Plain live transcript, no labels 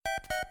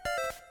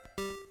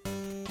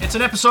It's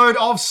an episode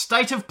of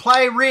State of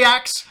Play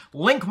Reacts,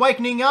 Link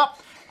Wakening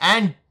Up,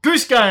 and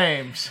Goose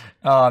Games.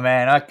 Oh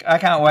man, I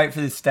can't wait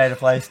for this State of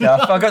Play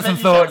stuff. I've got some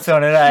thoughts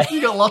on it, eh?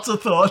 You got lots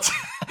of thoughts.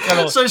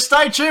 So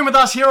stay tuned with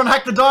us here on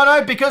Hack the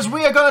Dino because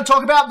we are going to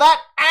talk about that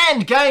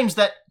and games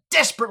that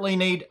desperately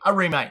need a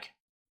remake.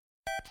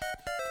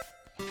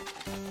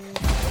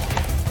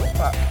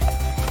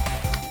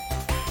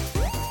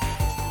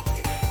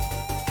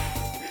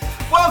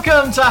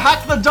 Welcome to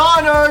Hack the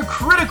Dino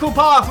Critical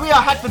Path. We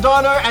are Hack the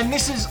Dino and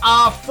this is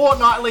our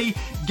fortnightly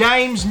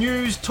games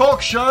news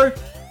talk show.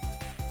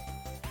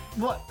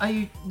 What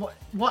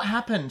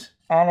happened?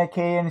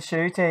 Anarchy and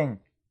shooting.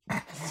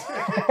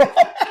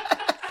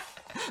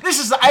 This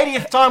is the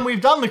 80th time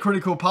we've done the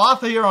Critical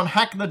Path here on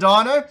Hack the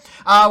Dino,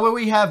 where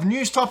we have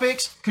news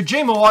topics,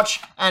 Kojima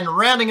Watch, and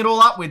rounding it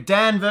all up with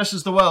Dan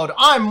versus the World.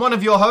 I'm one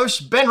of your hosts,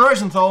 Ben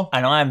Rosenthal.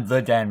 And I'm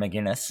the Dan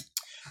McGuinness.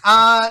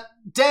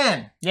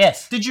 Dan.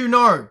 Yes. Did you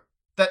know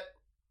that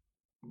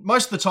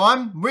most of the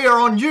time we are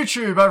on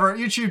YouTube over at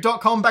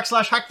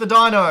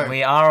youtube.com/hackthedino?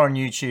 We are on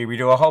YouTube. We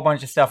do a whole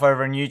bunch of stuff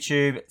over on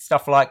YouTube,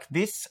 stuff like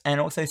this,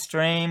 and also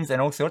streams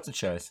and all sorts of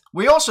shows.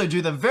 We also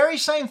do the very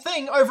same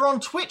thing over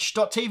on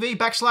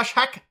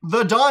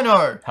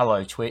twitch.tv/hackthedino.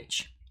 Hello,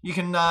 Twitch. You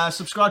can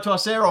subscribe to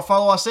us there or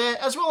follow us there,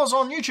 as well as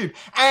on YouTube.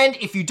 And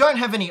if you don't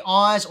have any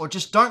eyes or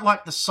just don't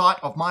like the sight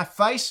of my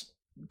face,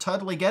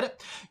 totally get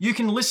it. You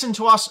can listen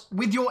to us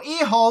with your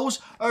ear holes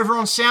over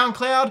on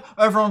SoundCloud,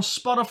 over on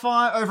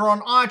Spotify, over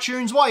on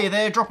iTunes. While you're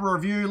there, drop a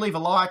review, leave a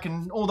like,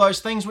 and all those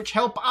things which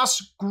help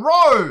us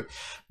grow.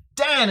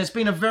 Dan, it's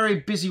been a very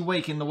busy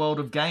week in the world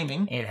of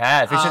gaming. It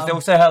has. We should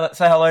also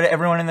say hello to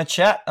everyone in the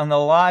chat, on the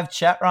live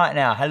chat right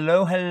now.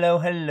 Hello, hello,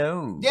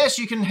 hello. Yes,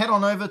 you can head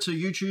on over to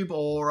YouTube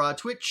or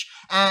Twitch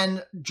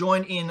and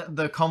join in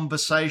the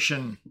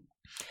conversation.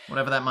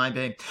 Whatever that may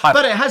be.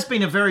 But it has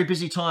been a very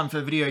busy time for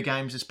video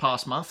games this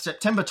past month.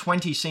 September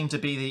 20 seemed to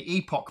be the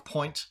epoch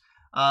point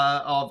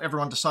of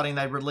everyone deciding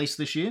they released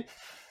this year.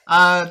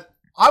 I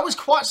was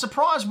quite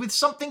surprised with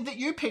something that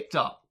you picked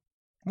up.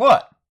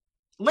 What?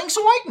 Link's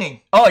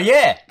Awakening. Oh,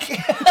 yeah.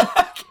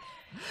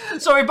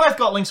 So we both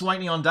got Link's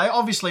Awakening on day.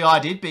 Obviously I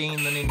did,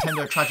 being the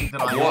Nintendo tragic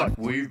that I am. What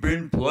we've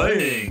been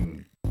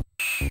playing.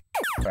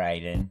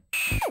 Brayden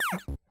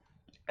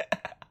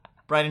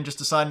just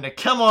decided to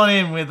come on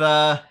in with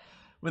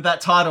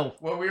that title.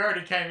 Well, we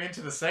already came into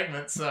the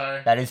segment,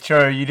 so... That is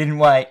true. You didn't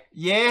wait.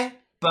 Yeah,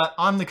 but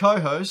I'm the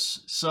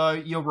co-host, so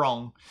you're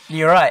wrong.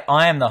 You're right.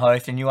 I am the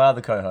host and you are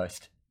the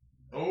co-host.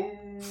 Ooh.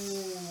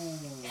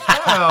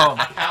 Well,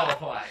 Power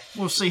play.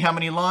 we'll see how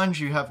many lines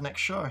you have next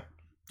show.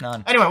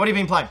 None. Anyway, what have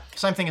you been playing?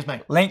 Same thing as me.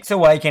 Link's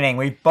Awakening.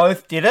 We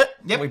both did it.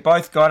 Yep. We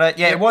both got it.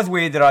 Yeah, Yep. It was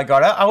weird that I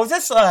got it. I was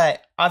just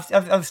like,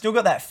 I've still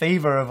got that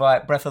fever of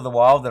like Breath of the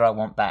Wild that I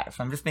want back.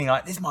 So I'm just being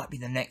like, this might be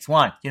the next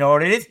one. You know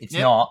what it is? It's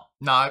Yep. not.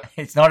 No,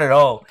 It's not at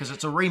all. because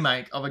it's a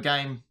remake of a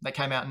game that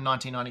came out in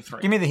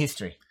 1993. Give me the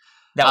history.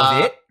 That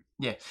was it?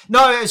 Yeah.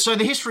 No, so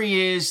the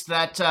history is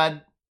that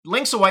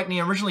Link's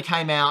Awakening originally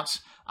came out.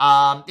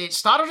 It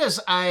started as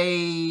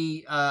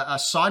a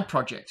side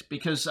project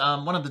because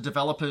one of the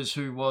developers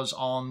who was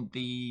on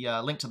the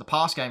Link to the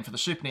Past game for the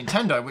Super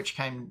Nintendo, which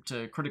came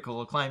to critical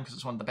acclaim because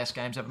it's one of the best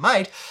games ever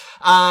made,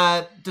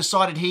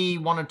 decided he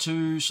wanted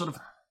to sort of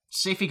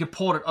see if he could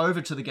port it over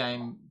to the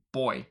Game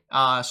Boy,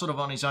 sort of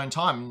on his own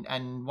time.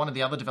 And one of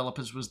the other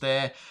developers was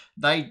there.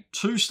 They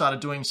too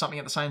started doing something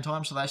at the same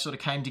time, so they sort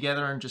of came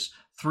together and just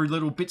threw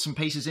little bits and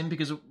pieces in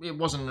because it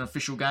wasn't an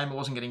official game. It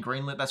wasn't getting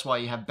greenlit. That's why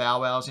you have Bow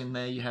Wows in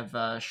there. You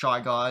have Shy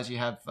Guys. You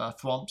have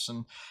Thwomps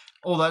and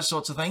all those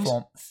sorts of things.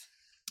 Thwomps.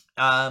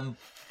 And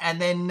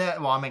then,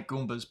 well, I meant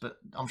Goombas, but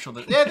I'm sure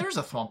that, yeah, there is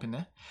a Thwomp in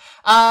there.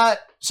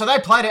 So they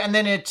played it and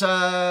then it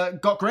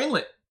got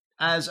greenlit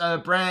as a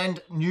brand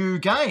new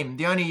game.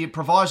 The only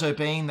proviso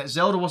being that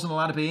Zelda wasn't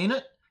allowed to be in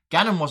it,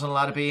 Ganon wasn't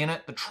allowed to be in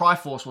it, the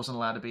Triforce wasn't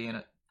allowed to be in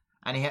it.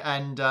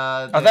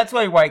 Oh, that's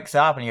why he wakes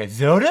up and he goes,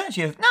 Zelda?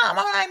 She goes, no,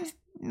 my name's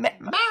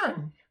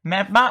Marin.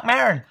 Mark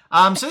Maron.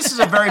 So this is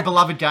a very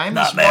beloved game.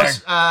 This Not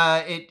was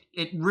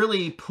it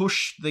really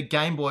pushed the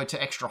Game Boy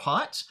to extra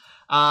heights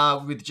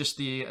with just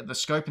the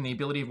scope and the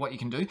ability of what you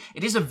can do.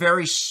 It is a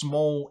very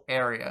small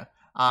area,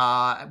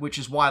 which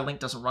is why Link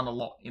doesn't run a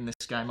lot in this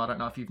game. I don't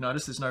know if you've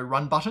noticed. There's no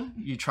run button.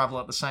 You travel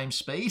at the same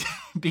speed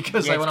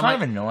because they It's want to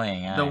kind make of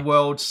annoying, eh? the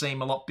world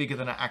seem a lot bigger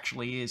than it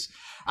actually is.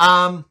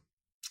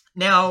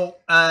 Now,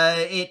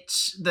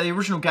 the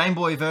original Game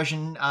Boy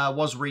version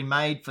was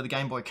remade for the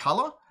Game Boy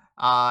Color,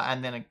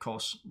 and then, of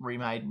course,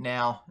 remade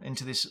now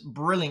into this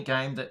brilliant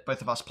game that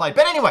both of us played.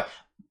 But anyway,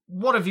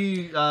 what have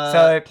you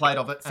played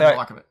of it and what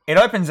like of it? It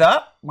opens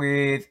up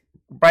with...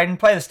 Brayden,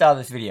 play the start of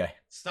this video.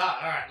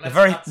 Start, alright.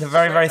 The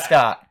very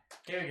start.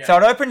 Here we go. So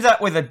it opens up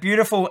with a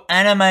beautiful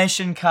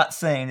animation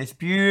cutscene. This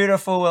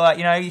beautiful, like,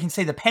 you know, you can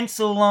see the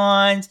pencil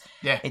lines.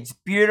 Yeah. It's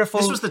beautiful.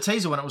 This was the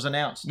teaser when it was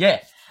announced. Yeah.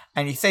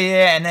 And you see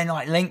there, and then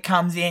like Link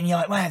comes in, you're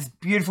like, wow, it's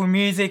beautiful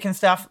music and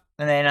stuff.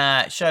 And then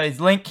it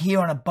shows Link here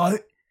on a boat.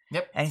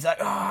 Yep. And he's like,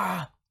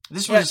 ah. Oh.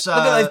 This Yeah, was look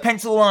at those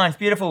pencil lines,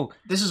 beautiful.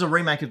 this is a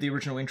remake of the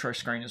original intro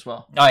screen as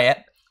well. Oh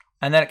yeah,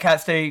 and then it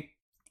cuts to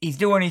he's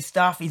doing his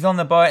stuff. He's on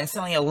the boat, and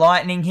suddenly a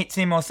lightning hits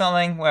him or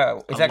something.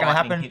 Well, is that going to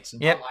happen? Hits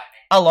him. Yep.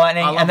 A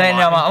lightning, I love and then a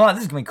I'm lightning. like,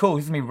 this is gonna be cool.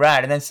 This is gonna be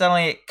rad. And then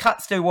suddenly it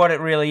cuts to what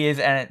it really is,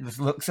 and it just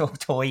looks all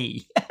toy.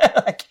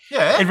 Like,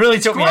 Yeah, it really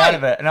it's took me great. out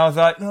of it, and I was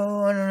like,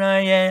 oh, I don't know,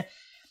 yeah.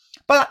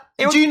 But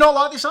Do you not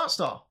like this art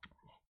style?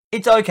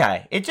 it's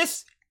okay. It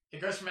just,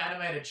 It goes from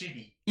anime to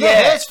chibi.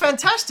 Yeah, it's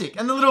fantastic.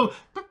 And the little...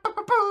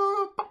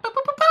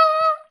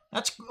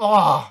 That's...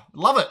 Oh,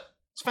 love it.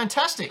 It's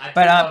fantastic. I do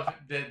But, love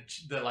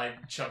the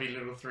like chubby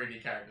little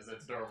 3D characters.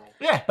 It's adorable.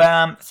 Yeah.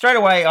 but straight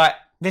away,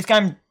 this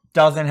game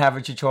doesn't have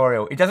a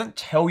tutorial. It doesn't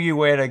tell you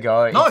where to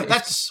go. No, It's-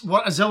 that's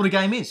what a Zelda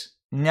game is.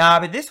 Nah,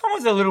 but this one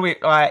was a little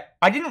bit like,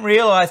 I didn't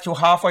realise till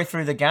halfway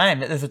through the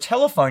game that there's a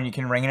telephone you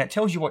can ring and it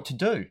tells you what to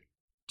do.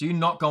 Do you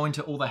not go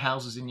into all the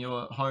houses in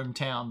your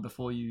hometown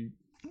before you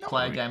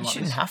play a game You like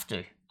shouldn't this? have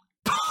to.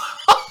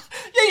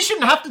 Yeah, you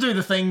shouldn't have to do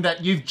the thing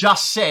that you've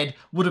just said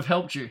would have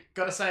helped you.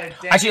 Gotta say,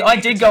 Actually, I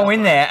did go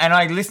in there and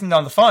I listened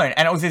on the phone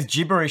and it was just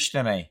gibberish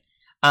to me.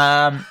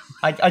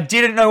 I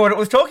didn't know what it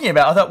was talking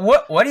about. I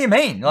thought, what do you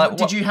mean? Like,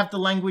 Did you have the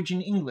language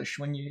in English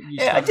when you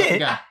Yeah, I started the did.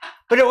 game?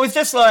 But it was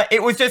just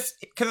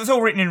because it's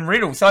all written in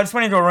riddles. So I just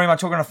went into a room, I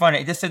took on a phone,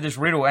 it just said this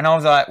riddle, and I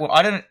was like, well,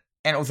 I don't,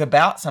 and it was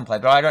about someplace,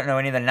 but I don't know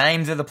any of the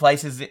names of the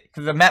places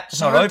because the map's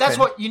not open. That's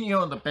what you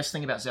know. The best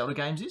thing about Zelda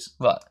games is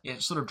What?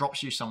 it sort of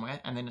drops you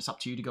somewhere, and then it's up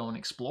to you to go and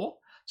explore.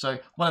 So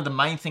one of the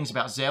main things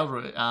about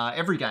Zelda,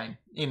 every game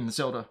in the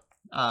Zelda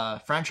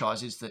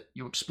franchise is that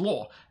you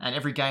explore, and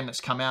every game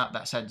that's come out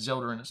that's had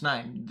Zelda in its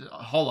name, the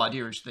whole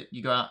idea is that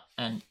you go out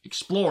and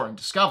explore and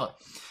discover.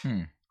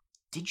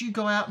 Did you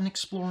go out and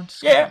explore and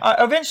discover?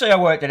 Yeah, eventually I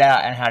worked it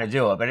out and how to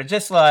do it, but it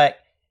just like,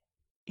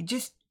 you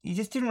just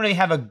didn't really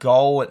have a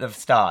goal at the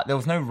start. There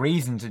was no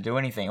reason to do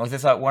anything. It was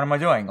just like, what am I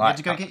doing? You Like, had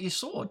to go get your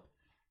sword.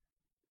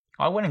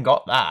 I went and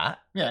got that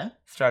Yeah,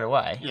 straight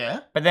away. yeah.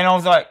 But then I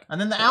was like,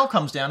 And then the owl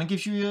comes down and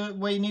gives you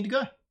where you need to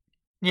go.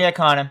 yeah,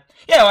 kind of.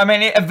 Yeah, I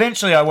mean,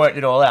 eventually I worked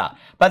it all out.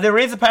 But there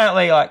is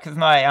apparently, like, because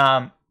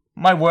my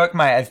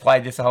workmate has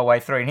played this the whole way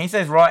through, and he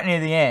says right near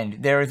the end,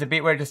 there is a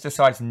bit where it just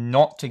decides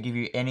not to give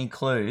you any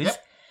clues.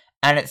 Yep.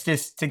 And it's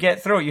just, to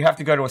get through it, you have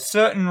to go to a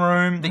certain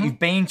room that you've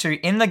been to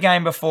in the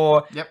game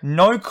before. Yep.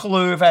 No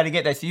clue of how to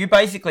get there. So you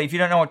basically, if you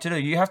don't know what to do,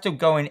 you have to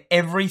go in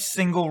every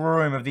single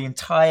room of the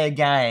entire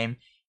game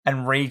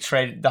and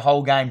retread the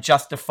whole game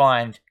just to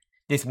find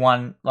this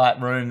one like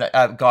room that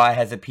a guy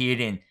has appeared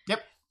in.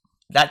 Yep.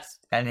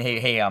 And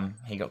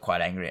he got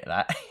quite angry at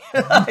that.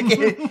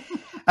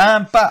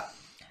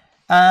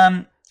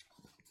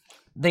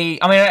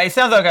 It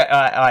sounds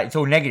like it's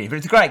all negative, but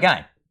it's a great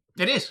game.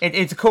 It is.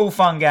 It's a cool,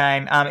 fun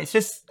game. It's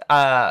just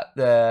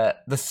the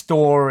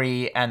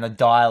story and the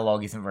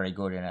dialogue isn't very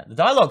good in it. The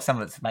dialogue, some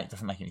of it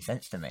doesn't make any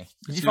sense to me. Did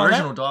It's you the find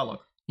original that? dialogue.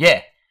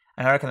 Yeah,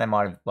 and I reckon they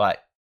might have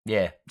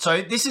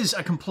So this is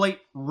a complete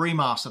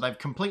remaster. They've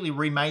completely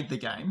remade the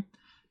game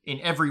in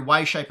every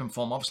way, shape, and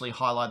form. Obviously,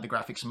 highlighted the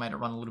graphics and made it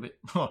run a little bit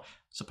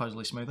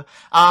supposedly smoother.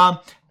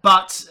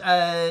 But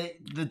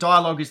the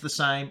dialogue is the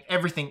same.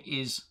 Everything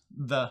is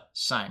the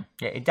same.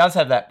 Yeah, it does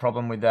have that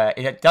problem with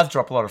it does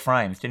drop a lot of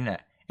frames, didn't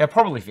it? They'll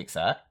probably fix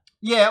that.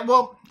 Yeah,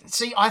 well,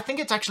 see, I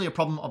think it's actually a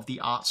problem of the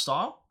art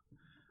style.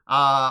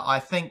 I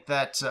think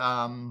that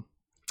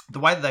the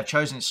way that they've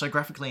chosen is so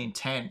graphically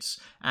intense,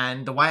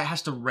 and the way it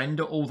has to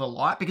render all the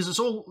light, because it's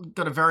all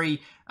got a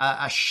very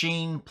a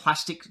sheen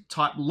plastic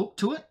type look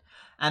to it.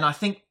 And I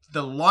think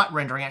the light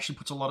rendering actually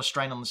puts a lot of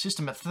strain on the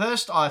system. At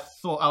first, I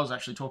thought, I was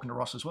actually talking to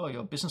Ross as well,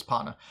 your business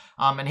partner,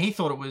 and he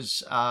thought it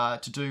was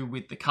to do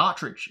with the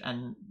cartridge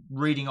and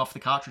reading off the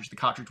cartridge. The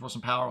cartridge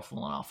wasn't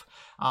powerful enough,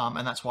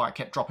 and that's why it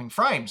kept dropping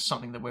frames,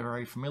 something that we're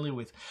very familiar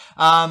with.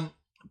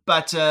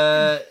 But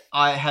I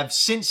have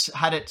since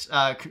had it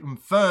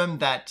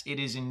confirmed that it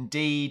is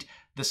indeed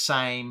the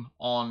same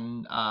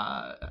on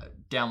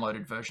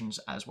downloaded versions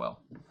as well.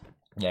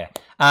 Yeah.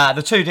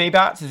 The 2D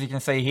parts, as you can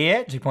see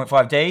here,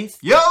 2.5Ds,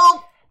 Yo!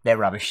 they're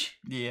rubbish.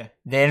 Yeah.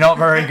 They're not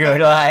very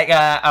good. Like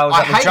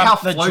I hate how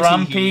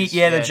floaty he is.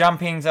 Yeah, the Yeah.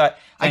 jumping's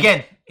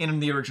Again, in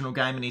the original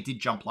game, and he did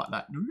jump like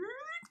that.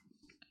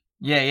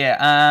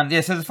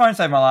 Yeah. So the phone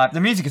saved my life.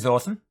 The music is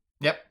awesome.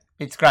 Yep.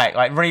 It's great.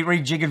 Like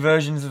rejiggered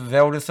versions of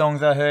Zelda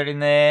songs I heard in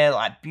there.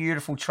 Like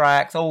beautiful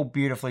tracks, all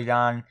beautifully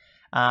done.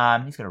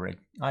 He's got a red.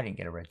 I didn't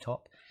get a red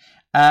top.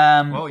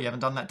 Well, you haven't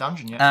done that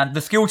dungeon yet.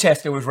 The skill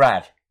tester was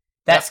rad.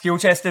 That Yep. skill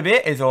tester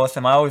bit is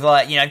awesome. I was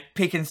like,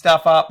 picking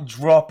stuff up,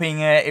 dropping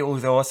it. It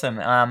was awesome.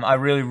 I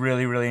really,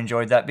 really, really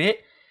enjoyed that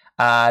bit.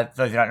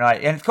 Those who don't know,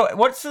 and it's called,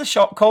 what's the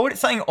shop called?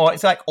 It's something.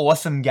 It's like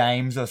Awesome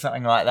Games or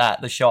something like that.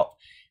 The shop.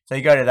 So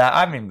you go to that. I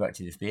haven't even got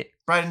to this bit.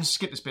 Braden,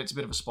 skip this bit. It's a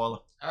bit of a spoiler.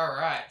 All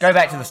right. Go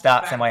back to the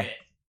start back somewhere. a bit.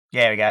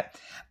 Yeah, we go.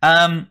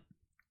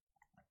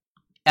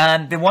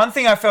 And the one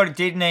thing I felt it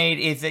did need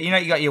is that, you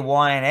got your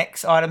Y and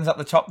X items up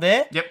the top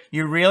there. Yep.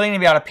 You really need to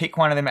be able to pick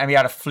one of them and be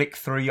able to flick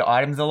through your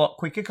items a lot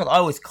quicker, because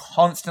I was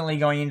constantly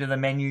going into the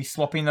menu,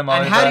 swapping them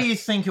over. And how do you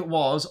think it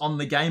was on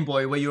the Game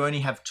Boy where you only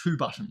have 2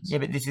 buttons? Yeah,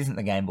 but this isn't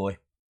the Game Boy.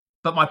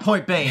 But my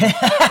point being,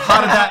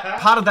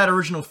 part of that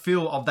original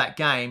feel of that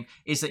game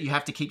is that you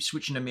have to keep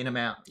switching them in and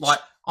out. Like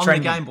on the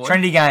Game Boy.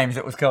 Trendy Games,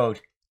 it was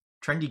called.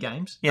 Trendy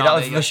Games? Yeah, that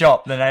was the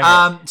shop, the name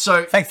of it.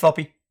 So Thanks,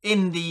 Floppy.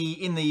 in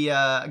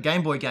the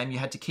Game Boy game, you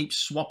had to keep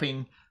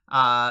swapping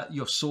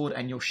your sword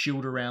and your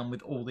shield around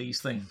with all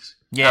these things.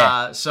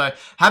 Yeah. So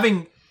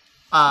having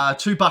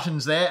 2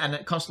 buttons there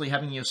and constantly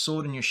having your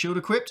sword and your shield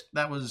equipped,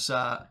 that was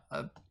a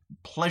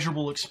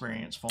pleasurable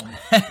experience for me.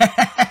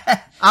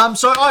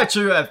 So I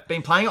too have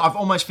been playing it. I've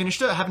almost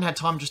finished it. I haven't had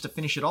time just to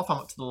finish it off. I'm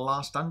up to the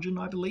last dungeon,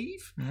 I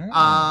believe. But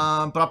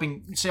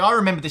I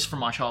remember this from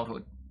my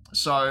childhood.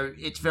 So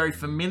it's very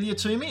familiar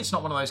to me. It's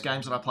not one of those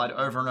games that I played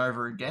over and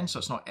over again, so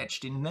it's not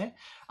etched in there.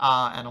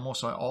 And I'm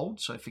also old,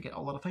 so I forget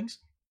a lot of things.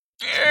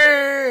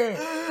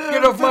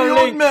 Get off my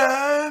link,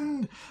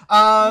 man!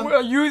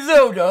 Are you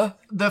Zelda?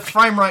 The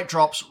frame rate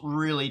drops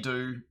really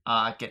do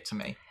get to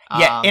me.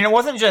 Yeah, and it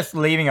wasn't just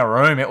leaving a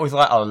room. It was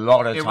like a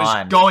lot of It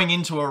time. was going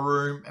into a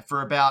room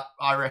for about,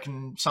 I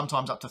reckon,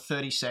 sometimes up to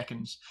 30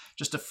 seconds.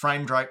 Just a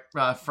frame rate.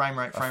 Frame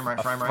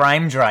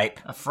drape.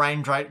 A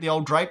frame drape. The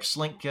old drapes.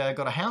 Link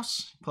got a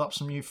house, put up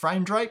some new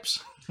frame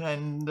drapes,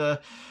 and a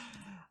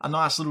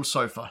nice little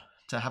sofa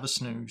to have a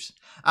snooze.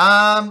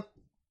 But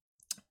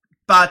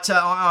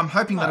I'm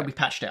hoping that'll be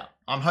patched out.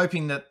 I'm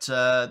hoping that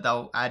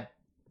they'll add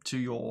to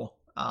your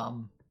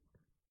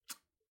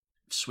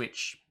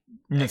Switch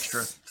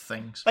extra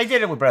things. They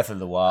did it with Breath of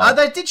the Wild.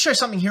 They did show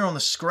something here on the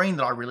screen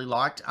that I really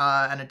liked,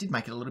 and it did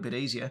make it a little bit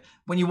easier.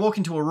 When you walk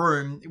into a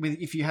room,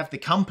 if you have the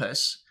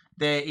compass,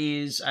 there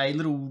is a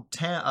little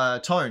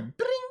tone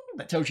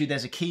that tells you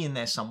there's a key in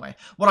there somewhere.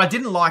 What I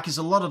didn't like is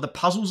a lot of the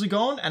puzzles are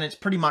gone, and it's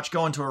pretty much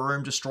go into a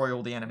room, destroy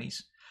all the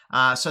enemies.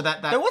 So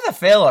that there was a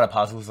fair lot of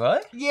puzzles though.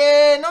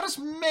 Yeah, not as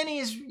many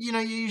as you're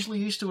usually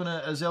used to in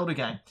a Zelda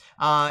game.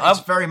 It's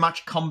very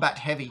much combat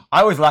heavy.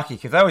 I was lucky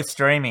because I was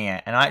streaming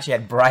it, and I actually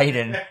had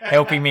Brayden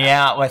helping me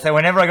out. So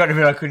whenever I got to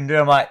bit I couldn't do,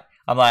 I'm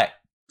like,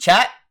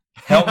 chat,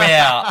 help me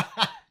out.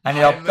 And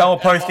they were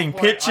posting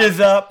pictures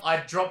up. I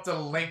dropped a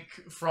link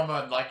from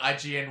a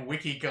IGN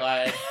wiki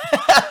guide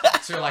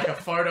to a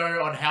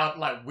photo on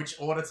how which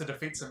order to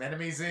defeat some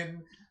enemies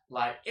in.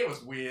 It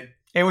was weird.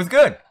 It was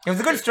good. It was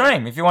a good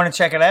stream. If you want to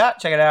check it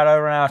out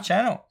over on our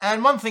channel.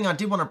 And one thing I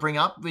did want to bring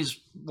up is,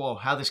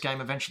 how this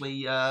game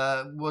eventually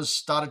was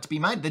started to be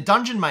made. The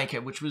Dungeon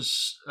Maker, which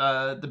was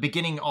the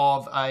beginning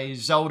of a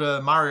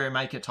Zelda Mario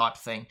Maker type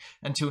thing,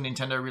 until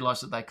Nintendo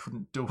realized that they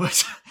couldn't do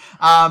it.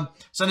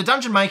 So the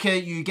Dungeon Maker,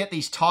 you get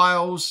these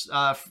tiles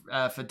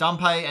for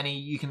Dunpei, and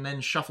you can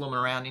then shuffle them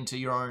around into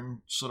your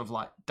own sort of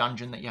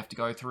dungeon that you have to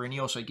go through, and he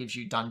also gives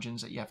you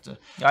dungeons that you have to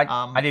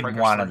I did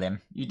one of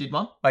them. You did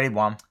one? I did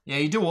one. Yeah,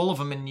 you do all of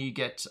them, and you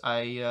get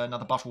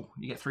another bottle.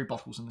 You get 3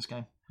 bottles in this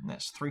game, and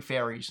that's 3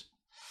 fairies.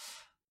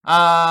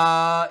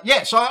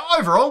 So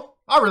overall,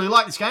 I really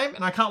like this game,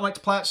 and I can't wait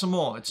to play it some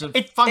more. It's a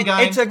fun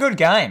game. It's a good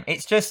game.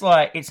 It's just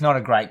it's not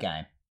a great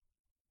game.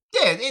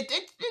 Yeah,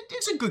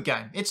 it's a good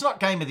game. It's not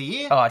Game of the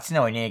Year. Oh, it's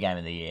nowhere near Game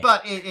of the Year.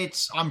 But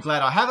I'm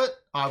glad I have it.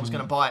 I was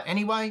going to buy it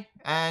anyway,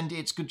 and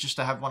it's good just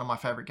to have one of my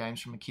favourite games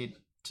from a kid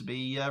to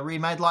be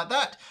remade like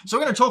that. So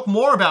we're going to talk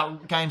more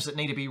about games that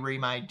need to be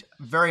remade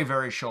very,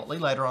 very shortly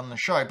later on in the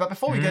show. But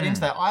before we get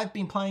into that, I've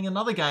been playing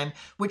another game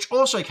which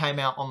also came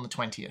out on the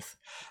 20th.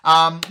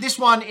 This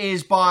one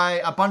is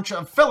by a bunch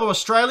of fellow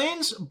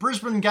Australians,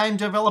 Brisbane game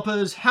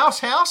developers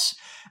House,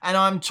 and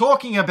I'm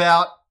talking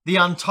about the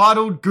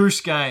Untitled Goose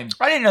Game.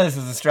 I didn't know this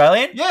was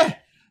Australian. Yeah,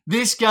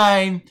 this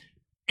game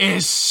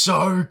is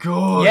so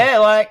good.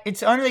 Yeah,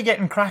 it's only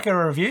getting cracker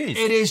reviews.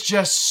 It is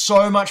just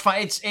so much fun.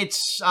 It's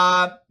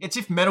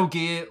if Metal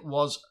Gear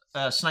was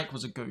Snake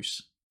was a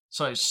goose,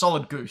 so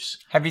solid goose.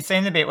 Have you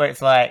seen the bit where it's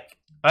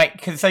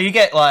so you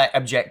get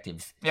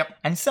objectives? Yep.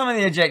 And some of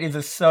the objectives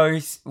are so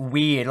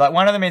weird.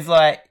 One of them is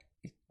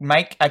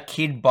make a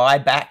kid buy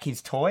back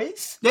his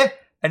toys. Yeah.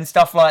 And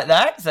stuff like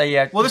that. So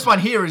yeah. Well, this one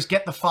here is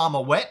get the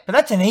farmer wet. But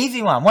that's an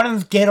easy one. One of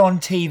them's get on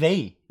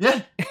TV.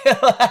 Yeah.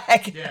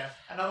 Yeah.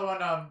 Another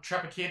one,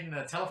 trap a kid in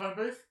a telephone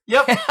booth.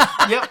 Yep.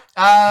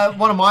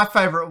 One of my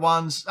favourite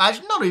ones.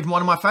 Actually, not even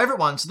one of my favourite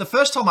ones. The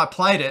first time I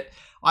played it,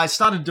 I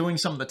started doing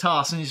some of the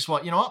tasks, and you just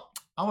went, you know what?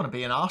 I want to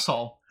be an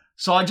arsehole.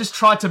 So I just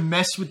tried to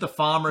mess with the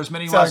farmer as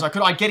many ways as I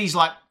could. I'd get his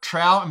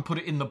trowel and put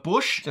it in the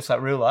bush. Just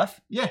like real life.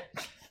 Yeah.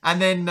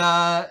 And then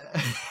I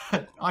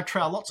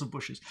trowel lots of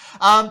bushes.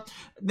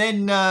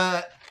 Then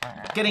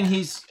getting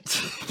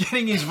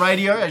his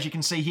radio, as you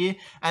can see here,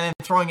 and then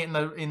throwing it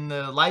in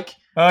the lake.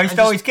 Oh, he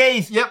stole his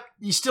keys. Yep,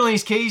 he's stealing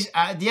his keys.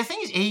 The thing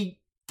is, he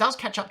does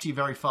catch up to you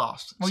very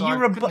fast. Well, so I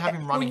couldn't have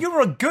him running.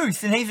 You're a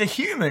goose and he's a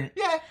human.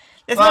 Yeah.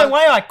 There's no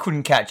way I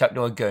couldn't catch up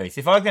to a goose.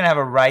 If I was going to have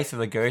a race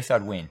with a goose,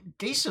 I'd win.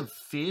 Geese are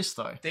fierce,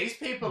 though. These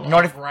people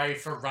Not are if- brave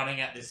for running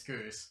at this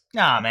goose.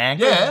 Nah, man.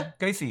 Yeah.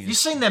 Gooseies. You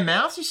seen their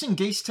mouths? You seen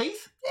geese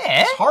teeth?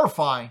 Yeah. It's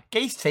horrifying.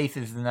 Geese Teeth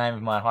is the name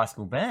of my high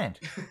school band.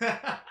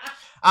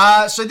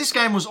 So this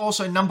game was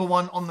also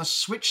 #1 on the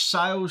Switch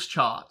sales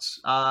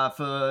charts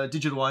for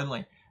digital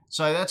only.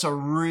 So that's a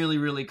really,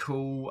 really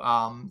cool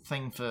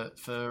thing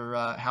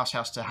for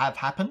House to have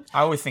happen.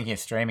 I was thinking of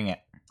streaming it.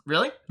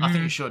 Really? I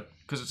think you should,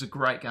 because it's a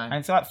great game. And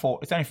it's like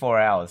it's only 4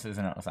 hours,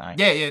 isn't it? Or something.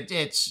 Yeah,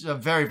 it's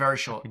very, very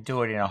short. You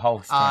do it in a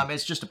whole stream.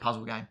 It's just a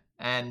puzzle game,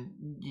 and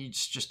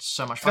it's just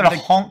so much It's fun. got a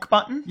honk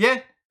button. Yeah,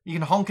 you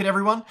can honk at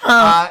everyone.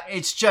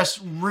 It's just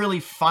really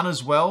fun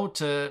as well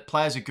to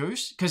play as a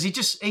goose, because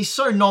he's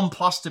so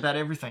nonplussed about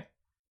everything.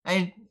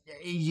 And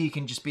you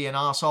can just be an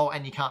arsehole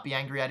and you can't be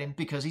angry at him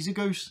because he's a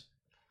goose.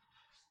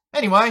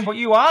 Anyway. But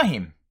you are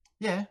him.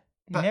 Yeah.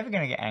 You're never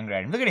going to get angry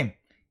at him. Look at him.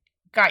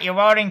 Got your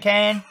watering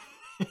can.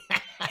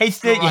 He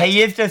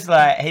is just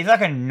like, he's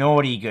like a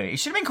naughty goose. He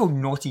should have been called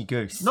Naughty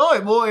Goose. No,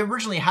 well, it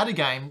originally had a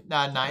game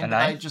name. A name?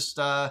 They just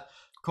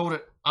called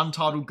it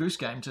Untitled Goose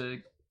Game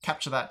to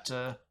capture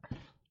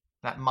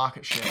that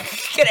market share.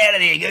 Get out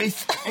of there,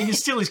 Goose. And you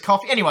steal his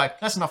coffee. Anyway,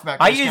 that's enough about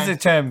I Goose use Game. the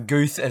term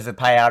goose as a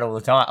payout all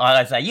the time.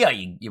 I say, yeah,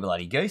 you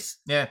bloody goose.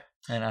 Yeah.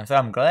 And so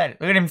I'm glad.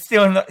 Look at him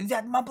stealing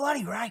my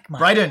bloody rake, mate.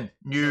 Brayden,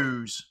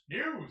 news.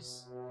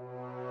 News.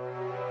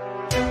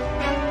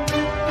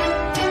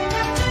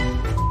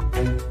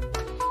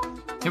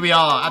 Here we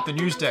are at the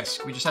news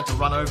desk. We just had to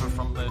run over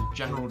from the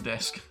general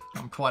desk.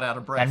 I'm quite out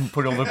of breath. And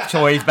put all the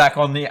toys back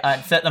on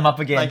set them up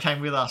They again. came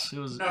with us.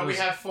 We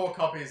have 4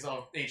 copies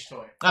of each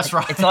toy. That's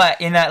right. It's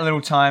like in that little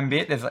time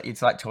bit.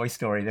 It's like Toy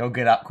Story. They'll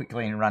get up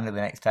quickly and run to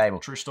the next table.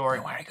 True story.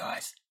 Don't worry,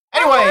 guys.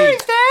 Anyway,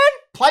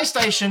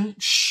 PlayStation.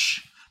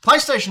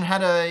 PlayStation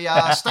had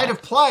a state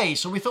of play,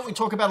 so we thought we'd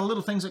talk about a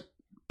little things that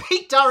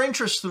piqued our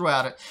interest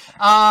throughout it.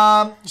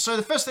 So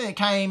the first thing that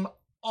came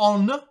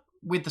on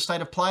with the state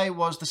of play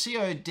was the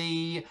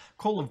COD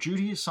Call of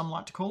Duty, as some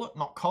like to call it,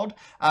 not COD.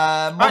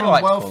 Modern like to call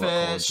it Call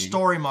Warfare of Duty.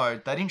 story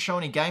mode. They didn't show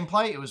any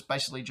gameplay. It was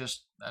basically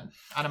just an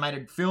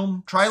animated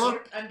film trailer.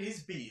 Soap and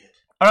his beard.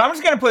 All right, I'm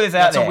just going to put this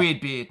out That's there. a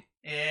weird beard.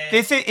 Yeah.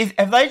 This is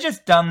have they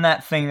just done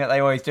that thing that they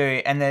always do?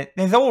 And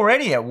there's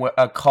already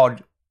a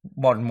COD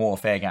Modern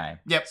Warfare game.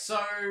 Yep. So,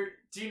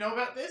 do you know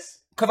about this?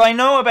 Because I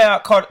know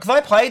about COD. Because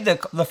I played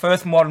the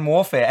first Modern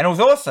Warfare and it was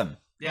awesome.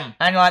 Yeah.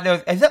 And like,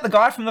 is that the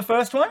guy from the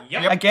first one?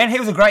 Yep. Again, he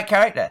was a great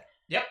character.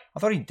 Yep. I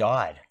thought he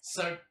died.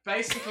 So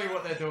basically,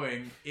 what they're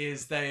doing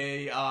is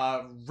they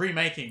are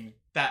remaking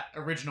that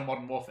original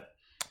Modern Warfare.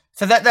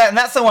 So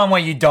that's the one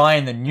where you die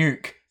in the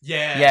nuke.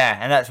 Yeah. Yeah,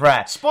 and that's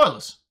right.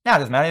 Spoilers. No, it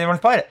doesn't matter.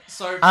 Everyone's played it.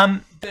 So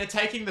they're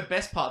taking the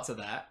best parts of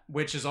that,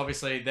 which is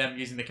obviously them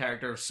using the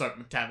character of Soap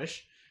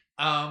McTavish,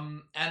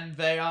 and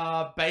they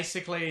are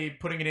basically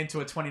putting it into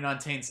a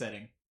 2019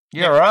 setting.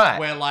 You're right.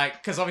 Where, like,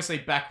 because obviously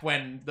back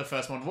when the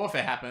first Modern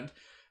Warfare happened,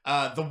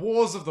 the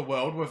wars of the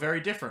world were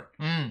very different.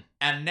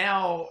 And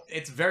now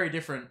it's very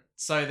different,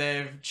 so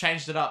they've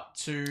changed it up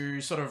to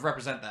sort of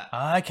represent that.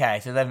 Okay,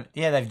 so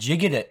they've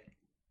jiggered it.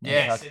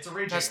 Yes, It's a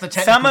rejig. that's the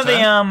technical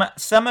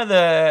Some of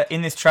the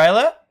in this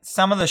trailer,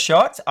 some of the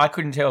shots I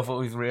couldn't tell if it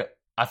was real.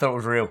 I thought it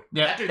was real.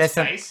 Yeah. That dude's There's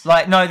some face.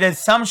 there's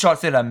some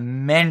shots that are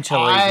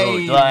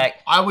mentally good. Like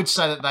I would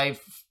say that they've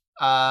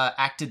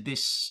acted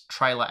this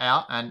trailer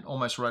out and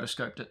almost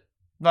rotoscoped it.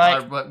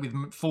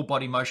 With full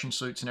body motion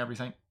suits and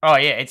everything. oh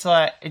yeah, it's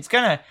like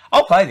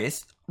I'll play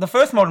this. The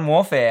first Modern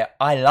Warfare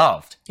I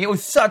loved. It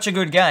was such a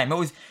good game. It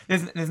was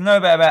there's no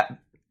doubt about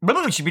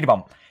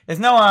there's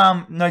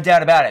no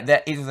doubt about it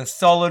that it was a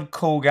solid,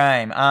 cool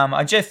game. Look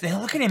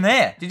at him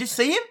there. Did you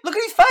see him? Look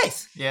at his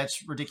face. Yeah,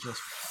 it's ridiculous.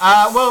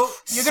 Well,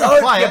 you're going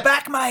to play You're it.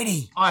 back,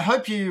 matey. I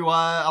hope you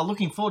are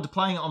looking forward to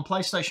playing it on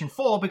PlayStation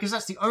 4 because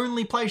that's the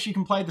only place you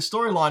can play the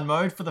storyline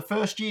mode for the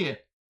first year.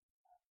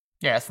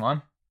 Yeah, that's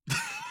fine.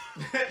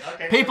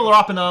 Okay. People are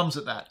up in arms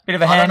at that. Bit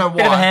of a I don't know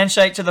bit of a why.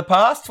 handshake to the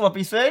past.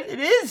 Floppy said it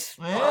is.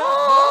 Yeah.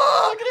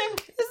 Oh, Look at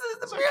him. This is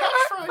It's the a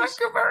catchphrase. Thank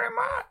you very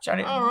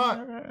much. All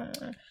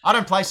right. I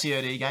don't play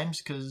COD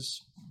games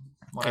because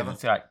whatever.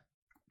 It's like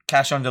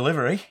cash on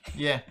delivery.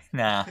 Yeah,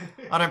 Nah.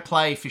 I don't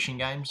play fishing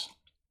games.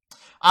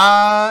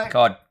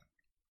 God.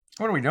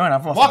 What are we doing?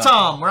 I've lost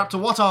Watom, we're up to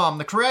Watom,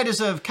 the creators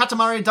of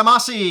Katamari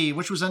Damacy,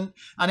 which was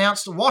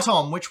announced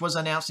which was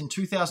announced in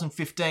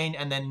 2015,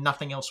 and then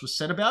nothing else was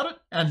said about it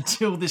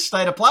until this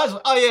state of play.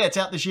 Oh yeah, it's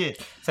out this year.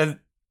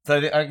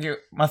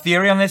 My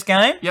theory on this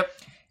game. Yep.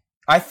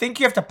 I think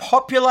you have to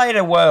populate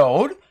a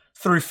world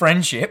through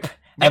friendship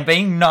and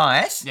being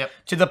nice Yep.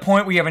 to the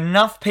point where you have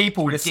enough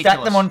people to stack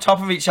Ridiculous. them on top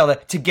of each other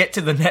to get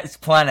to the next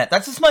planet.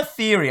 That's just my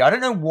theory. I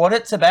don't know what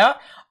it's about.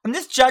 I'm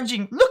just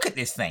judging. Look at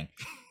this thing.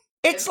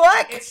 It's so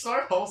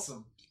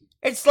wholesome.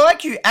 It's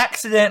like you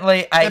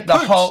accidentally ate the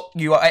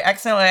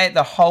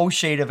whole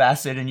sheet of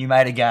acid and you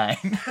made a game.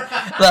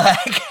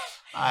 Like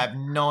I have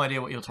no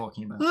idea what you're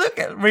talking about. look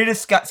at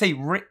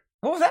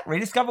what was that?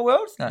 Rediscover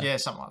Worlds? No. Yeah,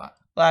 something like that.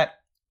 Like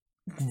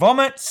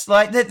vomits.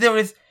 Like there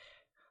was.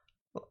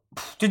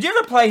 Did you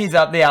ever play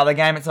the other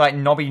game? It's like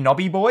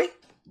Nobby Boy,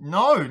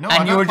 No. and I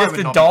you don't were play just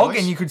with a Nobby dog, boys.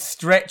 and you could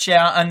stretch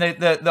out, and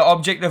the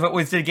object of it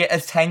was to get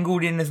as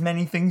tangled in as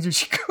many things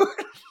as you could.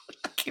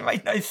 It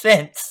made no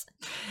sense.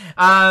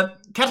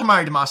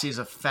 Katamari Damacy is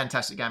a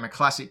fantastic game, a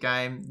classic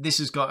game. This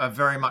has got a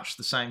very much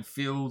the same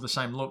feel, the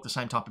same look, the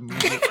same type of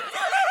music.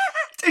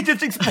 It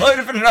just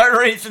exploded for no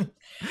reason,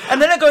 and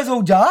then it goes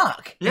all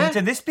dark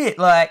into this bit,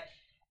 like,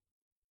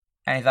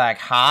 and he's like,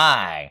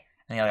 "Hi,"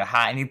 and you're like,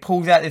 "Hi," and he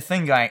pulls out this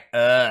thing going,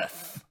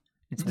 "Earth,"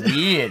 It's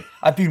weird.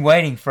 I've been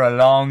waiting for a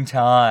long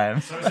time.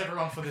 So is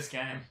everyone for this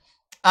game?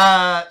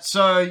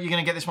 So you're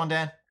gonna get this one,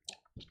 Dan?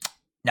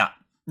 Nah.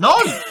 No.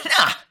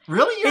 Nah.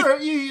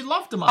 Really? You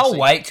loved them. I I'll see.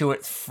 wait till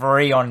it's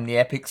free on the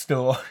Epic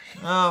Store.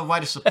 Oh, way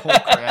to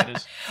support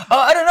creators. Oh,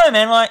 I don't know,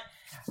 man. Like,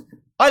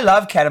 I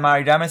love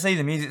Katamari Damacy.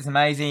 The music's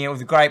amazing. It was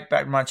a great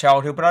back in my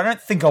childhood, but I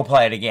don't think I'll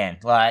play it again.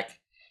 Like,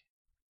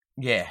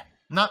 yeah.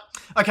 No.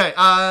 Okay.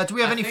 Do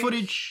we have I any think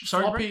footage?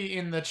 Sorry, Brett? Floppy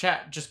in the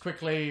chat just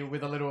quickly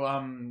with a little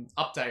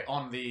update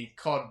on the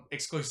COD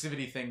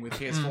exclusivity thing with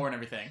PS4 and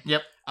everything.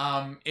 Yep.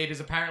 It is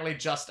apparently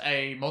just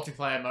a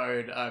multiplayer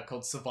mode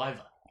called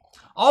Survivor.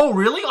 Oh,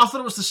 really? I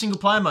thought it was the single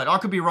player mode. I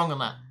could be wrong on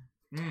that.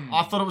 Mm.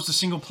 I thought it was the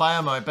single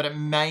player mode, but it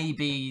may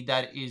be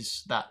that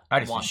is that I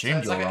just one. So assumed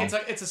it's you're like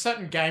wrong. it's a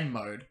certain game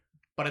mode,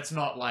 but it's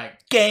not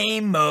like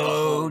Game the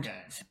whole mode. game.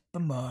 Super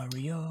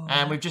Mario.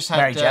 And we've just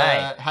Mary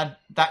had J. had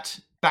that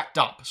backed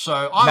up.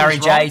 So I Mary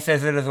was J wrong.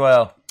 says it as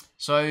well.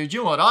 So do you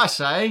know what I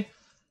say?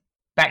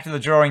 Back to the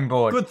drawing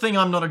board. Good thing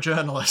I'm not a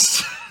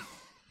journalist.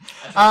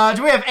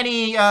 Do we have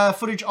any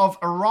footage of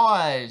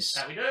Arise?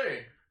 That we do.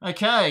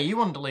 Okay, you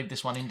wanted to leave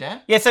this one in, Dan.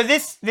 Yeah, so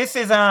this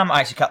is I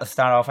actually cut the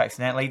start off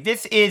accidentally.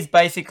 This is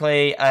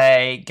basically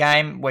a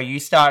game where you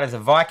start as a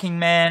Viking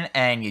man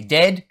and you're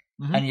dead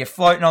and you're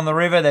floating on the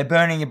river. They're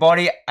burning your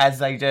body as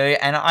they do,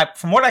 and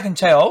from what I can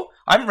tell,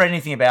 I haven't read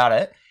anything about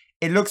it.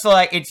 It looks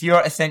like it's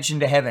your ascension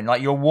to heaven.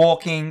 Like you're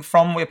walking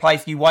from your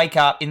place, you wake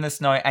up in the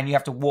snow, and you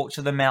have to walk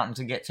to the mountain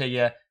to get to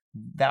your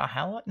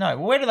Valhalla. No,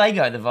 where do they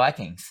go? The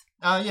Vikings.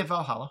 Yeah,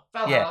 Valhalla.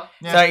 Yeah.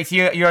 Yeah. So it's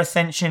your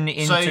ascension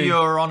into. So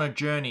you're on a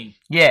journey.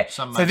 Yeah.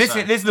 Some So may this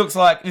say. this looks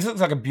like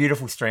a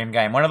beautiful stream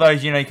game. One of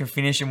those you can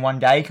finish in one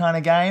day kind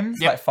of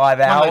games, Yep. like 5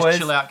 One of hours. those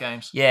chill out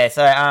games. Yeah.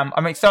 So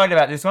I'm excited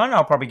about this one.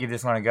 I'll probably give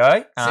this one a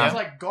go. Sounds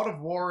like God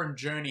of War and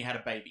Journey had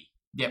a baby.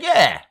 Yep.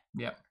 Yeah.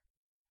 Yep.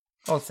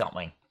 Or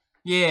something.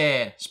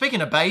 Yeah.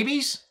 Speaking of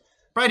babies,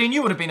 Braden,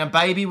 you would have been a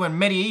baby when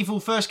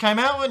Medieval first came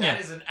out, wouldn't you? That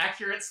is an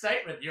accurate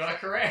statement. You are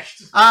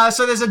correct.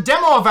 So there's a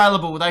demo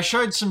available. They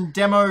showed some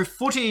demo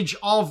footage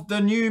of the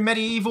new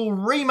Medieval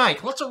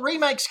remake. Lots of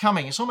remakes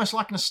coming. It's almost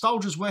like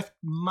nostalgia's worth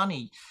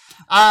money.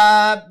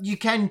 You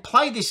can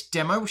play this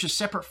demo, which is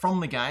separate from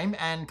the game,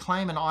 and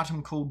claim an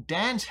item called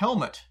Dan's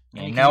Helmet.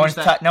 And you can No use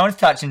one's that- no one's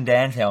touching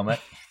Dan's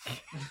helmet.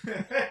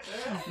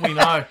 We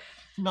know.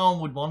 No one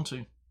would want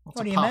to. That's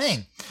What a do you pus.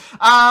 mean?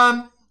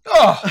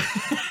 Oh,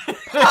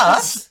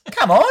 Pus?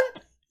 Come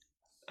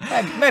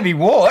on. Maybe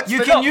warts. you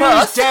but can not use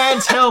pus.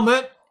 Dan's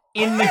helmet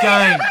in the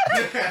game.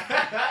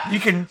 You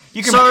can.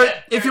 So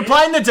if you're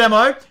playing the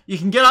demo, you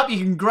can get up, you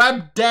can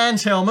grab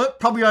Dan's helmet,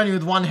 probably only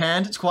with one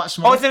hand. It's quite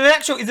small. Oh,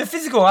 it's a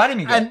physical item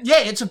you get. And yeah,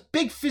 it's a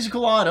big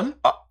physical item.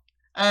 Oh.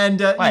 And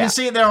you Wow. can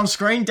see it there on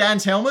screen,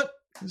 Dan's helmet.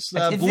 It's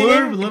Is it blue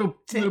in- with a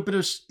little bit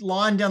of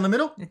line down the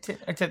middle.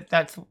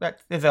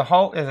 There's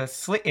a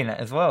slit in it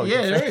as well. Yeah,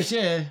 You can there see.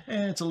 is.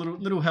 Yeah, it's a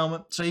little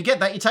helmet. So you get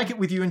that, you take it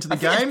with you into the I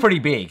think game. it's pretty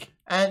big.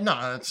 And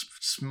no, it's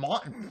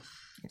smart.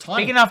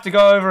 Tiny. Big enough to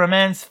go over a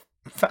man's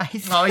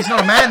face. No, he's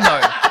not a man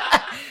though.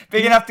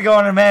 Big enough to go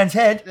on a man's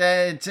head.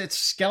 It's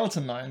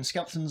skeleton though, and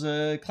skeletons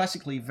are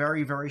classically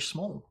very, very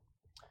small.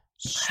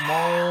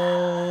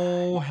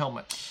 Small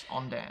helmet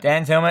on Dan.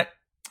 Dan's helmet.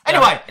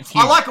 Anyway, It's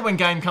huge. I like it when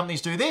game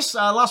companies do this.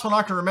 Last one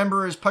I can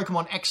remember is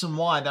Pokemon X and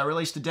Y. They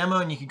released a demo,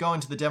 and you could go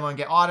into the demo and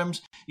get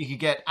items. You could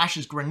get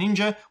Ash's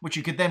Greninja, which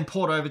you could then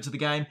port over to the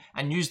game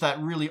and use that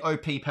really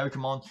OP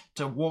Pokemon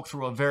to walk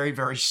through a very,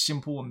 very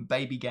simple and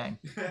baby game.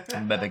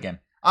 Baby game.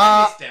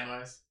 These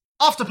demos.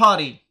 After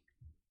Party.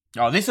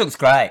 Oh, this looks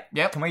great.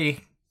 Yep. Can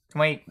we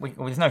well,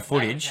 there's no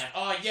footage.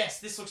 Oh yes,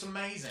 this looks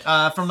amazing.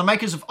 From the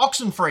makers of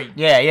Oxenfree.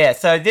 Yeah.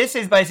 So this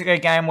is basically a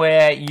game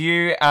where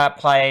you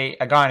play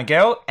a guy and a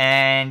girl,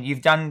 and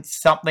you've done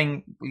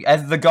something,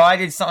 as the guy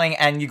did something,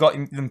 and you got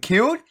them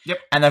killed. Yep.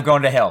 And they've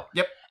gone to hell.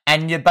 Yep.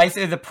 And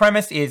basically the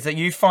premise is that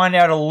you find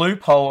out a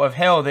loophole of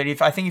hell that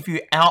if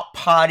you out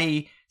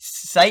party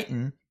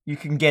Satan, you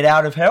can get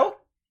out of hell.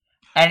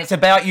 And it's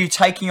about you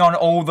taking on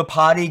all the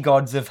party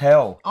gods of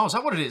hell. Oh, is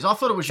that what it is? I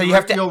thought it was So you're, you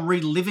have to- you're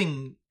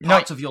reliving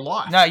parts of your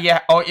life. No, yeah,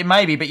 it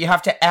may be, but you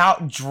have to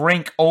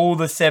out-drink all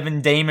the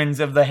 7 demons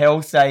of the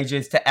hell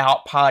stages to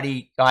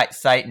out-party, like,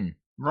 Satan.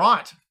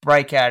 Right.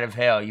 Break out of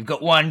hell. You've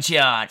got one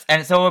chance.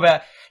 And it's all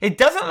about... It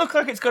doesn't look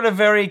like it's got a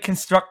very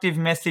constructive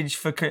message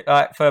for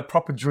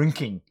proper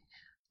drinking.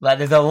 Like,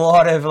 there's a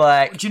lot of,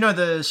 like... Do you know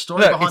the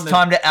story Look, behind it's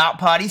time to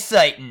out-party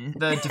Satan.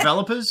 the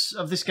developers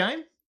of this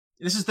game?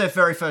 This is their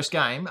very first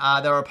game.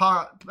 They were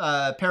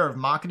a pair of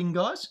marketing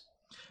guys,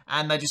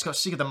 and they just got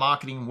sick of the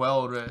marketing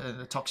world,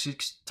 the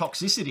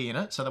toxicity in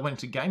it, so they went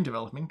into game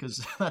development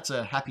because that's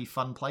a happy,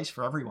 fun place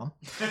for everyone.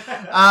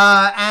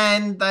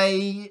 And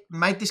they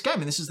made this game,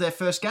 and this is their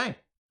first game.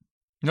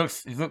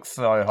 It looks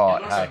so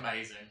hot. It looks Hey.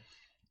 amazing.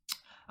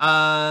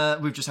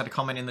 We've just had a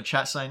comment in the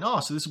chat saying, "Oh,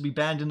 so this will be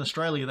banned in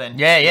Australia then?"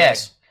 Yeah.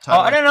 Yes, Oh,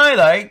 I totally. don't know,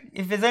 though.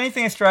 If there's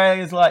anything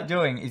Australia's like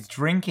doing, is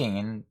drinking.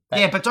 And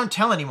Yeah, but don't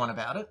tell anyone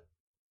about it.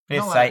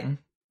 there's no way. Satan.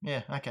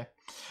 Yeah, okay.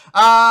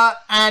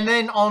 And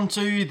then on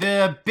to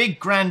the big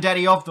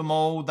granddaddy of them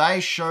all. They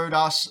showed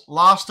us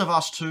Last of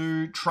Us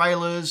 2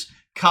 trailers,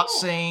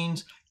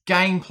 cutscenes,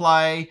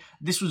 gameplay.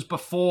 This was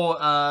before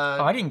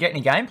I didn't get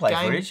any gameplay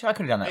Game- footage. I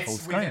could have done that full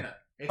It's screen. within it.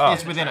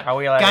 It's within it. Are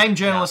we allowed- Game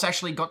journalists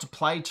actually got to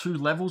play 2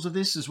 levels of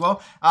this as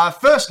well.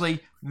 Firstly,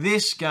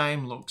 this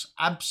game looks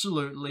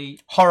absolutely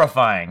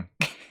Horrifying.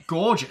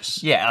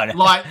 gorgeous. Yeah, I know.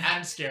 Like,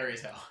 And scary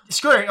as hell.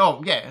 scary.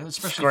 Oh, yeah,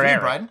 especially for you, Scary.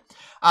 Braden.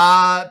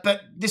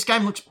 But this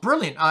game looks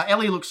brilliant.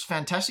 Ellie looks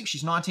fantastic.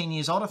 She's 19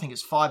 years old. I think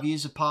it's 5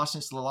 years have passed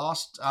since the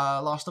last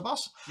of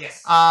Us.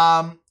 Yes.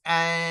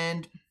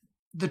 And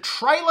the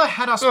trailer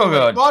had us. Oh,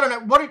 God. Well, I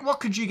don't know. What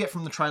could you get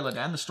from the trailer,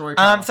 Dan? The story.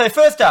 So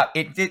first up,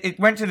 it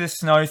went to the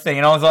snow thing,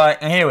 and I was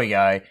like, here we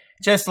go.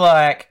 Just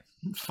like,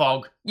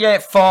 Fog. yeah,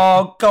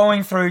 fog,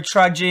 going through,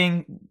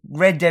 trudging,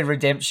 Red Dead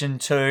Redemption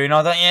 2, and I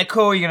was like, yeah,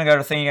 cool, you're going to go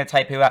to the thing, you're going to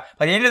take people out.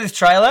 By the end of this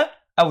trailer,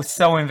 I was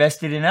so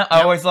invested in it.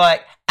 I was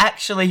like,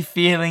 actually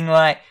feeling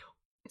like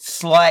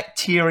slight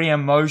teary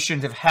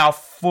emotions of how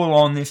full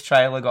on this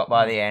trailer got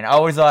by the end. I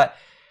was like,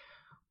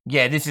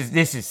 yeah, this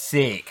is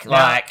sick.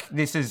 Like,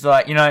 this is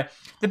like, you know,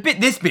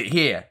 this bit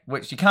here,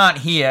 which you can't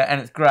hear, and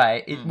it's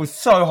great. It was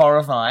so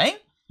horrifying.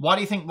 Why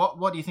do you think?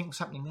 What do you think was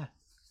happening there?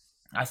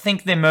 I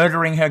think they're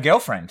murdering her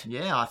girlfriend.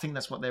 Yeah, I think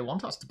that's what they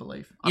want us to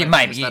believe. I Yeah, don't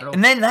think maybe. it's that at all.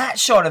 And then that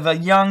shot of a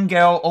young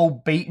girl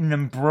all beaten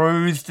and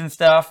bruised and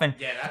stuff, and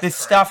Yeah, that's there's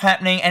crazy. stuff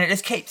happening, and it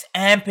just keeps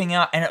amping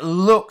up, and it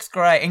looks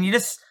great. And you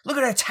just look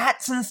at her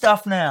tats and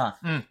stuff now.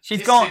 She's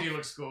This gone. city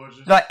looks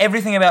gorgeous. Like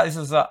everything about this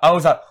was like, I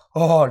was like,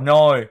 oh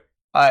no,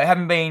 I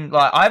haven't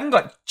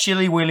got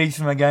chilly willies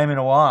from a game in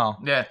a while.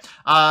 Yeah,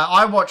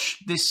 I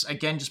watched this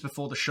again just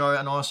before the show,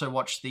 and I also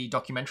watched the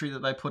documentary that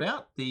they put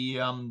out, the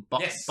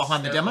Yes,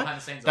 behind the there was demo. behind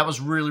the scenes That of it. was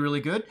really, really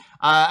good.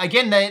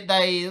 Again, they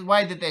the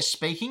way that they're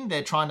speaking,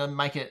 they're trying to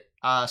make it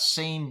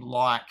seem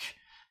like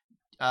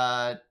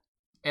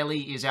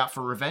Ellie is out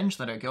for revenge,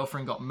 that her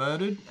girlfriend got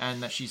murdered,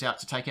 and that she's out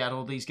to take out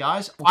all these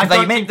guys.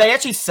 They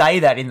actually say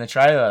that in the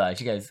trailer though.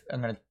 She goes,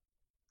 I'm gonna.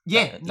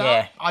 Yeah, no,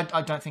 Yeah.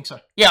 I don't think so.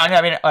 Yeah, I know.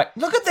 I mean, like,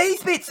 look at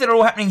these bits that are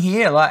all happening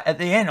here. Like at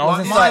the end, I was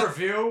Like, just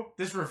like,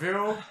 This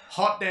reveal,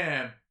 hot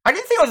damn. I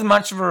didn't think it was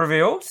much of a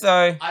reveal.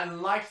 So, I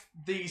like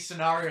the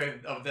scenario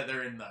of that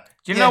they're in though.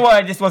 do you Yeah. know why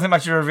it just wasn't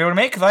much of a reveal to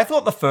me? Because I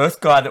thought the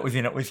first guy that was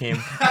in it was him.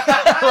 Like,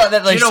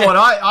 that they You know said- what?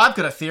 I've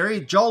got a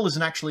theory. Joel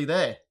isn't actually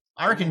there.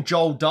 I reckon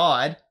Joel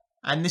died,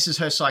 and this is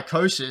her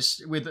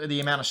psychosis with the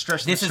amount of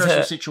stress, This the is stressful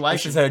her situation.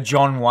 This is her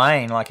John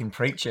Wayne, like in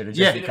Preacher, to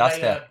Yeah. Jesse Bit of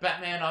Custer. a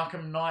Batman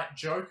Arkham Knight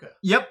Joker.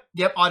 Yep.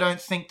 I don't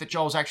think that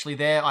Joel's actually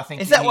there. I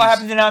think Is that what he's-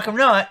 happens in Arkham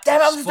Knight?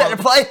 Damn, I was about to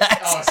play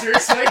that. Oh,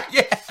 seriously?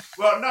 Yeah.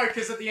 Well, no,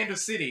 because at the end of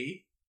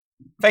City,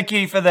 Thank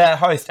you for the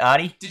host,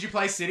 Artie. did you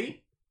play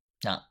City?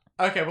 No.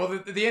 Okay, well,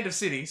 the end of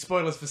City,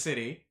 spoilers for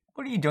City,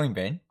 What are you doing,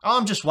 Ben? Oh,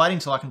 I'm just waiting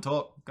till I can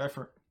talk. Go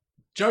for it.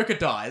 Joker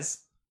dies,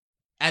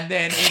 and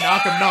then in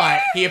Arkham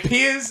Knight, he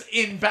appears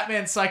in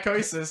Batman's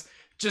psychosis,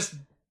 just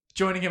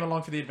joining him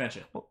along for the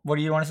adventure. What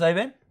do you want to say,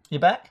 Ben? You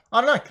back?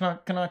 I don't know.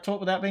 Can I talk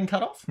without being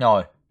cut off? No.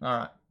 All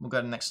right. We'll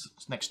go to next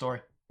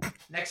story.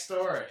 Next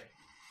story.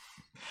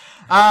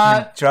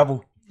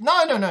 Trouble.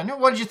 No.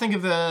 What did you think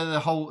of the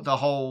whole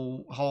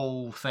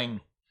thing?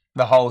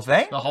 The whole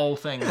thing? The whole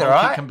thing. It's The whole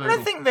alright. kit and I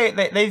don't boodle.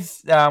 think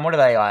these. What are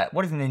they like?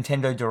 What is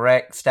Nintendo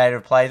Direct State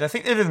of Plays? I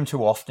think they do them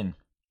too often.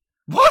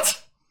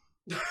 What?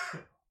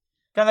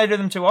 Don't they do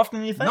them too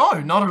often? You think? No,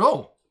 not at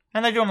all.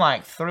 And they do them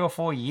like 3 or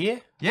 4 a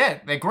year. Yeah,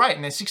 they're great,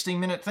 and they're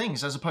 16-minute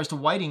things, as opposed to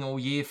waiting all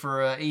year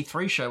for a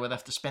E3 show where they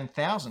have to spend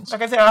thousands.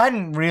 Like I said, I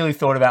hadn't really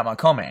thought about my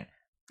comment.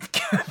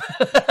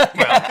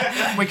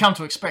 We come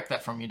to expect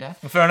that from you, Dad.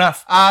 Fair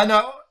enough.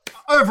 No,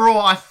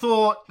 overall, I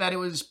thought that it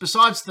was,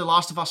 besides the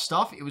Last of Us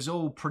stuff, it was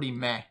all pretty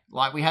meh.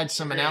 Like, we had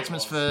some really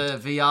announcements was.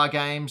 for VR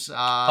games.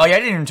 Oh yeah,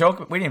 we didn't even talk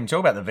about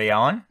the VR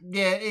one.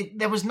 Yeah,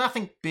 there was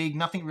nothing big,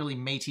 nothing really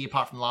meaty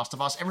apart from Last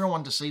of Us. Everyone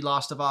wanted to see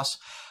Last of Us.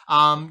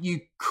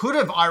 You could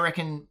have, I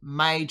reckon,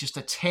 made just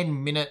a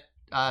 10-minute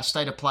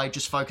state of play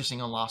just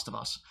focusing on Last of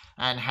Us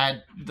and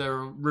had the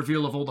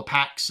reveal of all the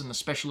packs and the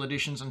special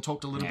editions and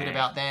talked a little bit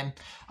about them.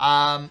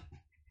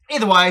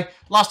 Either way,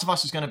 Last of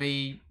Us is going to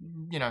be,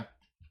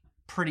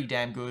 pretty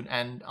damn good,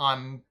 and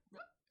I'm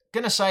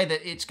going to say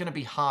that it's going to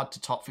be hard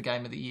to top for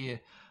Game of the Year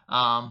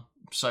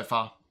so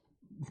far.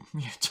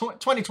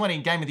 2020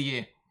 Game of the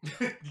Year.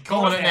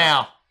 Calling it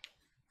now.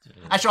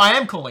 Actually, I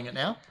am calling it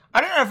now. I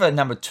don't know if a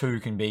number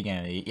 2 can be Game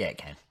of the Year. Yeah, it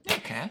can. Yeah,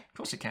 it can. Of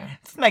course it can.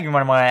 It's making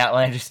one of my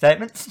outlandish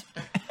statements.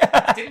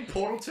 Didn't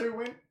Portal 2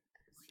 win?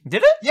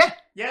 Did it? Yeah.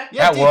 Yeah?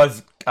 Yeah, it That did.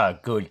 was a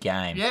good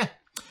game. Yeah.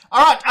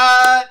 All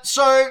right.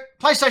 So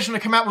PlayStation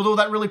have come out with all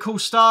that really cool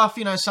stuff.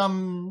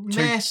 Some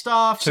meh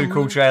stuff. Two some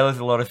cool really- trailers,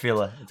 a lot of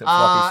filler. That's what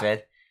Floppy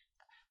said.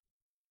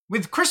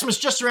 With Christmas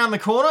just around the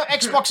corner,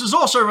 Xbox is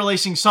also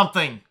releasing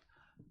something.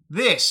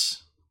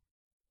 This.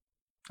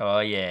 Oh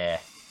yeah.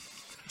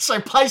 So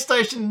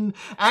PlayStation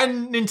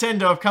and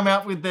Nintendo have come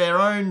out with their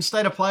own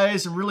state of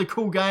plays and really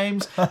cool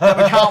games that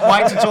we can't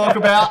wait to talk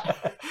about.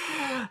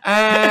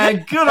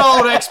 And good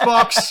old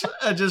Xbox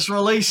are just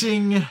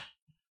releasing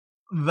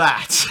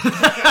that.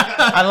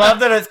 I love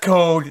that it's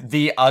called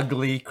the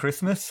ugly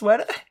Christmas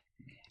sweater.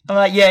 I'm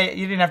like, yeah,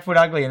 you didn't have to put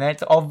ugly in there.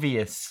 It's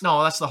obvious.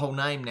 No, that's the whole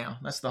name now.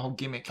 That's the whole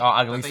gimmick. Oh,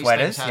 ugly that these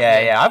sweaters. things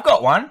have, Yeah. I've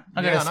got one.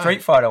 I got Yeah, I a know.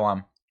 Street Fighter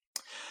one.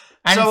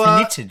 And So,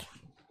 it's knitted.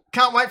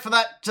 Can't wait for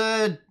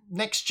that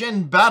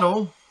next-gen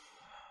battle.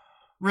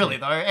 Really,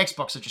 though,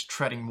 Xbox are just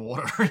treading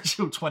water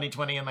until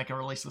 2020 and they can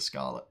release the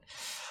Scarlet.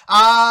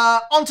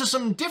 On to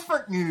some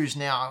different news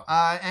now,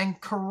 and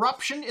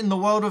corruption in the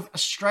world of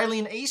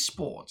Australian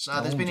esports.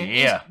 There's been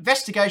an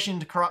investigation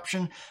into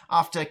corruption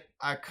after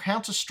a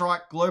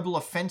Counter-Strike Global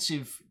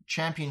Offensive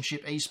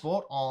Championship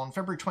esport on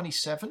February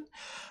 27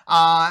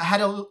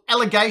 had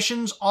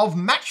allegations of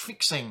match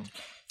fixing.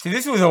 See,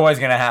 this was always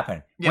going to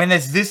happen. Yeah. When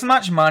there's this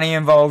much money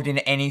involved in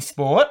any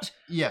sport,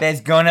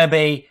 there's going to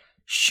be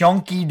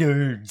shonky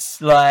dudes.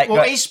 Well,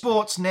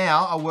 esports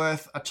now are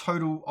worth a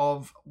total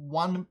of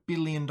 $1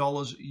 billion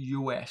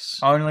US.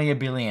 Only $1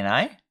 billion,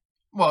 eh?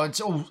 Well,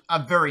 it's all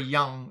a very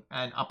young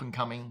and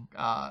up-and-coming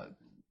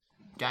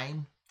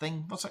game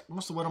thing.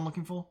 What's the word I'm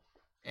looking for?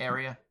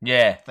 Area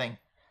thing.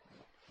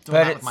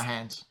 Doing that with my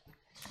hands.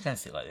 Don't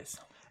sit like this.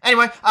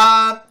 Anyway,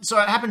 so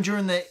it happened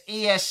during the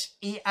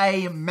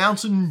ESEA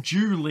Mountain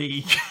Dew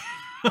League.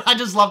 I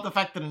just love the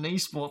fact that an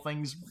esport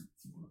thing's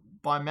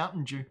by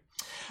Mountain Dew.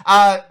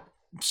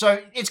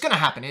 So it's going to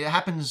happen. It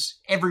happens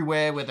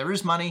everywhere where there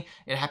is money.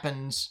 It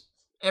happens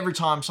every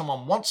time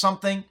someone wants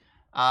something.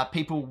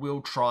 People will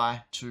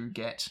try to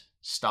get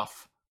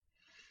stuff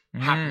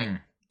happening.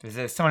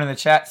 There's someone in the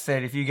chat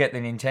said if you get the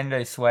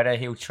Nintendo sweater,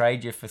 he'll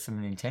trade you for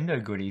some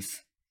Nintendo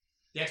goodies.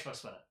 The Xbox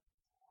sweater.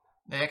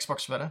 The Xbox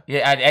sweater.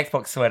 Yeah, an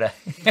Xbox sweater.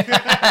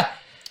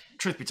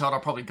 Truth be told, I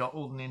probably got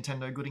all the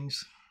Nintendo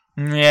goodies.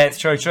 Yeah, it's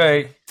true.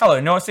 Hello,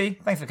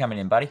 Norsey. Thanks for coming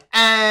in, buddy.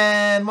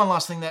 And one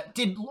last thing that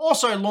did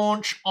also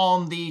launch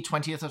on the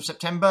 20th of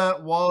September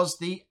was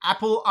the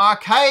Apple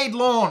Arcade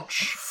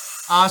launch.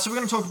 So we're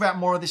going to talk about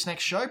more of this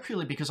next show,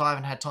 purely because I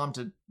haven't had time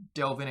to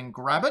delve in and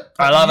grab it.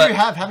 But I love it. You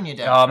have, haven't you,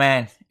 Dad? Oh,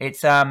 man.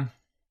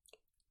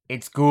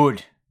 It's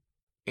good.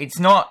 It's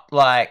not,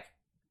 like,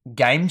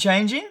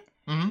 game-changing.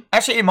 Mm-hmm.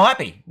 Actually, it might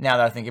be, now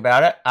that I think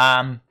about it.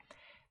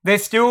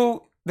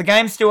 The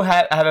games still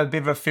have a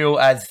bit of a feel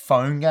as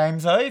phone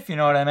games, though, if you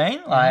know what I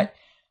mean. Like,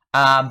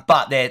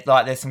 but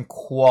there's some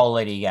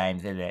quality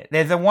games in there.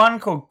 There's a one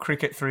called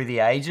Cricket Through the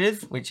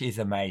Ages, which is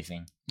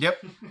amazing.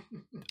 Yep.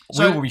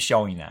 We will be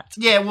showing that.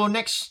 Yeah, well,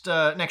 next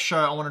show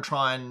I want to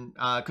try and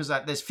because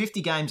there's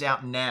 50 games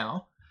out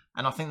now,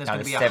 and I think there's going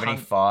to be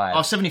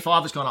 75.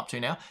 75 has gone up to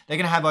now. They're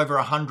going to have over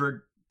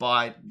 100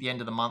 by the end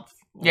of the month.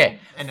 Yeah.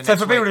 So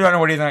for people who don't know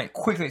what it is, I'll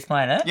quickly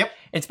explain it. Yep.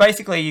 It's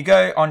basically you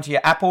go onto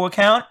your Apple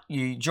account,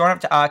 you join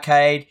up to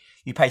Arcade,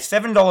 you pay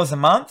 $7 a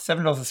month,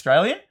 $7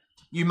 Australian.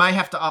 You may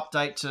have to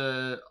update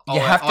to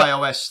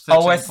iOS 13.1.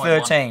 OS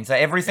 13. So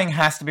everything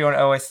has to be on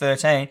OS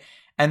 13.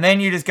 And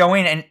then you just go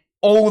in and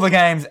all the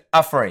games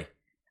are free.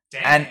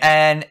 Damn.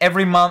 And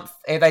every month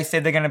they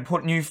said they're going to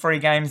put new free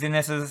games in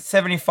there. So there's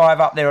 75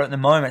 up there at the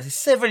moment. There's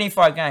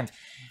 75 games.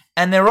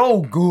 And they're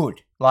all good.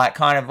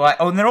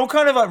 And they're all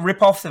kind of like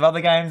rip-offs of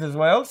other games as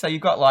well. So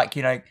you've got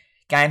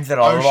games that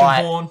are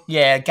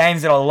Oceanhorn.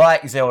 games that are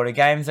like Zelda,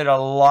 games that are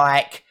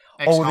like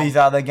all these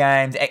other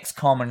games,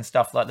 XCOM and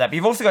stuff like that. But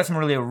you've also got some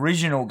really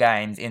original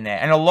games in there.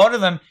 And a lot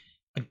of them,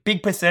 a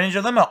big percentage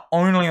of them are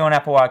only on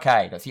Apple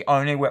Arcade. That's the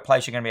only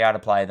place you're going to be able to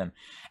play them.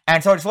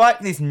 And so it's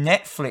like this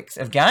Netflix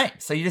of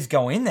games. So you just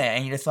go in there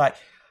and you're just like,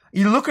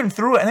 you're looking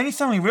through it and then you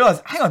suddenly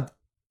realize, hang on,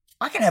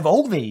 I can have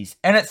all these.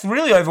 And it's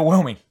really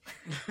overwhelming.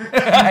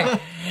 I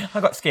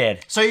got scared.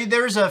 So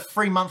there is a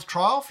free month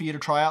trial for you to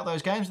try out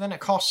those games. Then it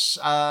costs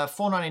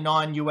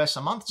 $4.99 US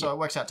a month, so it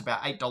works out to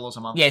about $8 a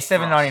month. Yeah,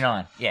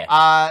 $7.99.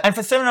 Yeah, and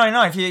for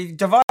 $7.99, if you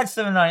divide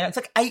 $7.99, it's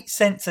like 8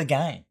 cents a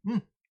game,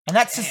 and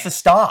that's just the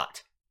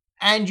start.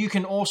 And you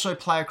can also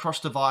play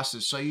across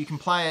devices. So you can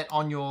play it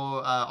on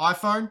your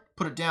iPhone,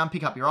 put it down,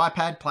 pick up your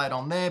iPad, play it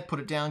on there, put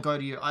it down, go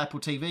to your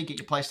Apple TV, get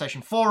your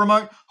PlayStation 4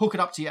 remote, hook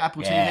it up to your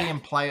Apple TV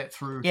and play it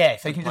through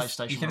so you can just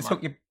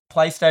hook your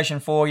PlayStation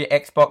 4, your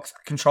Xbox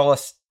controller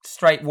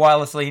straight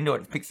wirelessly into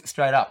it. It picks it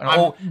straight up.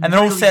 And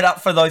they're all set up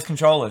for those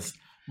controllers.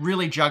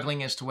 Really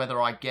juggling as to whether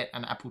I get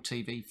an Apple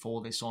TV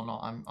for this or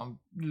not.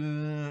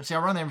 I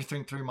run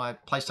everything through my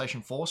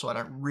PlayStation 4, so I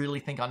don't really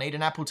think I need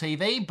an Apple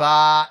TV,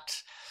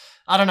 but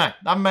I don't know.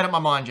 I haven't made up my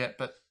mind yet,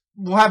 but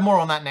we'll have more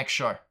on that next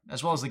show,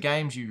 as well as the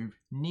games you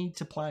need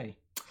to play.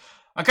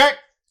 Okay,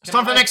 it's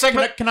time for the next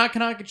segment. Can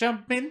I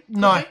jump in?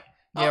 No.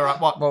 Yeah, right.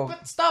 What?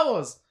 But Star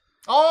Wars.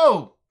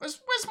 Oh,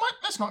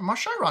 that's not my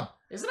show run.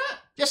 Isn't it?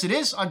 Yes, it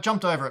is. I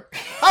jumped over it.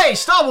 Hey,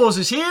 Star Wars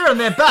is here, and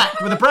they're back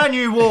with a brand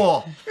new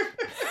war.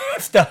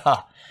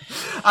 Star.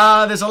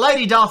 There's a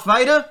lady Darth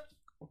Vader,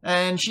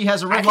 and she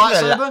has a red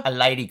lightsaber. A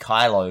lady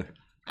Kylo.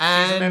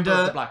 And she's a member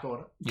of the Black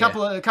Order.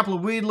 A couple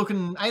of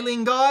weird-looking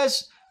alien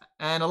guys,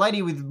 and a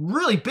lady with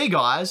really big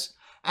eyes,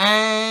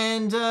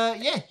 and you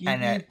an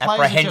play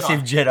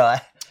apprehensive as a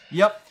Jedi.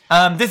 Yep.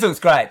 This looks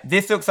great.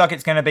 This looks like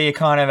it's going to be a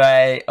kind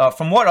of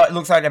from what it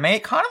looks like to me,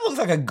 it kind of looks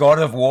like a God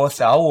of War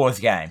Star Wars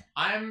game.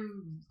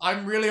 I'm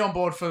I'm really on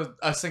board for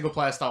a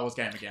single-player Star Wars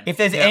game again. If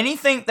there's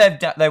anything they've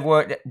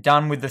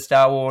done with the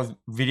Star Wars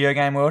video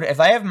game world, if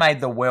they have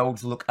made the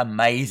worlds look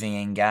amazing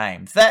in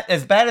games, that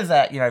as bad as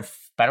that,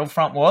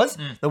 Battlefront was,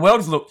 the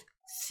worlds looked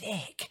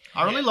sick.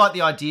 I really like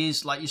the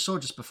ideas, like you saw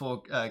just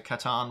before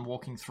Catan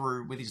walking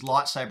through with his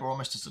lightsaber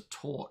almost as a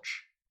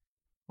torch.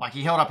 Like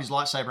he held up his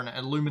lightsaber and it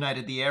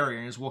illuminated the area,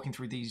 and he was walking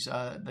through these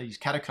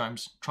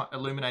catacombs,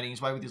 illuminating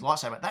his way with his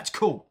lightsaber. That's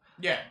cool.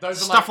 Yeah,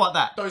 those are Stuff like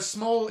that. Those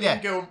small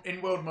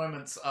in-world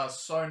moments are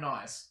so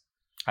nice.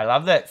 I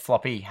love that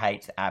Floppy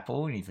hates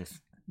Apple and he just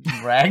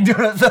ragged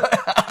on it.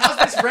 How's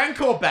this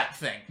Rancor bat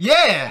thing?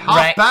 Yeah,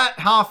 half bat,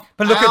 half.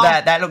 But look owl. at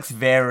that. That looks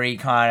very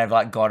kind of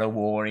like God of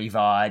War-y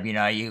vibe.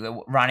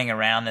 You're running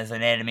around, there's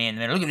an enemy, and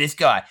then look at this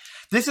guy.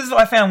 This is what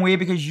I found weird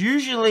because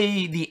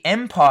usually the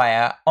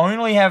Empire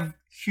only have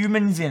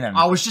humans in them.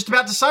 I was just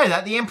about to say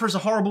that. The Emperor's a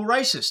horrible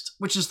racist,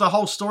 which is the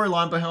whole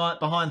storyline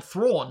behind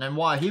Thrawn and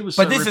why he was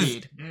so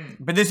revered.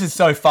 But this is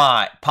so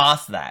far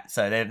past that.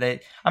 So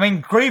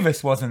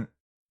Grievous wasn't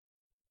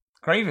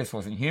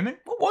human.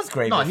 What was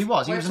Grievous? No, he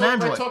was. He was an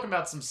android. We're talking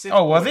about some Sith.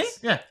 Oh, was he?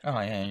 Yeah. Oh,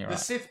 yeah, you're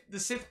right. The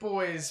Sith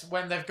boys,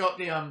 when they've got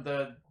the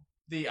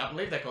I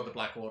believe they're called the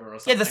Black Order or Yeah,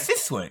 something. the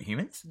Siths weren't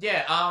humans.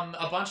 Yeah,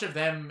 a bunch of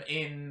them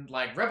in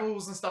like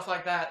Rebels and stuff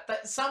like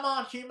that. Some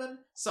aren't human,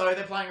 so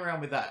they're playing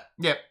around with that.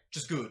 Yep.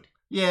 Just good.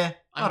 Yeah,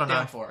 I I'm don't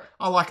down know. for it.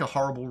 I like a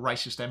horrible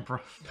racist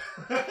emperor.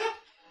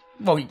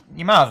 Well,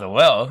 you might as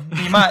well.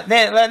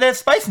 They're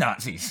space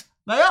Nazis.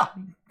 They are.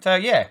 So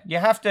yeah, you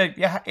have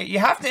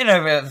to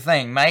innovate the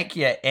thing. Make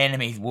your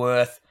enemies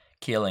worth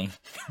killing.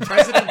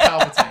 President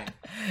Palpatine.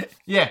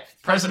 Yeah,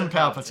 President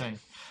Palpatine.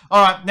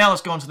 All right, now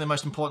let's go on to the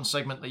most important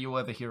segment that you'll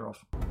ever hear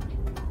of.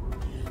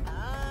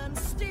 I'm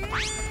still Wow,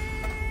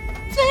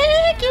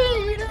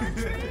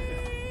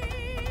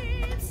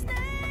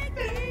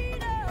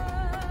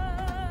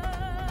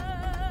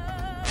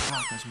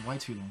 it goes way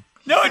too long.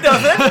 No, it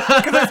doesn't,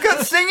 because it's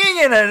got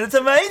singing in it. It's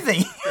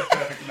amazing.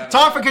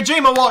 Time for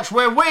Kojima Watch,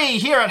 where we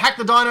here at Hack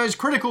the Dino's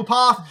Critical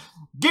Path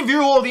give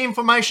you all the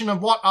information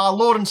of what our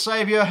Lord and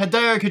Saviour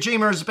Hideo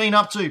Kojima has been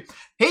up to.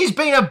 He's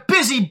been a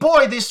busy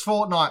boy this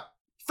fortnight.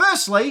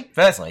 Firstly,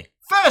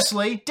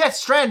 Death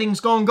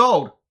Stranding's gone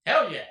gold.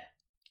 Hell yeah.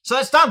 So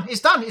it's done.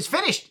 It's done. It's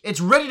finished. It's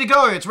ready to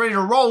go. It's ready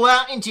to roll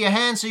out into your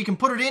hands so you can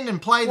put it in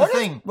and play the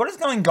thing. What does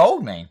going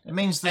gold mean? It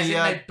means As in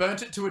the... they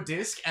burnt it to a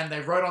disc and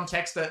they wrote on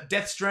text that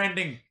Death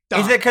Stranding done.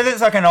 Is it because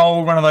it's like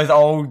one of those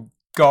old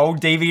gold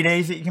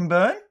DVDs that you can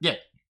burn? Yeah.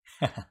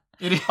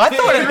 It is. I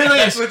thought it really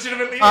That's is.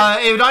 legitimately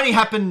It only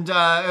happened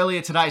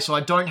earlier today, so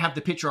I don't have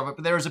the picture of it,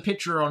 but there is a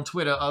picture on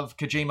Twitter of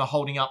Kojima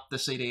holding up the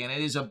CD, and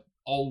it is an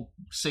old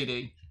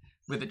CD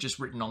with it just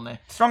written on there.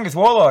 Strongest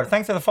Warlord.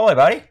 Thanks for the follow,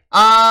 buddy.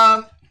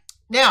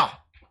 Now...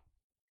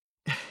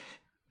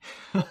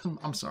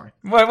 I'm sorry.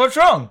 Wait, what's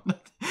wrong?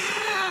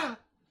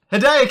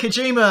 Hideo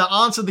Kojima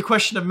answered the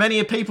question of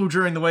many people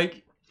during the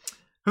week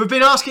who have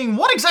been asking,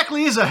 what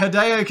exactly is a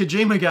Hideo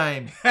Kojima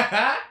game?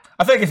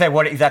 I thought you could say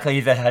what exactly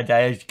is a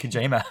Hideo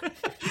Kojima.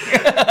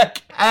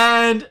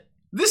 And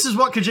this is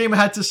what Kojima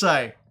had to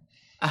say.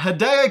 A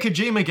Hideo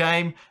Kojima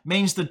game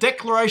means the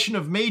declaration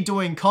of me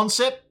doing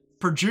concept,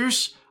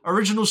 produce,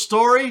 original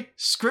story,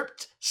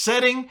 script,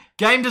 setting,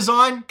 game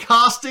design,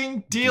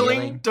 casting,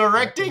 dealing,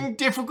 directing,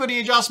 difficulty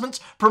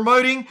adjustments,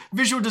 promoting,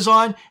 visual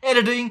design,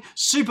 editing,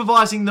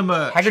 supervising the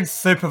merch. How good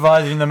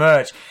supervising the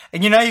merch.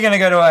 And you're going to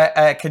go to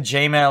a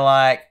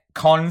Kojima,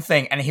 con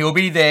thing, and he'll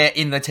be there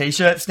in the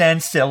t-shirt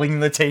stand selling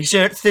the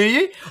t-shirts to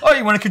you. Oh,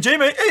 you want a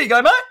Kojima? Here you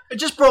go, mate. It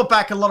just brought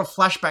back a lot of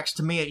flashbacks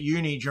to me at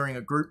uni during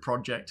a group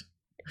project.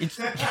 It's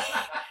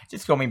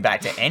just got me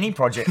back to any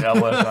project that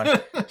I work on,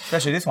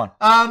 especially this one.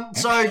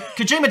 So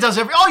Kojima does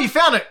Oh, you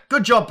found it.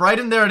 Good job,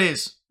 Brayden. There it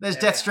is. There's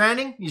Death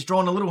Stranding. He's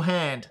drawn a little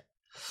hand.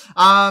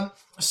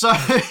 So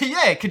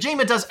yeah,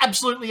 Kojima does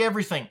absolutely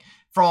everything.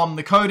 From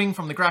the coding,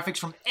 from the graphics,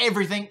 from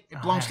everything.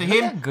 It belongs to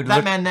him.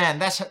 That man.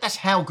 That's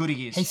how good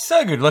he is. He's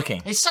so good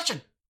looking. He's such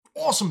an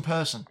awesome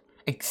person.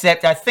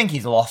 Except I think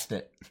he's lost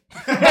it.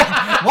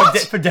 What?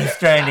 For Death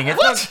Stranding.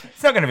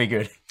 It's not going to be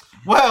good.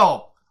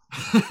 Well,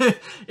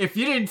 if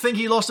you didn't think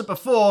he lost it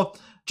before,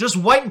 just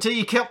wait until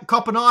you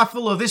cop an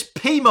eyeful of this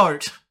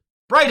P-mote.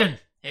 Brayden.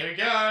 Here we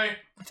go.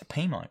 What's a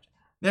P-mote?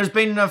 There's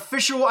been an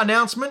official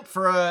announcement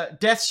for a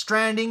Death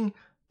Stranding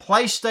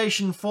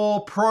PlayStation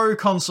 4 Pro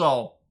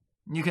console.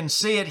 You can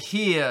see it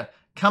here,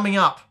 coming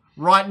up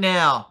right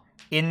now.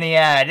 In the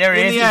ad. There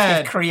it is.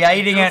 ad. He's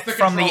creating it the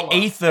from the controller.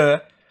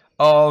 ether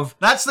of...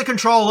 That's the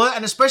controller,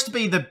 and it's supposed to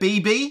be the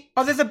BB.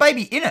 Oh, there's a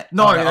baby in it.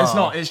 No, Oh, there's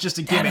not. It's just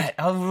a Damn gimmick. it.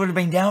 I would have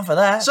been down for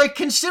that. So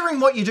considering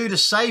what you do to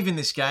save in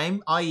this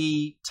game,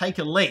 i.e. take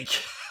a leak,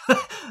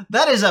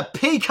 that is a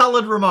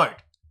pea-coloured remote.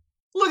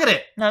 Look at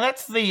it. No,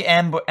 that's the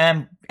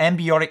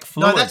ambiotic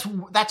fluid.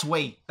 No, that's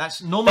Wii.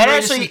 That's normally That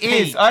actually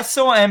is. I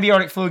saw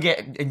ambiotic fluid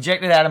get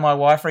injected out of my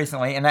wife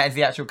recently, and that is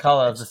the actual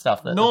colour of the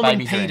stuff that the Norman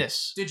baby's in.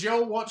 Peters. Did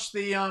y'all watch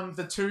the 2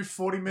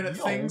 40-minute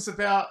things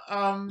about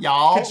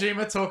Y'all.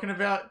 Kojima talking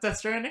about Death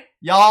Stranding?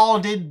 Y'all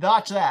did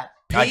watch that.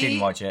 I didn't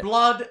watch it.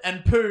 Blood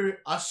and poo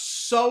are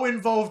so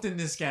involved in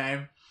this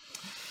game.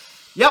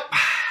 Yep.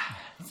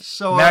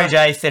 So Mary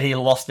J said he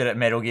lost it at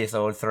Metal Gear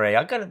Solid 3.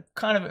 I gotta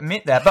kind of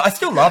admit that, but I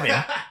still love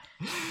him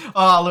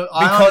look,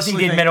 I because he honestly did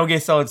think- Metal Gear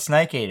Solid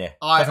Snake Eater.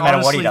 I Doesn't matter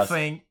what he honestly does.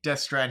 think Death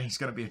Stranding's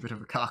going to be a bit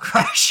of a car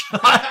crash.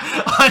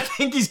 I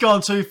think he's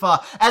gone too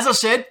far. As I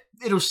said,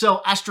 it'll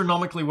sell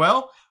astronomically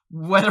well.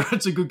 Whether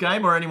it's a good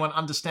game or anyone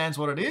understands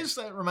what it is,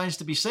 that remains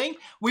to be seen.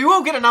 We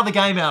will get another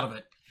game out of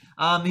it.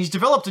 He's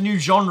developed a new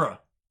genre.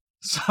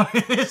 So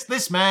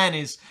this man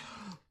is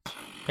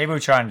People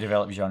try and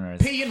develop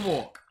genres. Pee and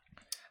walk.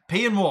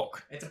 pee and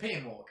walk. It's a pee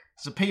and walk.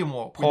 It's a pee and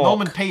walk with Pork.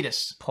 Norman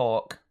Peters.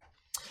 Pork.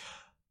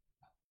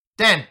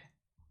 Dan,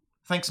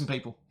 thank some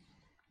people.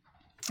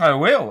 I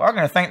will. I'm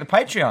going to thank the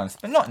Patreons,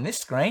 but not in this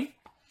screen.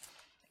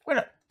 We're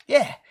not.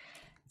 Yeah.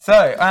 So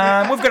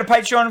we've got a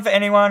Patreon for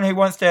anyone who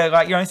wants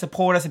to,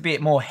 support us a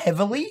bit more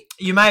heavily.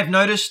 You may have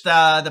noticed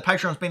the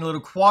Patreon's been a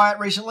little quiet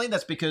recently.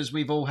 That's because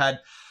we've all had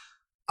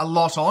a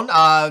lot on.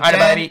 I had a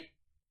baby.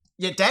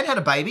 Yeah, Dan had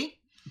a baby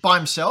by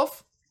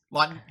himself,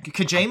 like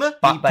Kojima.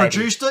 Butt He baby.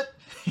 produced it.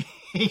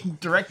 He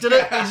directed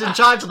it. He's in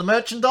charge of the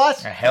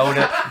merchandise. I held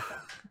it.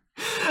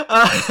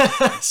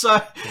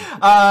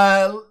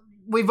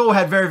 We've all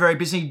had very, very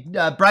busy.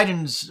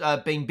 Braden's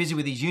been busy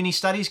with his uni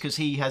studies because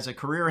he has a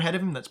career ahead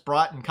of him that's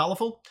bright and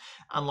colourful,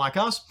 unlike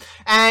us.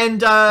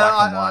 And,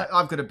 white.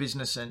 I've got a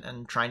business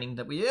and training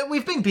that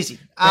we've been busy.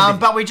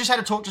 But we just had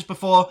a talk just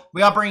before.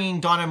 We are bringing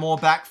Dino More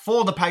back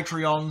for the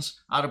Patreons.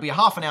 It'll be a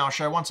half an hour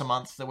show once a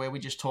month where we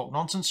just talk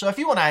nonsense. So if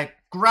you want to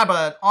grab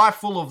an eye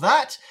full of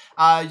that,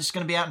 it's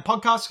going to be out in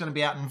podcasts, it's going to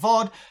be out in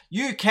VOD.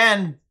 You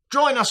can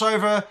join us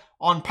over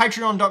on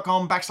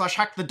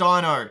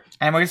patreon.com/hackthedino.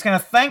 And we're just going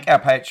to thank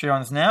our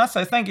Patreons now.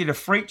 So thank you to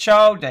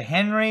Freakchild, to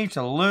Henry,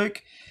 to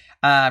Luke,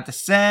 to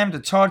Sam, to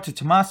Todd, to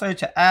Tommaso,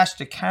 to Ash,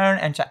 to Karen,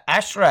 and to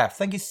Ashraf.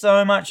 Thank you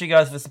so much, you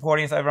guys, for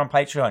supporting us over on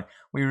Patreon.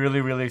 We really,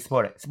 really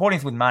support it. Supporting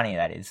us with money,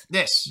 that is.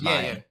 Yes,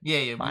 Money.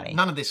 yeah. Money.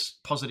 None of this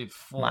positive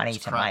force Money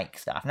to crap. make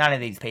stuff. None of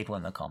these people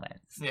in the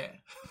comments. Yeah.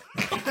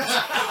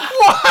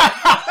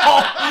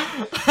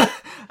 Wow!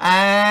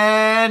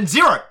 And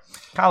 0.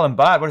 Carl and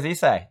Bart, what does he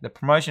say? The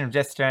promotion of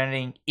Death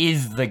Stranding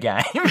is the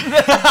game.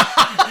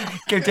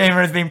 Kojima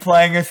has been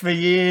playing us for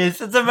years.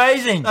 It's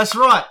amazing. That's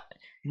right.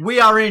 We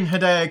are in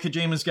Hideo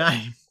Kojima's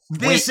game.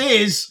 This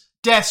is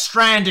Death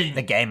Stranding.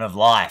 The game of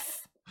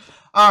life.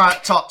 All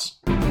right, Tots.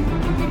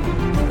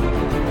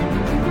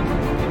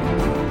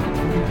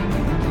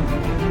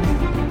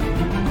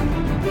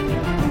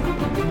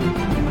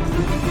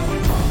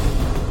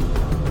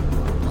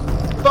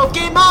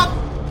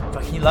 Pokemon!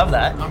 Fucking love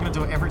that. I'm going to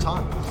do it every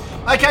time.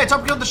 Okay,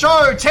 topic of the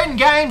show, 10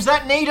 games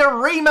that need a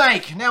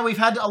remake. Now, we've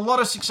had a lot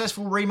of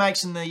successful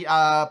remakes in the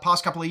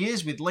past couple of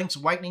years, with Link's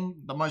Awakening,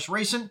 the most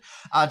recent.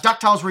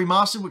 DuckTales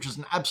Remastered, which was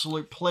an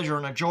absolute pleasure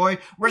and a joy.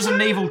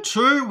 Resident Evil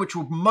 2, which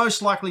will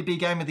most likely be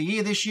Game of the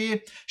Year this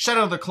year.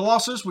 Shadow of the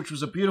Colossus, which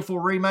was a beautiful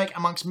remake,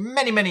 amongst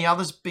many, many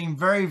others, being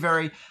very,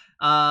 very...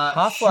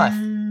 Half-Life.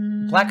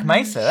 Black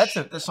Mesa,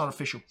 That's not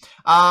official.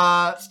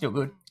 still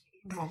good.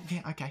 Well,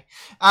 yeah, okay.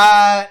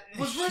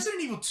 Was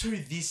Resident Evil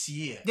 2 this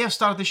year? Yeah,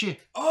 started this year.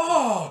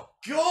 Oh,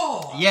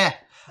 God. Yeah.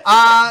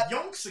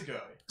 Yonks ago.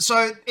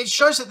 So it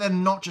shows that they're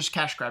not just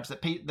cash grabs,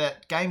 that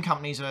that game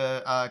companies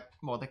are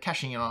they're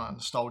cashing in on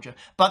nostalgia,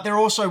 but they're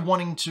also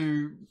wanting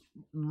to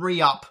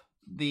re-up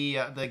the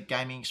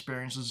gaming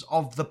experiences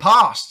of the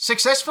past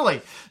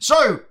successfully.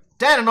 So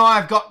Dan and I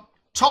have got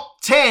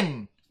top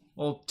 10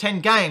 or 10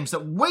 games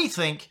that we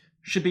think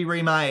should be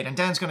remade, and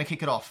Dan's going to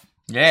kick it off.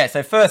 Yeah,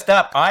 so first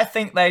up, I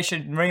think they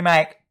should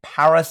remake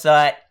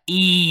Parasite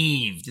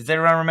Eve. Does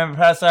everyone remember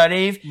Parasite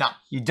Eve? No.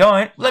 You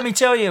don't? Let me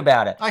tell you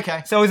about it.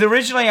 Okay. So it was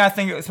originally, I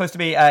think it was supposed to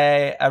be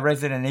a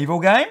Resident Evil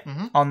game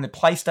on the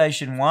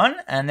PlayStation 1,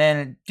 and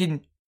then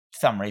it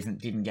some reason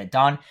it didn't get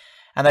done,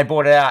 and they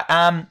bought it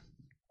out.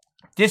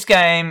 This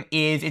game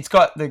it's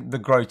got the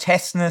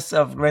grotesqueness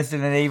of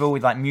Resident Evil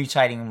with like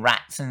mutating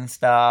rats and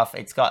stuff.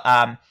 It's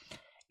got,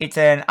 it's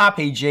an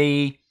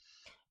RPG.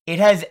 It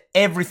has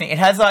everything. It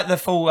has like the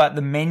full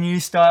the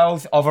menu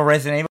styles of a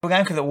Resident Evil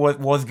game because it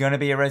was going to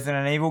be a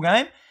Resident Evil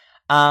game.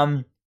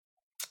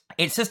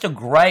 It's just a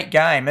great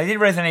game. They did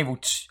Resident Evil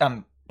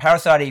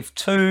Parasite Eve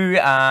 2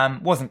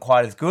 wasn't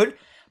quite as good,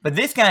 but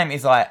this game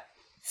is like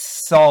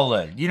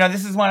solid. You know,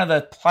 this is one of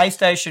the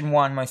PlayStation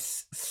 1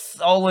 most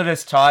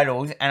solidest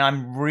titles, and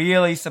I'm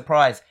really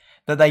surprised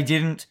that they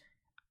didn't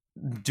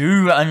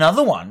do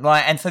another one.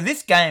 And so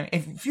this game,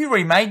 if you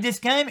remade this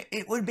game,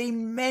 it would be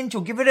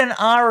mental. Give it an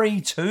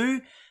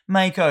RE2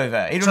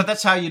 makeover. So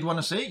that's how you'd want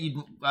to see it?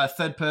 You'd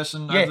third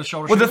person over the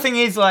shoulder Well, the shooter? thing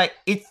is,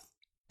 it's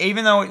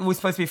even though it was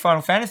supposed to be a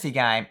Final Fantasy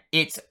game,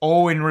 it's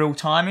all in real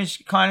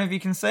time-ish, kind of, you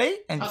can see.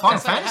 And Final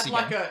Fantasy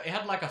it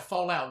had like a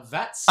Fallout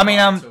VAT I mean,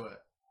 to it.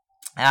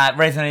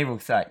 Resident Evil,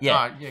 so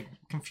yeah. Oh, yeah,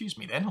 confused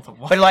me then. I thought,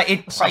 what? But like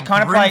it Some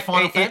kind of grim like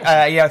Final it,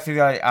 Fantasy. yeah, through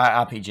the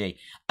RPG.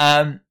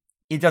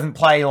 it doesn't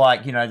play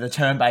like, the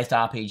turn-based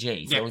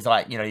RPG. So Yeah. it was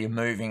like, you're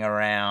moving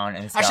around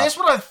and stuff. Actually, that's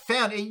what I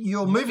found.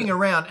 You're moving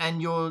around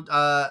and you're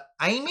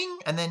aiming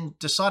and then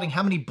deciding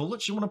how many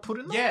bullets you want to put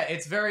in there. Yeah,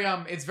 it's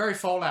very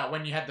Fallout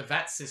when you had the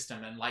VAT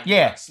system and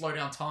Yeah. slow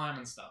down time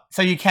and stuff.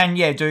 So you can,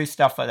 do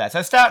stuff like that. So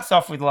it starts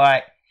off with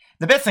like,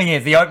 the best thing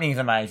is the opening is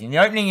amazing. The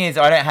opening is,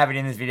 I don't have it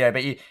in this video,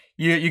 but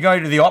you go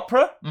to the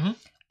opera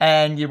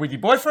and you're with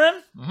your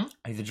boyfriend.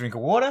 He's a drink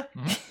of water.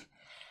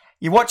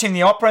 You're watching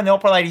the opera and the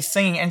opera lady's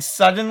singing, and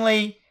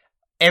suddenly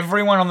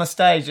everyone on the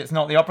stage that's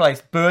not the opera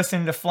lady bursts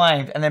into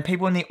flames, and then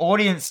people in the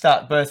audience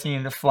start bursting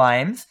into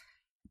flames,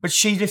 but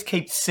she just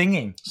keeps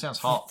singing. Sounds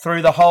hot.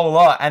 Through the whole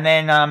lot, and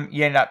then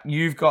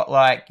you've got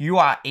like, you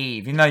are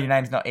Eve, even though your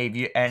name's not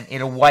Eve, and it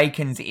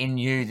awakens in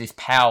you this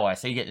power,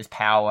 so you get this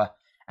power,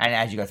 and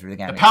as you go through the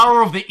game. The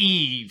power of the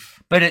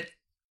Eve. But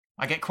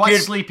I get quite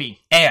sleepy.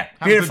 Yeah,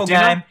 Have a beautiful good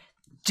dinner. game.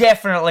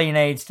 Definitely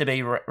needs to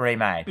be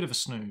remade. Bit of a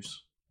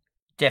snooze.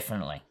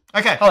 Definitely.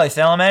 Okay. Hello,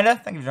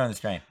 Salamander. Thank you for joining the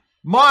stream.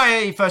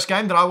 My first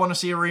game that I want to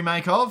see a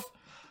remake of,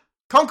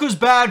 Conker's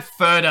Bad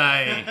Fur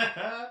Day.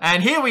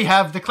 And here we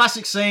have the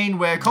classic scene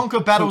where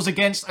Conker battles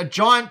against a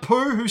giant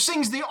poo who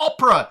sings the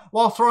opera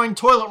while throwing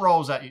toilet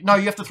rolls at you. No,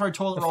 you have to throw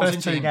toilet The rolls first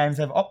into two him. games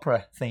have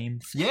opera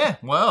themes. Yeah,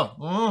 well,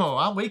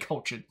 aren't we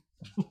cultured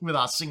with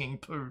our singing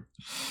poo?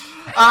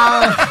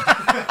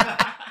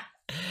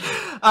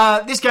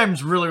 This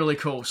game's really, really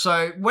cool.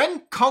 So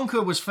when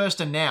Conker was first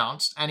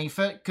announced, and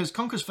because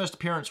Conker's first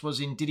appearance was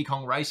in Diddy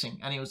Kong Racing,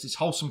 and he was this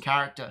wholesome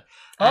character.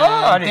 Oh,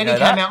 I didn't then know he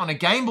came that. out on a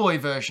Game Boy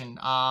version,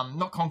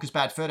 not Conker's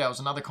Bad Fur Day, it was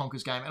another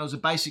Conker's game, and it was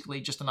basically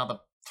just another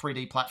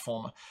 3D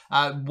platformer.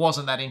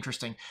 Wasn't that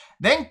interesting.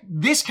 Then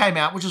this came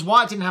out, which is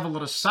why it didn't have a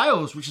lot of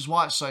sales, which is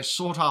why it's so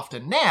sought after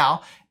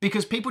now,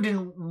 because people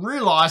didn't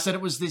realize that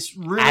it was this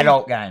really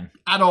Adult game.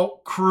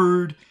 adult,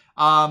 crude,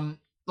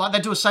 like they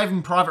do a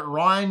Saving Private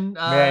Ryan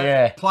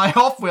Yeah.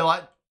 playoff where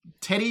like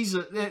teddies,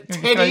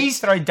 teddies.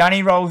 Throw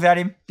dunny rolls at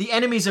him. The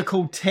enemies are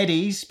called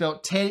teddies,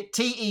 spelled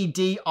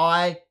Tediz.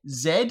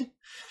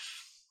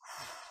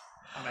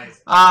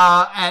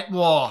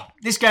 Amazing.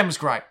 This game was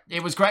great.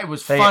 It was great. It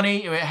was So,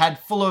 funny. It had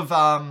full of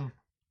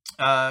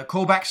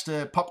callbacks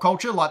to pop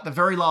culture. Like the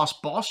very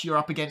last boss, you're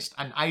up against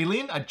an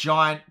alien, a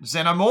giant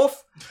xenomorph,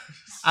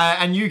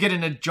 and you get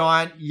in a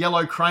giant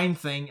yellow crane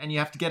thing, and you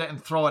have to get it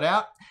and throw it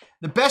out.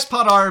 The best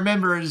part I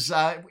remember is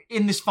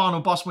in this final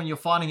boss when you're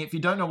fighting it, if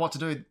you don't know what to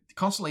do,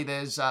 constantly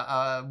there's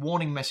a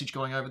warning message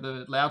going over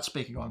the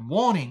loudspeaker going,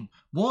 warning,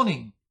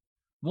 warning,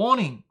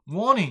 warning,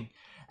 warning.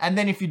 And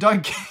then if you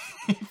don't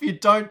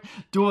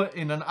do it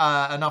in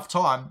enough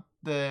time,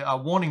 the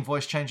warning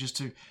voice changes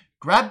to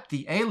grab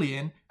the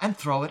alien and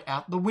throw it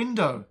out the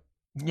window.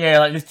 Yeah,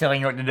 like just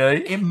telling you what to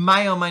do. It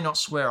may or may not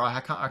swear.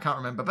 I can't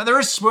remember, but there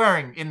is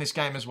swearing in this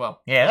game as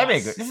well. Yeah, that'd be a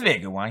good. This would be a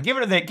good one. Give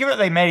it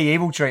the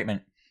medieval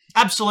treatment.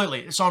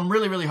 Absolutely. So I'm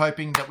really, really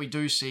hoping that we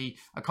do see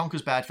a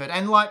Conker's Bad Fur Day.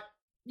 And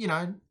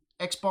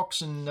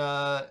Xbox and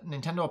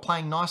Nintendo are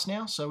playing nice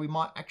now, so we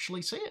might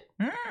actually see it.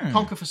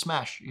 Conker for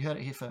Smash. You heard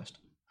it here first.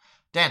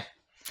 Dan.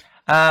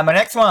 My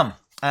next one,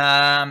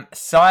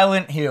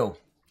 Silent Hill.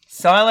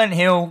 Silent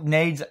Hill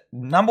needs,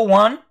 number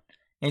one,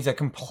 needs a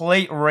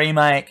complete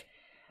remake.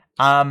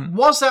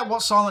 Was that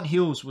what Silent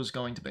Hills was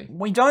going to be?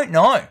 We don't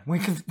know. We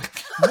can.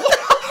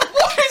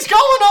 What is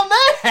going on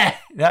there?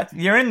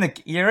 You're in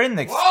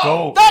the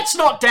school. That's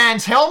not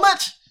Dan's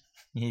helmet.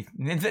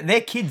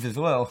 They're kids as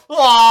well.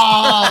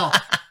 Oh.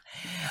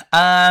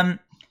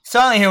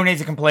 Silent Hill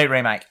needs a complete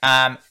remake.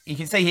 You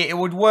can see here it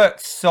would work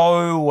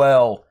so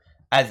well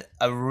as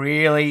a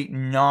really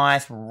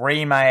nice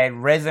remade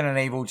Resident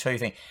Evil 2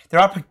 thing. There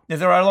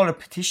are a lot of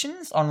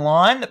petitions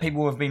online that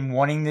people have been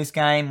wanting this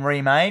game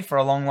remade for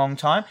a long, long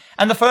time.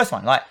 And the first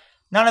one, like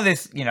none of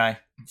this,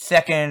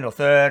 second or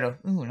third or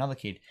another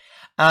kid.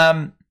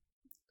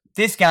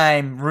 This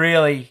game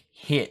really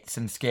hit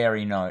some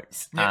scary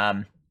notes.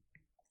 Yep.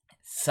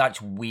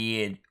 Such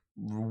weird,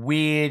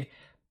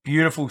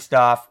 beautiful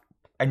stuff.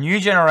 A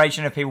new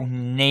generation of people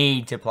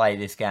need to play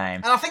this game.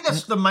 And I think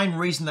that's the main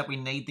reason that we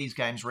need these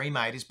games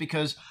remade is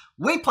because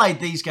we played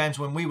these games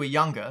when we were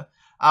younger.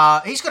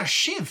 He's got a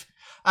shiv.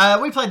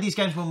 We played these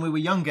games when we were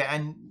younger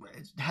and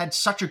had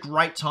such a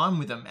great time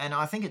with them. And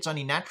I think it's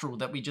only natural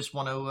that we just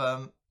want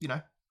to,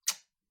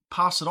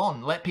 pass it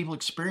on, let people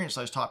experience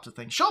those types of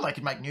things. Sure, they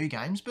could make new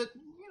games, but,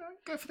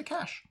 go for the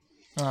cash.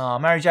 Oh,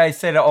 Mary J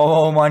said,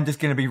 mine's just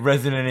going to be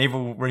Resident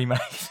Evil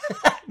remakes.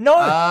 No,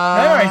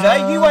 Mary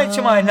J, you wait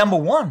till my number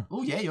one.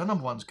 Oh, yeah, your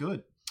number one's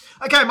good.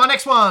 Okay, my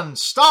next one,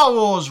 Star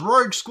Wars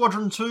Rogue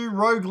Squadron 2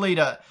 Rogue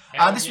Leader.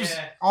 This was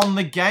on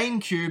the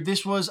GameCube.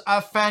 This was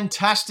a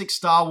fantastic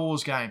Star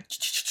Wars game.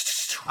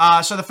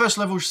 So the first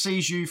level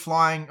sees you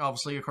flying,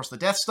 obviously, across the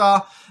Death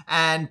Star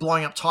and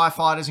blowing up TIE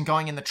fighters and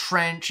going in the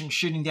trench and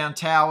shooting down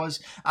towers.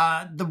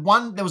 There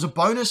was a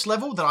bonus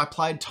level that I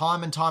played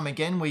time and time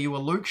again where you were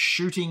Luke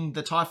shooting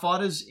the TIE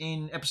fighters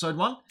in Episode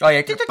 1. Oh,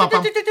 yeah. Don't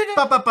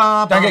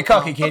get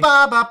cocky, kid. And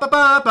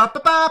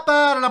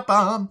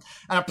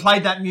I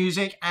played that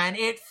music and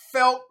it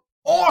felt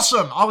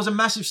awesome. I was a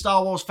massive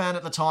Star Wars fan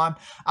at the time.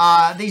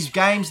 These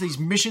games, these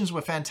missions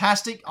were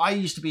fantastic. I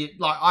used to be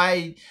like,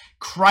 I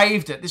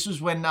craved it. This was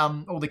when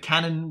all the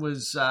canon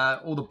was,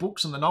 all the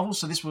books and the novels.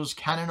 So this was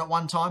canon at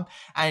one time.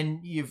 And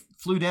you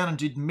flew down and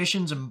did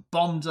missions and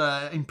bombed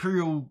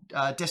Imperial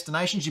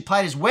destinations. You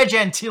played as Wedge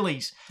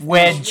Antilles.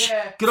 Wedge.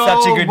 Yeah. Good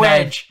Such a old good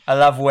Wedge. name. I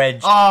love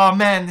Wedge. Oh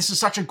man, this is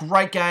such a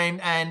great game,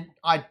 and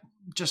I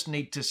just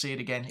need to see it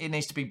again. It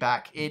needs to be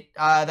back.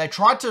 They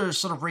tried to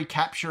sort of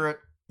recapture it.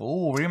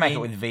 Ooh, remake it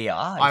with VR.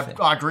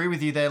 I agree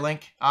with you there,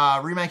 Link.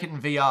 Remake it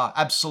in VR,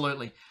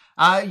 absolutely.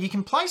 You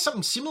can play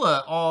something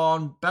similar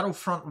on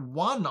Battlefront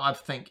 1, I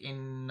think,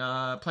 in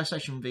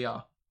PlayStation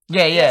VR.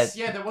 Yeah, Yes,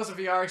 yeah, there was a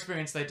VR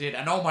experience they did,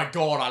 and oh my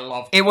god, I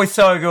loved it. It was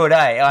so good,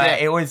 eh? Yeah.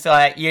 It was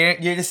like you're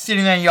just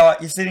sitting there, you're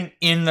sitting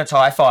in the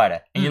TIE fighter,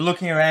 and you're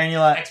looking around, and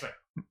you're like, Expert.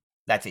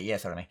 "That's it." Yeah,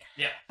 that's what I mean.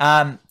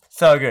 Yeah.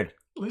 So good.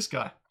 This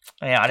guy.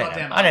 Yeah, I don't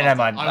Goddamn, know. I don't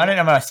know I I don't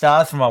know my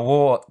stars from my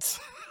warts.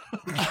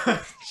 God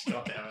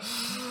damn it.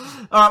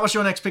 All right, what's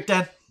your next pick,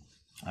 Dan?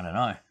 I don't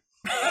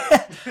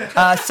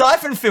know.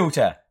 Siphon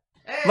Filter.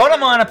 A lot of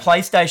mine are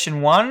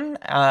PlayStation 1,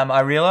 I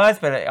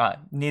realised, but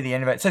near the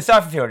end of it. So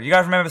Siphon Filter. Do you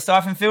guys remember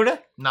Siphon Filter?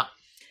 No,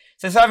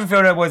 So Siphon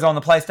Filter was on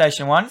the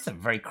PlayStation 1. It's a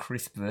very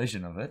crisp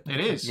version of it. it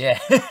is. Yeah.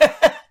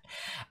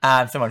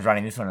 Someone's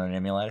running this one on an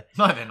emulator.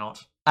 No, they're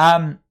not.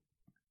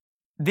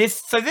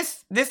 This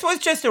was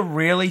just a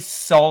really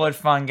solid,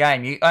 fun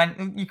game.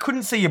 You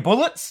couldn't see your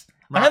bullets.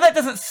 I know Right. that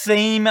doesn't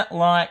seem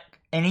like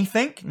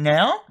anything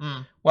now.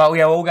 Mm. Well,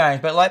 we are all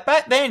games, but like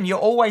back then, you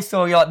always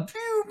saw you're like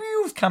pew,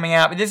 pews coming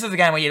out. But this is a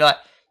game where you're like,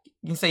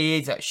 you can see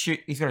he's like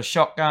he's got a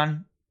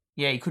shotgun.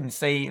 Yeah, you couldn't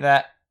see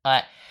that.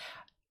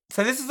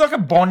 So this is like a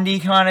Bondy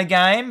kind of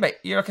game, but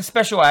you're like a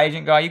special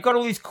agent guy. You've got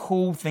all these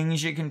cool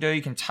things you can do.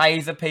 You can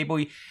taser people,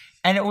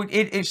 and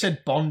It it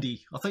said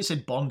Bondy. I thought you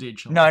said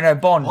bondage. no,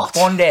 Bond. What?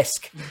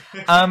 Bond-esque.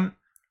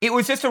 It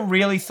was just a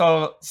really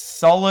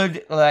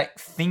solid, like,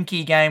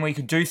 thinky game where you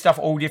could do stuff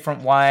all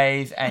different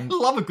ways I and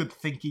love a good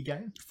thinky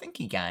game.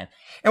 thinky game.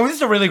 It was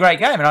just a really great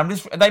game, and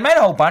they made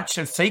a whole bunch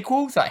of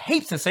sequels, like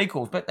heaps of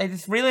sequels, but they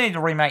just really need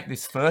to remake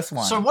this first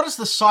one. So what is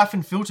the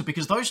Siphon Filter?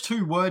 Because those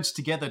two words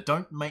together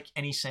don't make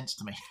any sense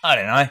to me. I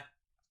don't know.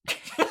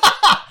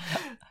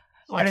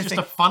 Like don't just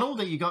think- a funnel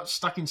that you got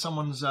stuck in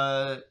someone's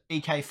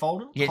EK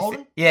holding?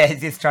 He's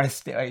just trying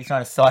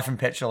to siphon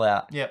petrol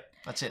out Yep,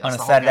 that's it. on That's a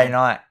the whole Saturday game.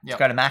 night. Yep.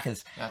 To go to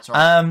Macca's. That's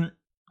right.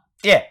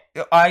 Yeah,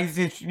 I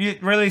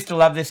really used to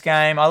love this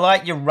game. I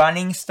like your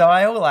running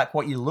style, like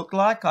what you look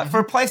like. Like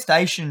for a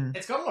PlayStation,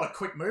 It's got a lot of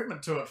quick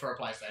movement to it for a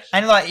PlayStation.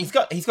 and like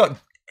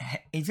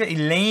he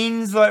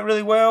leans like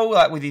really well,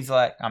 like with his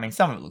like. I mean,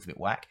 some of it looks a bit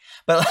whack,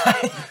 but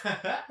like,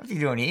 what's he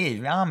doing here?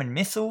 He's arming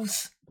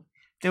missiles,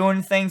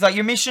 doing things like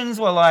your missions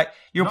were like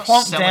you're Not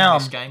plonked selling down,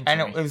 this game to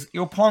and me.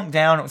 you're plonked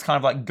down. It was kind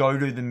of like go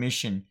do the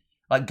mission.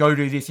 Like, go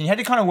do this. And you had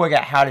to kind of work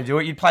out how to do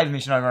it. You'd play the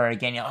mission over and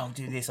again. You're like, I'll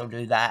do this, I'll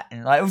do that.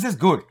 And, like, it was just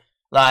good.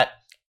 Like,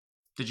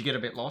 Did you get a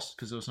bit lost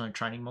because there was no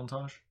training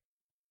montage?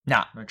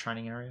 nah, No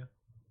training area?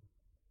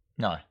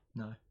 no.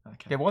 No.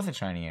 Okay. There was a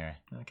training area.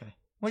 Okay.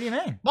 What do you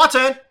mean? My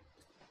turn.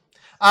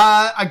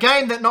 A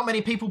game that not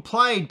many people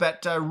played,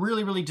 but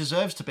really, really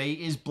deserves to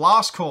be, is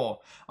Blast Corps.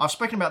 I've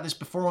spoken about this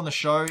before on the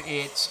show.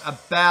 It's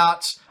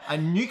about a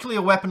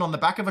nuclear weapon on the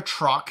back of a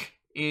truck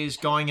is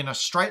going in a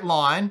straight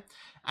line,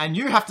 and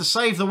you have to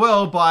save the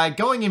world by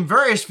going in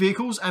various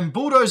vehicles and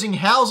bulldozing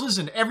houses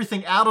and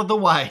everything out of the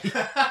way.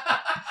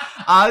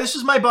 This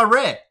was made by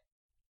Rare.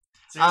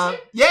 Seriously?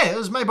 Yeah, it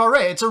was made by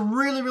Rare. It's a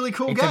really, really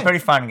cool It's game. a pretty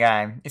fun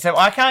game. So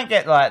I can't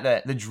get, like,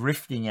 the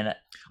drifting in it.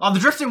 Oh, the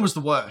drifting was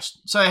the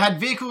worst. So it had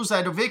vehicles. They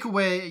had a vehicle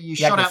where you had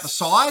shot to out the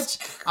sides.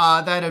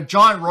 They had a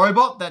giant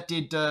robot that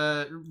did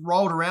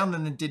rolled around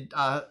and then did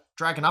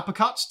dragon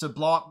uppercuts to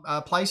blow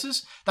up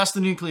places. That's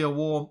the nuclear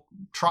war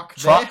truck.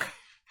 There.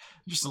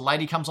 Just a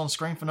lady comes on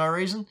screen for no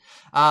reason.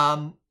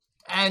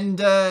 And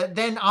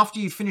then after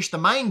you finish the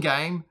main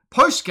game,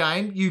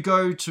 post-game, you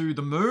go to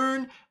the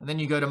moon, and then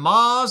you go to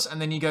Mars,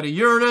 and then you go to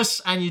Uranus,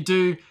 and you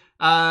do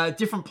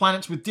different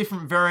planets with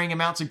different varying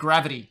amounts of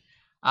gravity.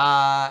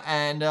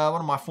 And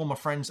one of my former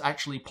friends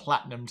actually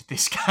platinumed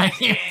this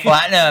game.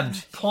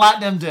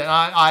 Platinumed it.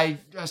 I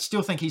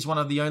still think he's one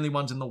of the only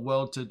ones in the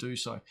world to do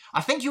so.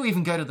 I think you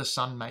even go to the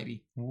sun,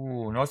 maybe.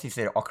 Ooh, Nazi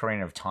said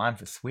Ocarina of Time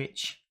for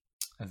Switch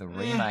as a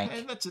remake.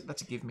 Yeah,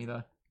 that's a give me,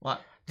 though. Like,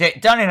 Yeah,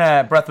 done in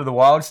a Breath of the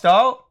Wild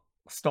style?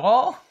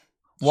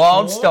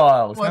 Wild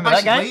Styles. Well, it Remember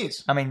that basically game?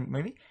 is. I mean,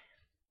 movie?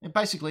 It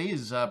basically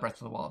is Breath of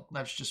the Wild.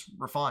 That's just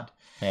refined.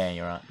 Yeah,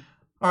 you're right.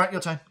 All right, your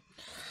turn.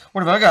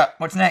 What have I got?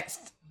 What's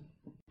next?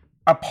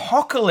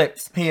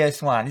 Apocalypse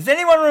PS1. Does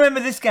anyone remember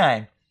this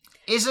game?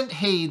 Isn't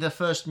he the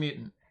first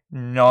mutant?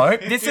 No.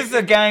 This is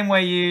a game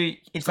where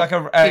it's like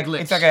big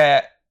lips. it's like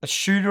a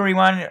shootery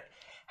one.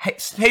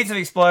 Heaps of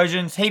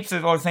explosions, heaps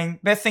of odd things.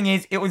 Best thing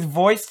is,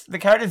 the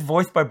character's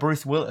voiced by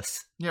Bruce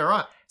Willis. Yeah,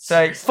 right.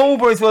 So full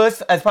Bruce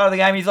Willis as part of the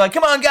game. He's like,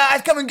 "Come on,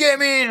 guys, come and get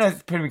me!"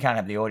 And we can't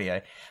have the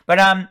audio, but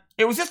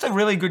it was just a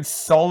really good,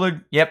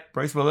 solid. Yep,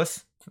 Bruce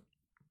Willis.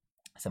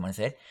 Someone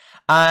said,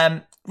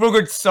 real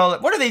good,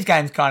 solid. What are these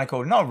games kind of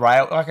called? Not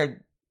rail, like a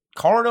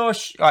corridor,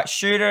 like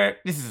shooter.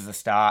 This is the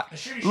start.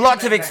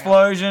 Lots of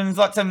explosions,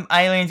 lots of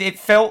aliens. It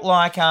felt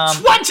like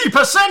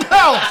 20%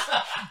 health!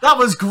 That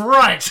was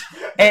great.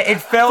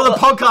 it felt For the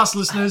podcast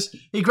listeners,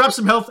 he grabbed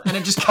some health and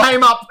it just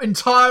came up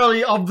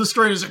entirely of the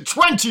screen as a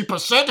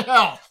 20%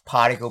 health.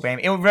 particle beam.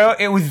 It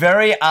was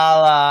very a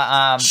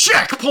la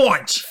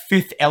Checkpoint!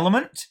 Fifth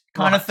Element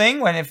kind of thing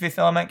when the Fifth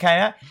Element came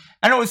out.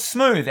 And it was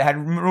smooth. It had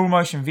real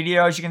motion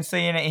video, as you can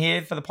see in it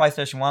here for the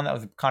PlayStation 1. That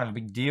was kind of a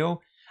big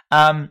deal.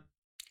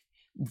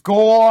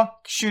 Gore,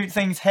 shoot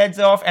things heads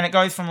off, and it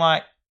goes from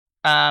like,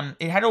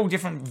 it had all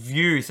different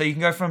views. So you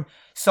can go from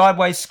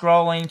sideways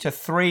scrolling to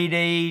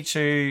 3D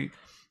to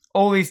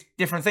all these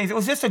different things. It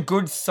was just a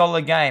good,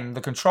 solid game.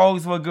 The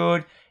controls were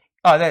good.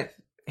 Oh,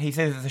 he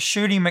says it's a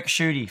shooty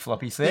McShooty,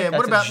 Floppy said. Yeah,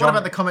 what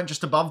about the comment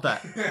just above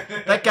that?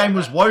 That game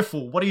was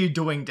woeful. What are you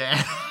doing, Dan?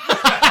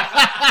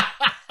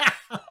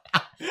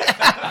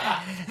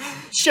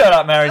 Shut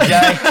up, Mary J.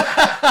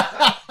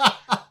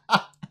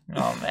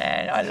 Oh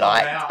man, I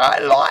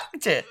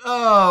liked it.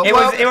 Oh,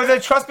 It was a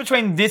trust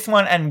between this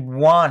one and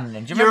one. Do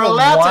you You're remember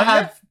allowed one? to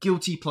have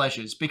guilty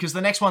pleasures because the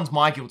next one's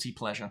my guilty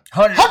pleasure.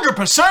 100.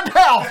 100%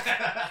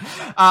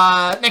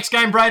 health! Next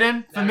game,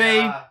 Brayden, for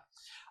me.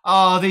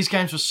 Oh, these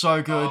games were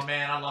so good. Oh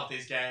man, I love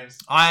these games.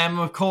 I am,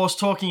 of course,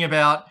 talking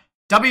about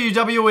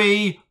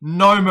WWE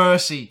No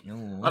Mercy.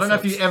 I don't know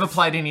if you ever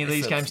played any of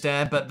these games,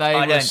 Dan, but they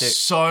were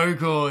so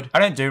good. I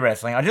don't do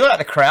wrestling. I do like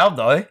the crowd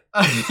though.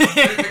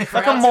 Like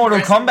Like a Mortal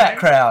Kombat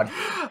crowd.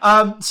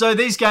 So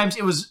these games,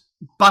 it was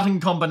button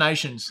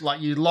combinations.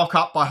 Like you lock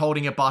up by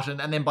holding a button,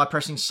 and then by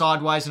pressing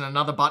sideways and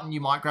another button, you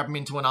might grab them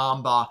into an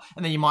arm bar,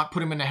 and then you might put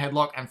them in a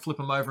headlock and flip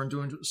them over and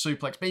do a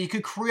suplex. But you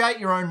could create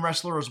your own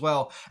wrestler as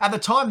well. At the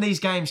time these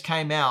games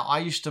came out, I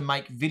used to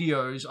make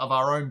videos of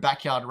our own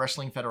backyard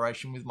wrestling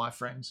federation with my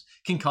friends.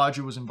 King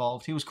Kaiju was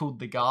involved. He was called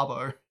the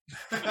Garbo.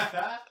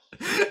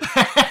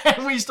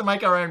 We used to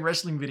make our own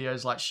wrestling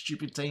videos like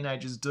stupid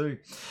teenagers do.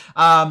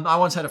 I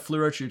once had a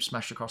fluoro tube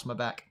smashed across my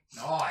back.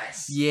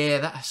 Nice. Yeah,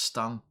 that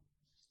stung.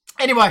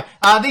 Anyway,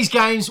 these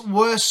games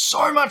were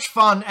so much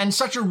fun and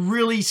such a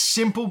really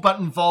simple but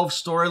involved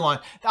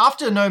storyline.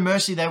 After No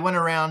Mercy, they went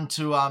around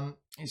to...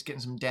 he's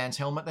getting some Dan's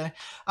helmet there.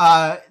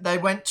 They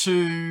went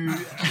to...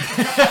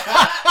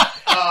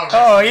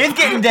 Oh, he's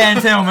getting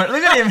Dan's helmet.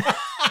 Look at him.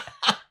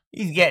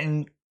 He's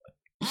getting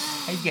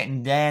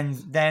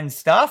Dan's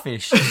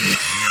starfish.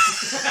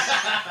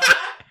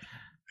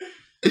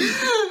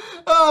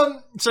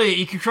 So yeah,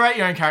 you could create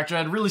your own character. It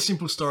had a really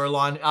simple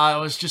storyline. It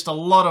was just a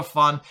lot of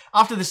fun.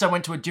 After this, I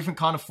went to a different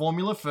kind of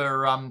formula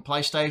for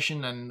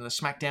PlayStation and the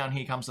SmackDown,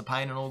 Here Comes the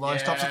Pain and all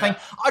those types of things.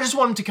 I just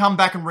wanted to come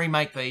back and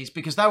remake these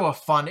because they were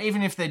fun,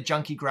 even if they're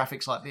junky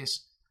graphics like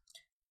this.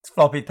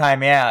 Floppy pay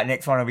me out.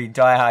 Next one will be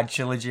Die Hard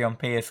Trilogy on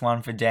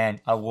PS1 for Dan.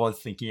 I was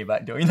thinking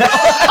about doing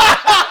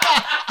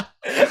that.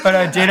 But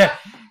I didn't.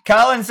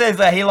 Carlin says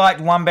that he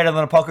liked one better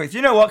than Apocalypse.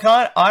 You know what,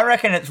 Carlin? I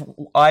reckon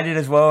I did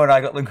as well and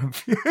I got them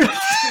confused.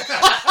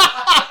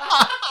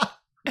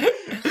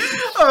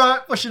 All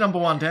right, what's your number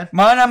one, Dan?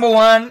 My number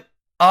one,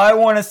 I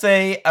want to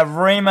see a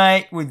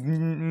remake with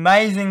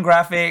amazing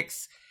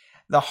graphics,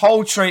 the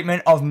whole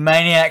treatment of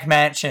Maniac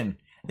Mansion.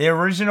 The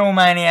original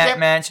Maniac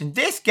Mansion.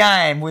 This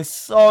game was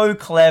so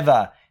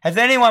clever. Has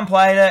anyone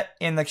played it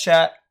in the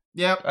chat?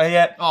 Yep.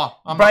 Yeah. Oh,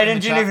 I'm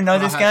Brayden, do you even know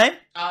this game?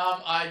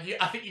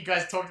 I think you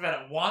guys talked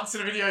about it once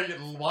in a video a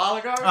little while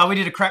ago. We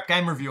did a crap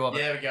game review of it.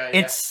 There we go.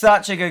 It's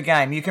such a good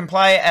game. You can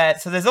play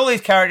so there's all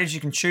these characters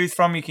you can choose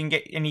from. You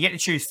get to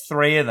choose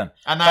 3 of them.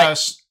 And they are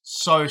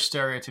so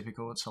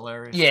stereotypical. It's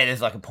hilarious. Yeah,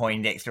 there's like a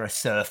Poindexter, a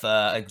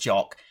surfer, a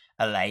jock,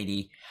 a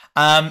lady.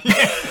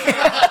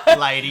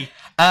 Lady.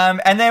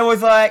 And there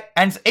was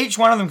and each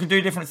one of them could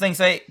do different things.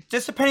 So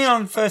just depending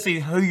on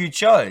firstly who you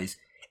chose,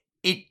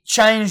 it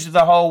changed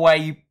the whole way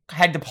you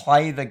had to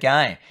play the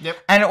game. Yep.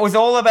 And it was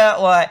all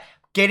about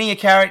getting your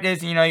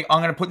characters, I'm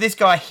going to put this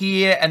guy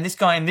here and this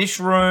guy in this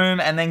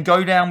room and then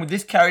go down with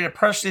this character,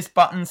 press this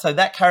button so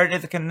that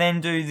character can then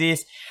do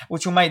this,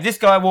 which will make this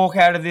guy walk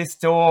out of this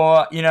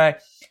door,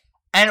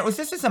 And it was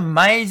just this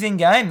amazing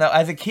game that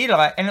as a kid,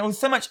 and it was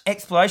so much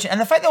exploration. And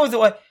the fact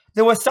that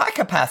there were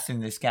psychopaths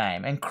in this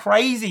game and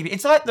crazy.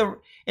 It's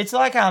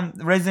like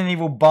Resident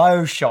Evil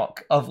BioShock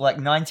of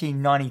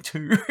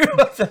 1992.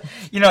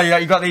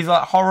 You got these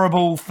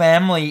horrible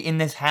family in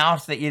this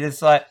house that you're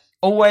just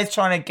always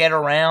trying to get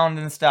around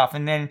and stuff.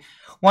 And then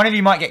one of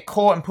you might get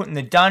caught and put in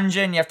the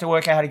dungeon. You have to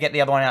work out how to get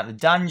the other one out of the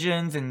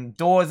dungeons and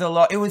doors a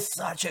lot. It was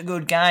such a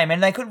good game.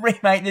 And they could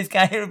remake this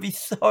game. It would be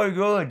so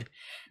good.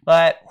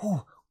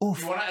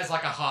 Oof. You want it as a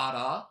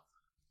harder?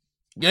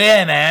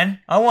 Yeah, man.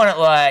 I want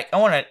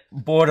it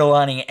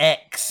borderlining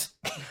X.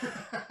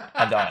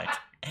 I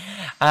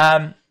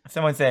don't.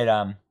 Someone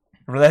said,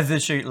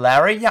 let's shoot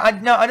Larry. Yeah, I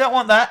don't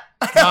want that.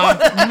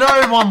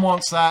 No one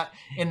wants that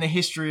in the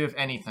history of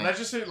anything.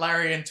 Let's Shoot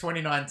Larry in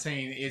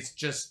 2019 is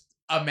just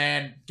a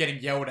man getting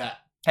yelled at.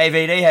 Hey,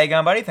 VD. How you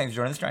going, buddy? Thanks for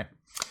joining the stream.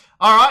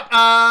 All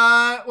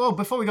right. Well,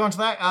 before we go into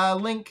that,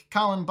 Link,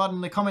 Carlin Budd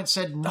in the comments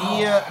said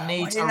Nier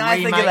needs a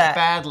remake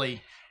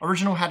badly.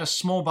 Original had a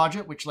small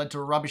budget, which led to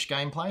a rubbish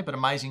gameplay, but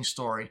amazing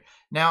story.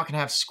 Now it can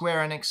have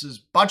Square Enix's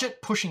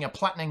budget, pushing a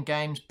Platinum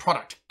Games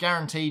product.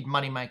 Guaranteed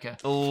moneymaker.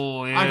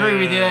 Oh, yeah. I agree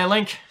with you there,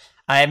 Link.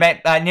 Hey,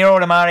 mate, Nier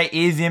Automata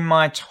is in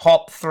my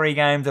top 3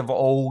 games of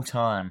all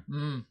time.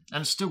 And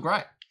it's still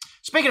great.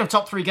 Speaking of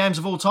top 3 games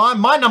of all time,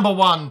 my number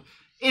 1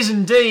 is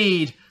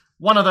indeed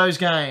one of those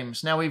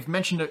games. Now, we've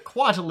mentioned it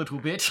quite a little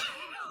bit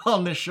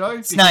on this show.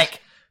 because- Snake.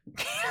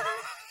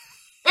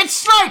 It's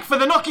Snake for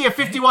the Nokia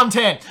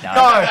 5110.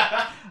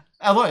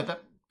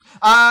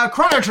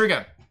 Chrono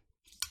Trigger.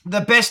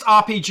 The best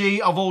RPG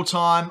of all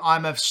time.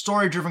 I'm a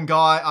story-driven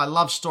guy. I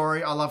love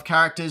story. I love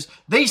characters.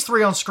 These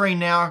 3 on screen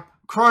now,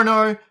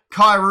 Chrono,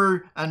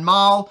 Kairu, and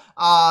Mal,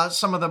 are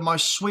some of the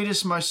most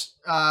sweetest, most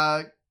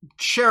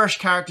cherished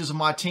characters of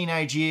my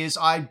teenage years.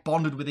 I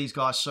bonded with these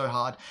guys so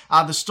hard.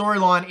 The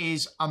storyline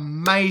is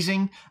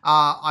amazing.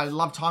 I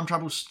love time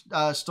travel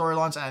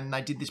storylines, and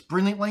they did this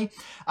brilliantly.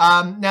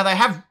 Now, they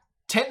have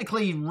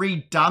technically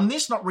redone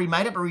this, not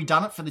remade it, but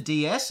redone it for the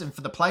DS and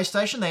for the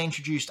PlayStation. They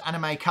introduced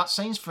anime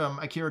cutscenes from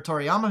Akira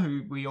Toriyama,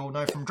 who we all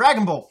know from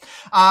Dragon Ball.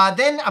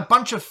 Then a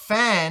bunch of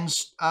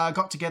fans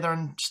got together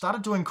and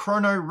started doing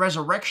Chrono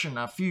Resurrection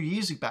a few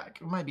years back,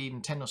 maybe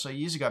even 10 or so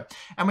years ago.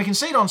 And we can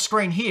see it on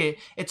screen here.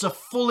 It's a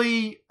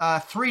fully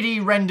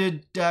 3D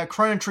rendered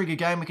Chrono Trigger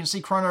game. We can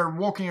see Chrono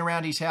walking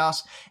around his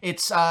house.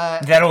 It's Is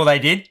that all they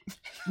did?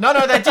 no,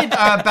 they did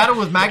Battle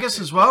with Magus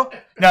as well.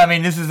 No, I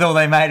mean, this is all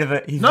they made of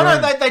it. No,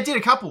 they did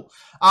a couple.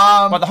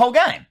 What, the whole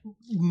game?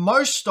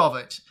 Most of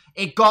it.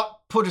 It got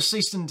put a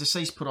cease and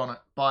desist put on it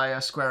by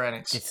Square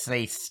Enix. It's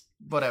cease.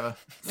 Whatever.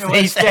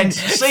 Cease and-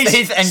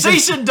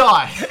 Cease and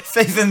die.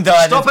 Cease and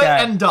die. Stop this it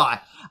game. and die.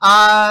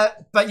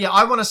 But yeah,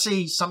 I want to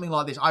see something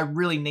like this. I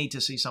really need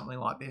to see something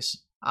like this.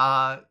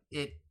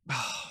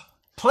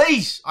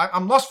 Please,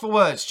 I'm lost for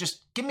words.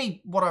 Just give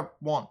me what I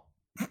want.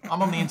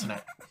 I'm on the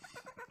internet.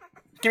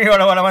 Give me what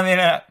I want on the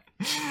internet.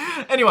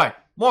 Anyway,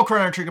 more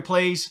Chrono Trigger,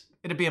 please.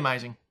 It'd be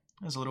amazing.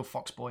 There's a little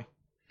fox boy.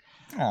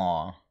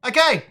 Aww.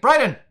 Okay,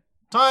 Brayden,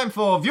 time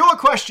for viewer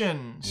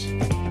questions.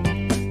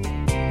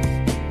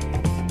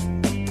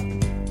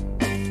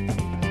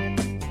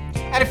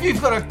 And if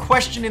you've got a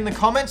question in the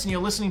comments and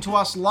you're listening to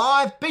us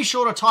live, be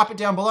sure to type it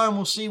down below and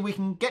we'll see if we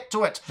can get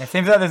to it. It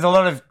seems like there's a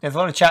lot of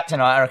chat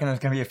tonight. I reckon there's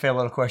going to be a fair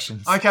lot of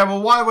questions. Okay,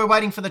 well, while we're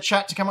waiting for the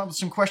chat to come up with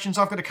some questions,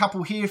 I've got a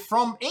couple here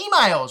from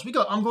emails.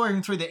 I'm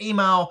going through the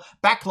email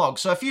backlog.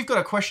 So if you've got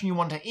a question you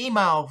want to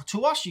email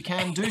to us, you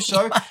can do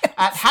so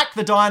at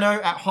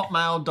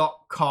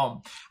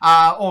hackthedino@hotmail.com.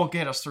 Or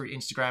get us through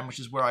Instagram, which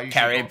is where I usually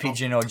Carrier go.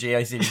 Pigeon or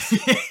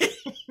GeoCities.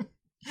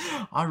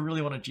 I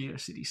really want a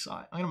GeoCities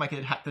site. I'm going to make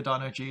it Hack the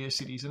Dino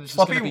GeoCities, and it's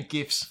just going to be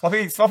GIFs.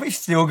 Floppy's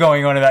still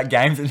going on about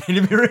games that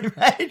need to be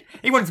remade.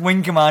 He wants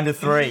Wing Commander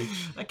 3.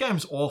 That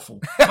game's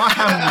awful. Mark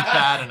Hamill is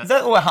bad in Is it.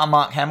 that what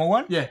Mark Hamill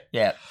one? Yeah.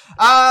 Yeah.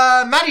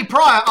 Matty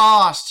Pryor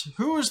asked,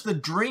 who is the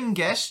dream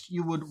guest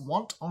you would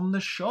want on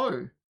the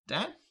show?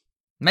 Dan?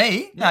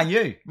 Me? No,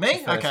 you.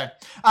 Me? First. Okay.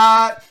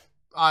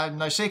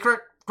 No secret.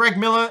 Greg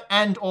Miller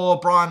and or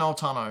Brian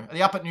Altano.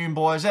 The Up at Noon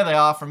boys, there they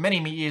are from many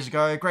years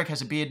ago. Greg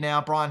has a beard now.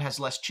 Brian has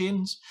less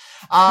chins.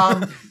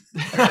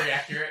 Very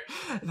accurate.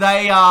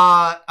 They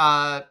are,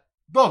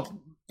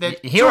 they're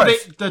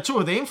Heroes. two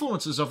of the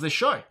influences of this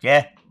show.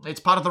 Yeah. It's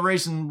part of the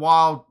reason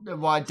why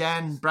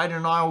Dan, Braden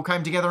and I all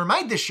came together and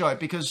made this show,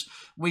 because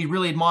we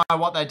really admire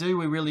what they do.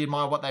 We really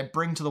admire what they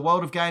bring to the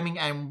world of gaming,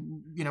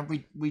 and, you know,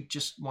 we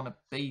just want to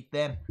be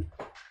them.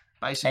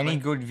 Basically. Any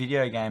good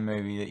video game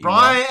movie that you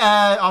Brian,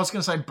 I was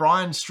going to say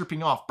Brian's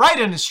stripping off.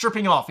 Braden is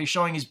stripping off. He's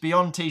showing his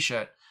Beyond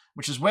t-shirt,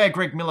 which is where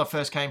Greg Miller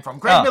first came from.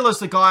 Greg Miller's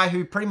the guy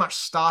who pretty much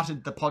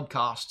started the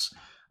podcasts,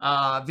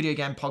 video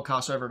game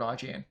podcasts over at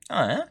IGN.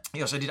 Oh, yeah?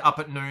 He also did Up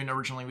at Noon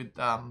originally with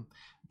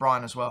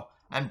Brian as well.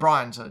 And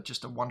Brian's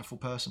just a wonderful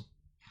person.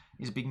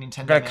 He's a big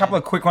Nintendo Got a man. couple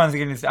of quick ones to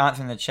get to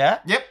answer in the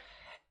chat. Yep.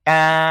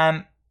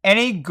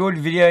 Any good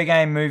video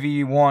game movie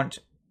you want?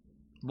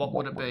 What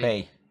would it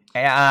be?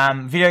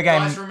 Video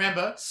game Guys,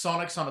 remember,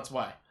 Sonic's on its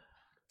way.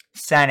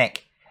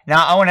 Sonic.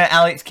 Now I want an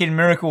Alex Kidd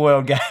Miracle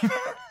World game.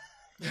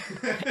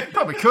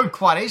 Probably could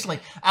quite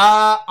easily.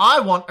 I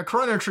want a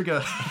Chrono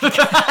Trigger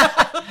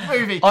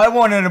movie. I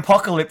want an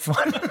Apocalypse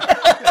one.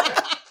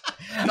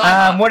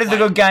 What is a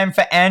good game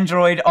for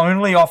Android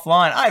only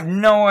offline? I have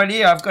no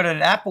idea. I've got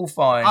an Apple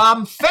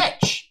phone.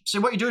 Fetch. So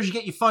what you do is you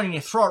get your phone and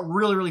you throw it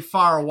really, really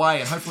far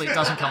away, and hopefully it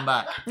doesn't come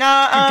back.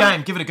 No, Good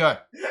game. Give it a go.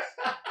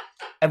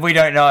 And we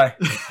don't know.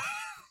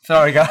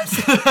 Sorry, guys.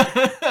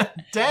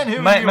 Dan,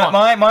 who Mate, do you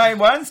want? my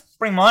ones,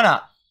 bring mine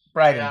up.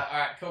 Braden. Yeah,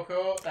 alright,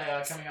 cool. They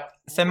are coming up.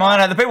 So mine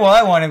are the people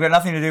I want have got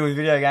nothing to do with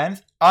video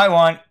games. I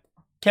want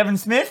Kevin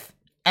Smith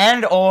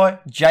and or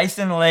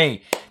Jason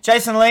Lee.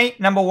 Jason Lee,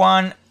 number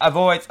one. I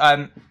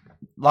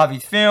love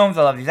his films,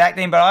 I love his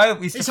acting, but I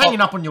used He's to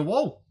hanging up on your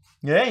wall.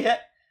 Yeah.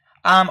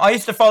 I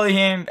used to follow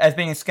him as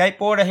being a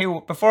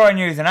skateboarder. Before I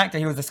knew he was an actor,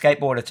 he was a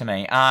skateboarder to me.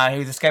 He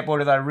was a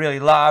skateboarder that I really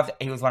loved.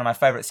 He was one of my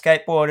favorite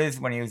skateboarders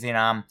when he was in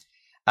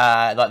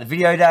like the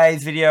Video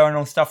Days video and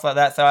all stuff like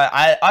that. So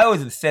I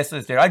was obsessed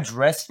with this dude. I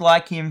dressed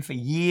like him for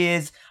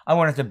years. I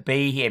wanted to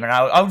be him, and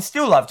I would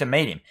still love to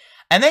meet him.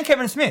 And then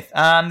Kevin Smith,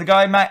 the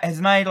guy has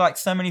made like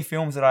so many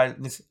films that I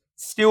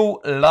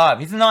still love.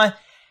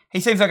 He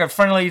seems like a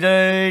friendly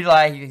dude.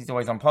 Like he's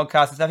always on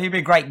podcasts and stuff. He'd be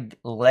a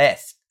great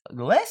guest.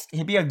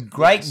 He'd be a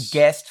great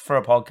guest for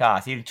a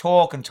podcast. He'd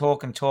talk and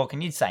talk and talk,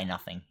 and you'd say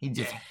nothing. He'd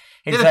just.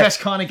 They're the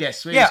best kind of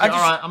guests. Yeah, all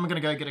right, I'm going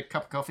to go get a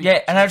cup of coffee.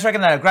 Yeah, and I just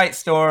reckon they have great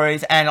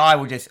stories, and I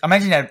would just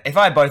imagine that if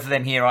I had both of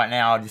them here right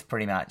now, I'd just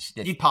pretty much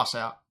You'd pass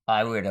out.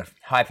 I would have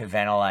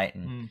hyperventilate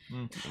and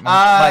Another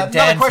my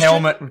Dan's question.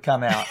 helmet would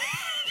come out.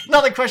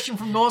 Another question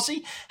from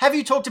Norsey. Have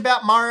you talked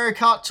about Mario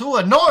Kart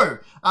Tour? No,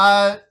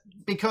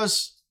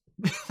 because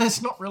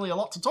there's not really a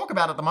lot to talk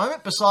about at the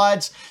moment.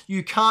 Besides,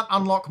 you can't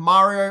unlock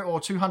Mario or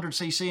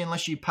 200cc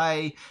unless you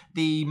pay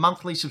the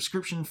monthly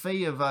subscription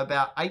fee of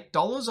about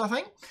 $8, I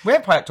think. We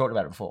haven't talked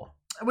about it before.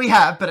 We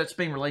have, but it's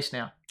been released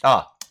now.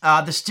 Oh.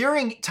 The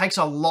steering takes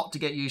a lot to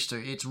get used to.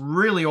 It's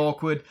really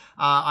awkward.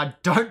 I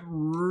don't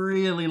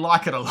really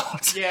like it a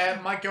lot. Yeah,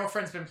 my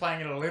girlfriend's been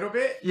playing it a little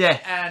bit. Yeah.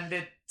 And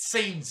it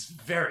seems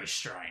very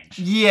strange.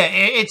 Yeah,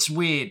 it's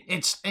weird.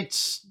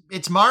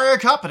 It's Mario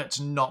Kart, but it's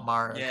not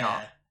Mario Kart.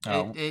 Yeah.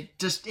 Oh. It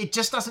just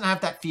doesn't have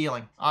that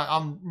feeling.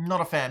 I'm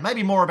not a fan.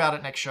 Maybe more about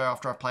it next show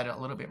after I've played it a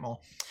little bit more.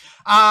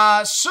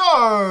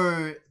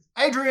 So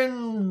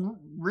Adrian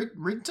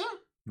Richter?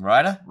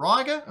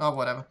 Riger? Oh,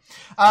 whatever.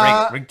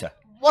 Richter.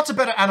 What's a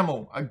better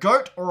animal, a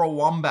goat or a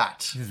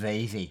wombat? This is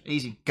easy.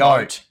 Easy.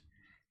 Goat.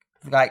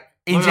 Like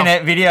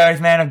internet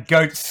videos, man, of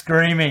goats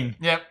screaming.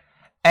 Yep.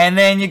 And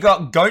then you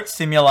got Goat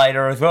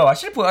Simulator as well. I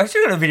should have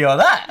got a video of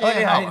that.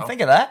 Yeah, I didn't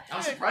think of that.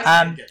 I'm surprised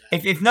I didn't get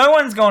that. If no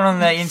one's gone on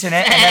the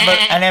internet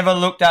and ever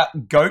looked up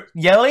goat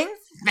yelling,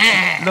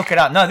 look it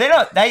up. No, they're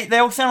not. They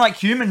all sound like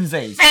humans.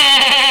 These.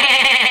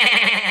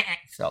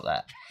 Stop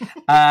that.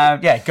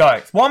 Yeah,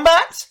 goats.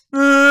 Wombats.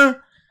 Hey,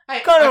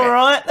 Kind of okay.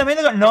 alright. I mean,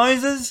 they got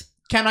noses.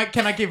 Can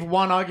I give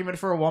one argument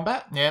for a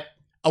wombat? Yep.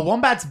 A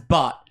wombat's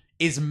butt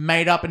is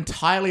made up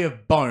entirely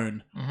of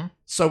bone. Mm-hmm.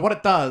 So what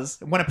it does,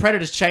 when a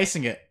predator's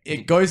chasing it,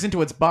 it goes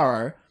into its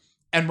burrow,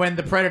 and when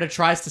the predator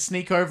tries to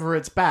sneak over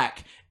its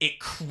back, it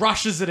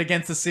crushes it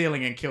against the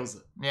ceiling and kills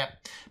it. Yep.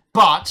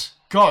 But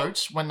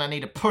goats, when they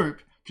need to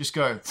poop, just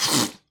go,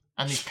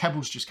 and these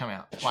pebbles just come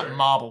out like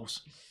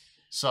marbles.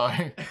 So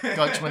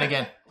goats win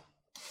again.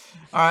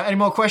 All right. Any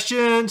more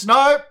questions?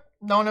 No.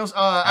 No one else.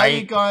 Are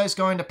you guys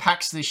going to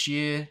PAX this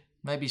year?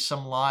 Maybe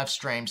some live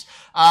streams.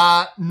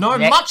 No,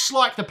 much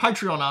like the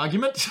Patreon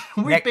argument,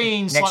 we've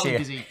been slightly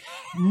busy.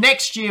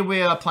 Next year,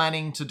 we are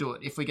planning to do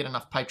it if we get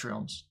enough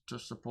Patreons to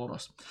support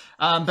us.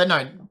 But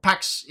no,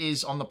 PAX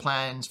is on the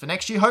plans for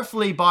next year.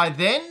 Hopefully by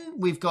then,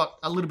 we've got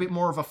a little bit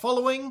more of a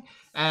following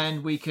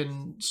and we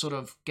can sort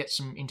of get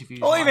some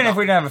interviews. Or even if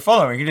we don't have a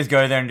following, we can just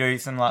go there and do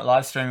some like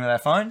live streaming with our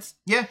phones.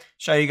 Yeah.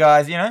 Show you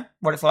guys,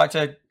 what it's like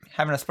to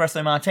have an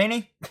espresso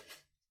martini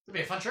It'll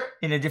be a fun trip.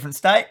 in a different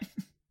state.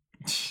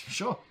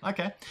 Sure.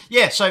 Okay.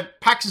 Yeah, so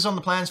PAX is on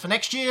the plans for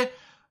next year.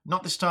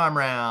 Not this time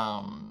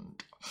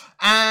round.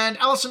 And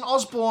Alison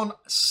Osborne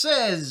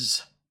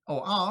says,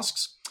 or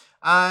asks,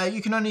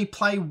 you can only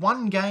play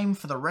one game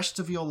for the rest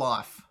of your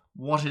life.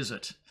 What is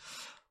it?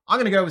 I'm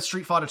going to go with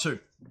Street Fighter 2.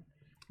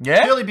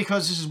 Yeah? Purely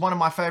because this is one of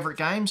my favourite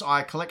games.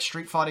 I collect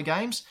Street Fighter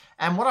games.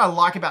 And what I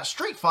like about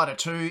Street Fighter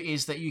 2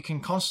 is that you can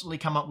constantly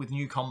come up with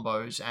new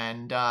combos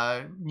and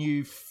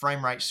new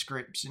frame rate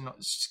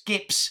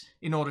skips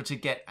in order to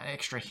get an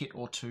extra hit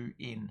or two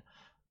in.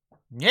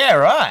 Yeah,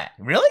 right.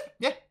 Really?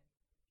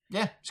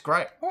 Yeah, it's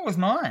great. What was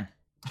mine?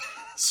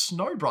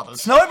 Snow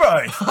Brothers. Snow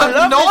Bros. I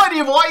have no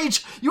idea why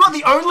you are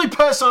the only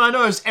person I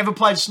know who's ever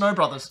played Snow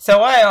Brothers.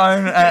 So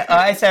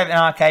I used to have an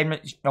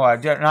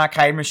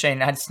arcade machine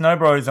that had Snow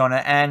Bros on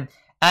it, and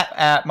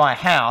at my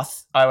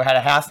house, I had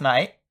a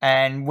housemate,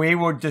 and we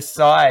would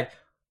decide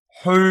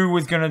who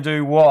was going to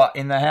do what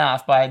in the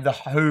house by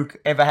who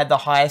ever had the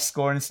highest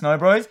score in Snow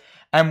Bros,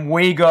 and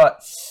we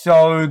got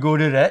so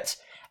good at it.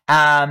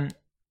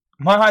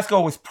 My high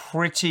score was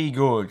pretty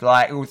good.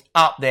 Like, it was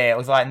up there. It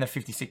was like in the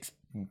 56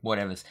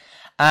 whatevers.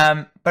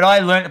 But I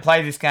learned to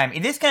play this game.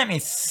 This game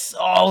is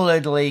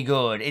solidly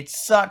good.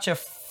 It's such a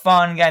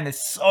fun game. There's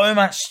so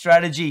much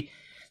strategy.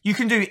 You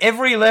can do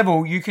every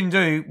level you can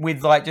do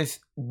with like just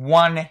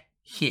one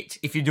hit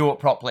if you do it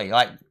properly.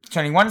 Like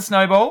turning one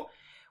snowball,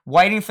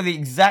 waiting for the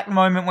exact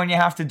moment when you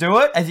have to do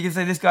it, as you can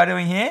see this guy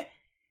doing here,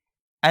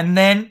 and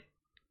then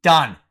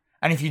done.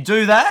 And if you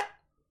do that,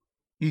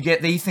 you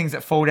get these things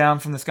that fall down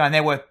from the sky, and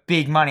they're worth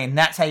big money, and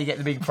that's how you get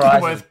the big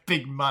prizes. Worth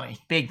big money.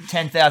 Big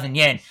 10,000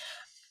 yen.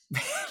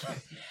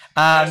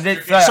 So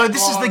this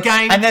is the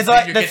game, and there's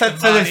like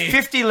there's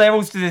 50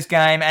 levels to this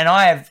game, and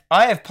I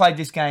have played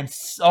this game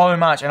so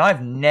much, and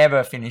I've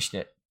never finished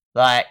it.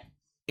 Like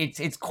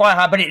it's quite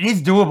hard, but it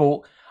is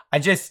doable.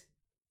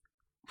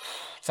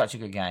 Such a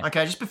good game.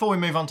 Okay, just before we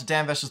move on to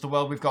Dan versus the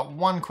World, we've got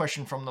one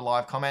question from the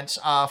live comments.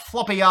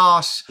 Floppy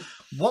asks,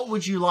 what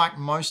would you like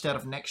most out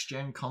of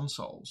next-gen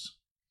consoles?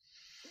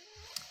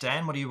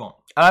 Dan, what do you want?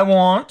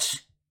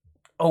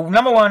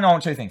 Number one, I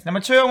want two things. Number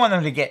two, I want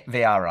them to get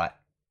VR right.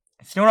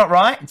 It's still not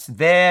right. It's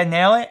there,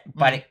 nail it,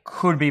 but it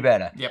could be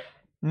better. Yep.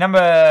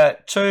 Number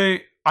two,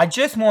 I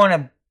just want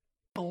a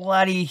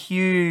bloody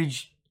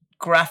huge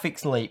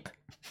graphics leap.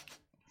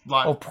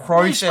 Like, Or we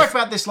process. spoke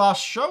about this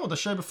last show or the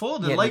show before,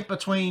 the Yeah, leap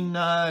between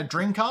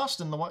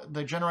Dreamcast and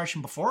the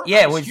generation before it.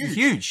 Yeah, That it was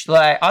huge.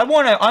 Like, I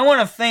want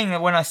a thing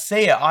that when I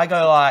see it, I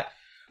go like,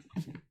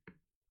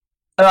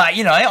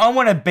 you know, I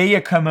want to be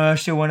a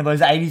commercial, one of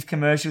those 80s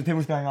commercials.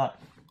 People's going like,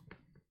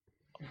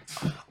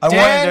 I want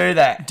to do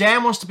that.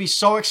 Dan wants to be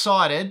so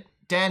excited.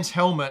 Dan's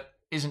helmet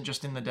isn't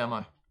just in the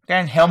demo.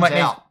 Dan helmet Comes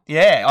is, out.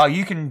 yeah. Oh,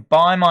 you can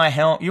buy my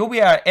helmet. You'll be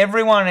able,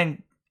 everyone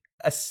in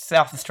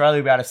South Australia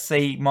will be able to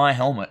see my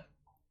helmet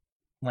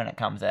when it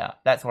comes out.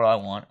 That's what I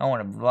want. I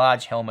want a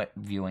large helmet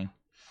viewing.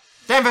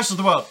 Dan versus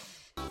the world.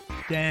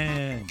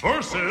 Dan.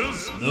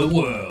 Versus the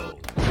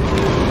world.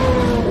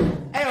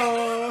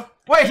 Heyo!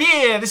 We're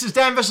here. This is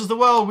Dan versus the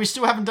world. We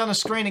still haven't done a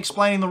screen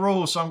explaining the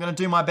rules, so I'm going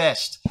to do my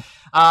best.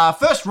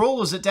 First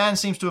rule is that Dan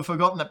seems to have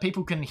forgotten that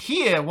people can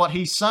hear what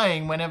he's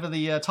saying whenever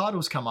the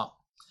titles come up.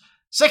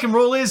 Second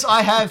rule is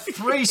I have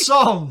 3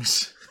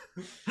 songs.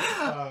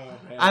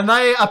 And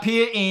they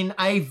appear in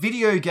a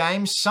video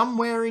game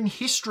somewhere in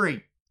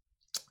history.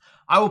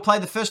 I will play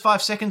the first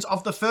 5 seconds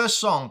of the first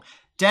song.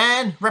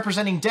 Dan,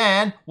 representing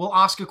Dan, will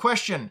ask a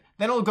question.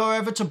 Then it'll go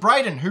over to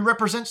Brayden, who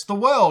represents the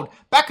world.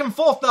 Back and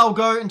forth they'll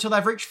go until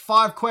they've reached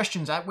 5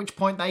 questions, at which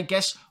point they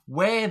guess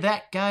where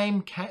that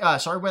game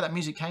where that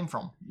music came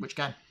from. Which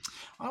game?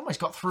 I almost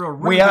got through a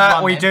really good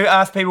one, We man. do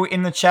ask people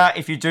in the chat,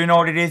 if you do know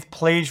what it is,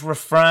 please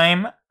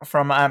refrain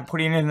from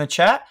putting it in the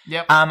chat.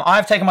 Yep.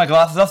 I've taken my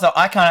glasses off, so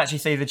I can't actually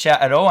see the chat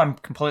at all. I'm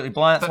completely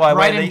blind. That's But why I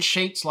wear Brayden these.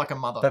 cheats like a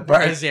mother. But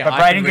Whereas, yeah, I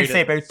Brayden can can read see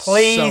it. it But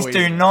please so do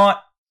easily.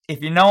 not.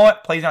 If you know it,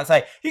 please don't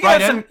say. You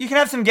can Brayden? you can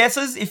have some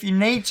guesses if you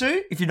need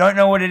to. If you don't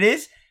know what it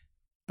is,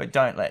 but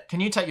don't let. Can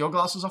you take your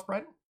glasses off,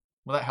 Brayden?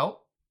 Will that help?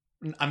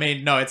 I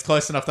mean, no, it's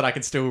close enough that I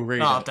can still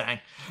read Oh, it. dang.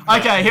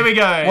 Okay, here we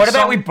go. What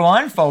about Song- we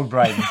blindfold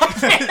Brayden?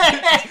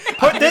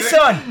 Put this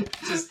on.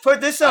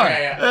 Put this on.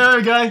 Okay, yeah. There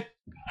we go. Alright.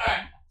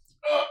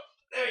 Oh,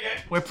 there we go.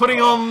 We're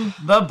putting on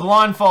the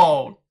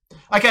blindfold.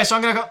 Okay, so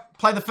I'm going to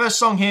play the first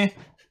song here.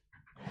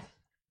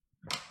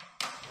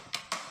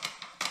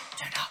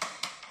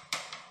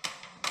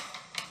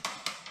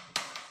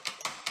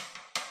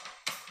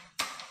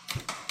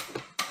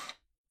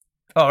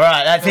 All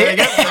right, that's There it. you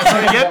go. That's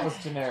pretty That good. was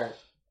generic.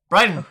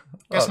 Brayden,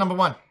 guess Oh. number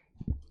 1.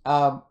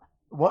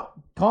 What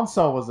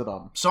console was it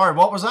on? Sorry,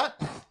 what was that?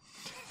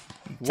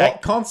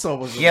 What console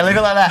was it? Yeah, leave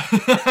it like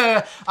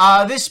that.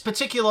 This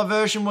particular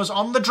version was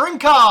on the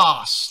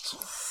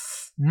Dreamcast.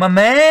 My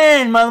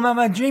man,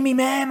 my dreamy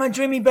man, my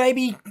dreamy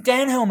baby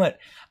Dan helmet.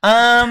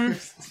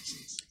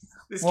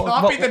 This What-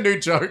 can't what- be the new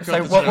joke. So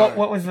of the show.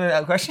 what was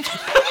the question?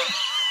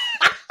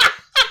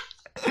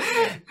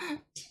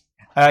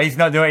 He's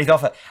not doing it. He's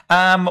off it.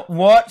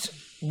 What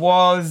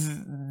was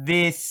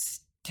this?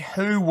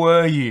 Who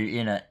were you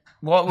in it?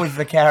 What was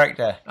the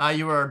character?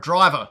 You were a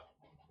driver.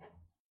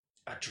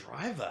 A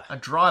driver? A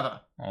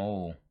driver.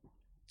 Oh,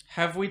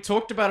 Have we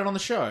talked about it on the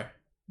show?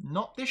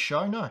 Not this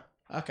show, no.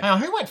 Okay. Hang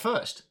on, who went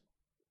first?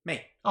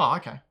 Me. Oh,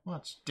 okay. Well,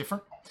 that's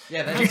different.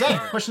 Yeah, Okay,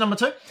 Dan, question number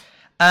 2.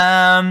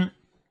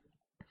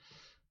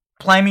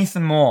 play me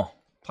some more.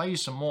 Play you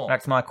some more.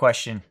 That's my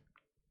question.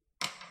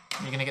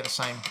 You're going to get the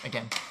same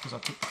again, because I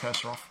took the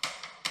cursor off.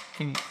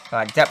 Can you, all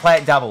right, play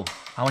it double.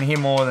 I want to hear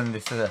more than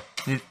this. I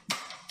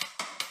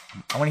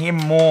want to hear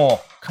more.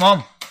 Come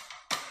on.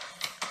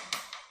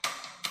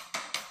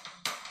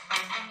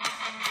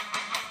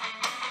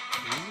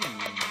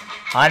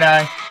 I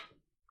know.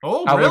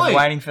 Oh, I really? was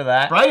waiting for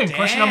that. Brayden,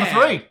 question number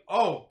Damn. 3.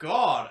 Oh,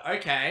 God.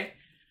 Okay.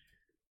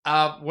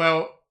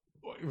 Well,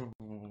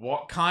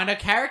 what kind of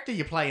character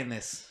you play in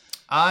this?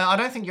 I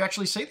don't think you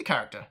actually see the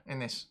character in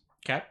this.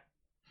 Okay.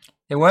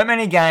 There weren't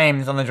many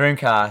games on the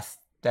Dreamcast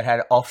that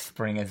had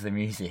Offspring as the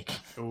music.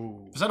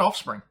 Ooh. Was that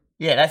Offspring?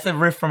 Yeah, that's a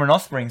riff from an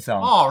Offspring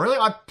song. Oh, really?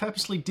 I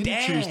purposely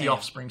didn't choose the Damn.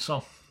 Offspring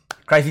song.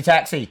 Crazy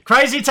Taxi.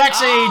 Crazy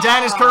Taxi!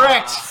 Dan is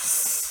correct.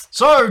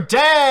 So,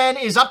 Dan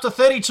is up to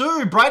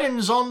 32.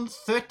 Brayden's on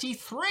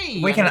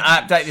 33. We can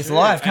update this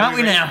live, can't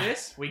we ready now? for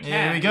this? We can.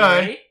 Here we You go.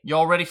 ready?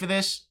 Y'all ready for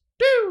this?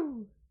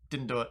 Do.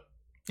 Didn't do it.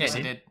 Yes,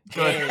 he Yeah. did.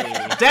 Good.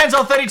 Hey. Dan's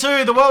on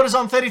 32. The world is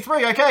on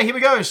 33. Okay, here we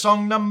go.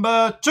 Song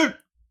number 2.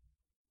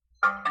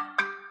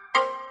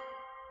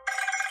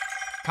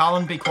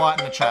 Carlin, be quiet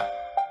in the chat.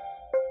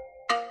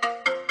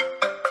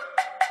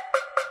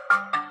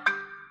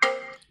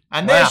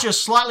 And there's Wow. your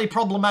slightly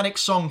problematic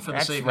song for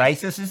That's this evening.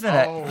 racist, isn't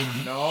it? Oh,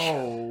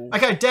 no.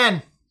 Okay,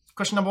 Dan,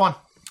 question number 1.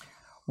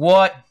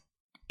 What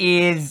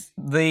is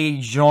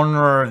the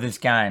genre of this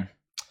game?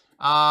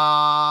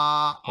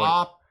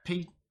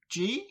 RPG?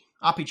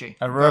 RPG.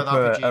 A Go with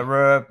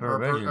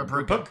RPG.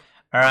 RPG.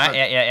 All right,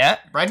 yeah.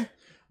 Brayden,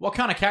 What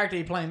kind of character are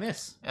you playing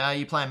this?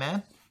 you play a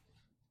man?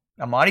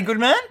 A mighty good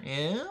man.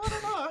 Yeah, I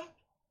don't know.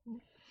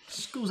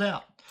 School's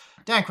out.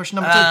 Dan, question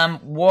number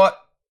 2. What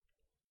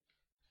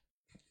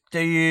do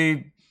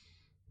you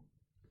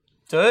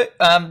do?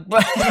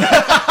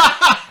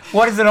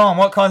 What is it on?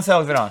 What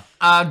console is it on?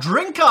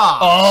 Drinker.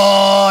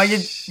 Oh,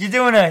 you're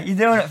doing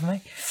it for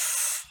me.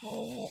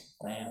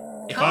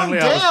 If Calm only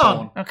I was down.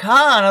 born. I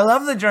can't. I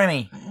love the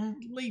Dreamy.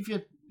 Leave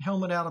your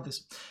helmet out of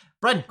this.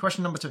 Braden,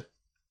 question number 2.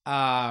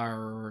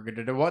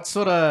 What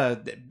sort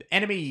of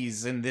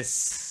enemies in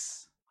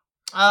this?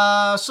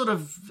 Sort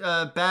of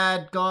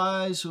bad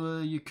guys who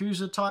are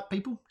Yakuza type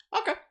people.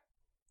 Okay.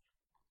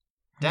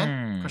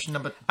 Dan, question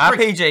number 3.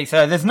 RPG.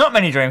 So there's not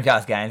many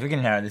Dreamcast games. We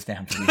can narrow this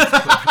down for you.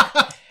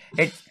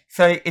 It's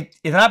an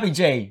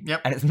RPG.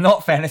 Yep. And it's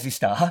not Phantasy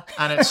Star.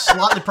 And it's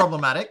slightly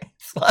problematic.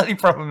 Slightly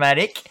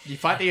problematic. You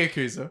fight the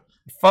Yakuza.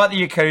 You fight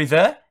the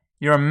Yakuza.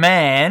 You're a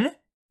man.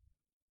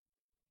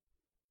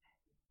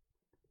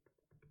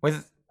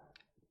 Is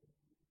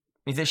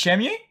it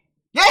Shenmue?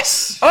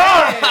 Yes!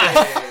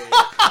 Oh!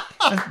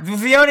 It was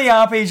the only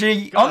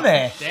RPG on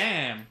there.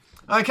 Damn.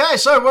 Okay,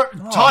 so we're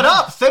tied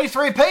up.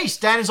 33 apiece.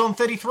 Dan is on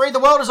 33. The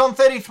world is on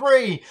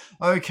 33.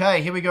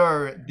 Okay, here we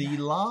go. The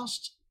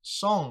last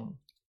song.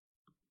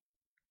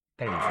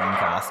 Better be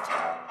Dreamcast.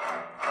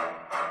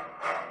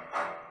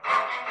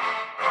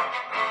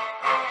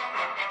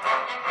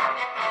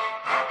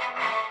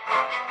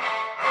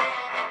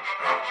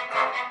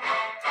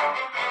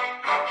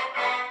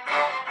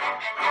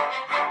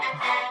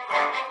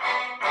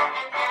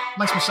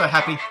 Makes me so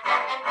happy.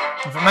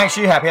 If it makes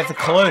you happy, that's a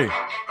clue.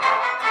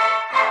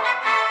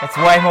 That's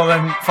way more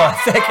than 5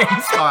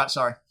 seconds. All right,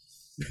 sorry.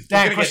 You're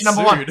Dan, gonna question get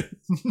number 1. sued.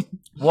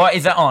 What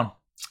is it on?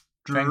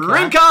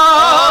 Dreamcast.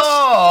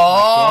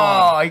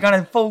 Oh, you're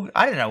gonna fall.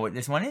 I don't know what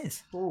this one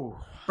is. Ooh.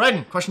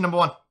 Braden, question number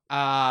 1.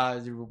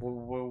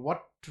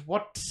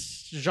 What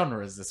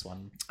genre is this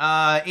one?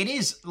 It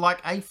is like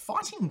a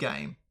fighting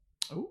game.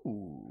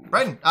 Ooh.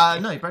 Braden,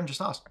 no, Braden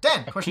just asked.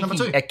 Dan, question number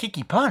 2. A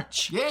kicky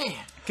punch. Yeah.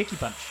 Kicky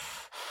punch.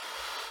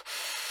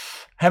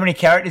 How many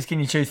characters can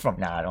you choose from?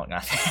 No, I don't know.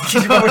 Do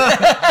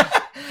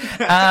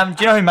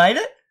you know who made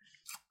it?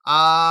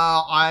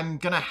 I'm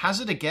gonna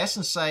hazard a guess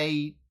and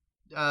say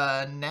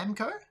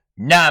Namco.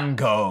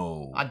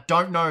 Namco. I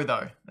don't know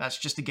though. That's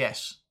just a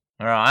guess.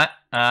 All right.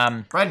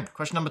 Braden,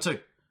 question number 2.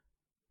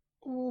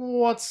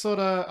 What sort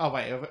of... Oh,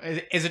 wait.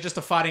 Is it just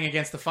a fighting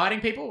against the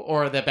fighting people,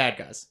 or are they bad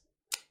guys?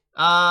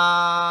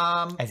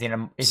 As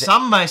in,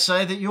 Some may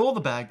say that you're the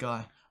bad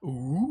guy.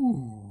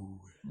 Ooh.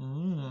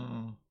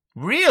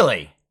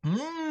 really?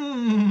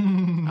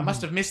 I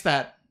must have missed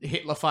that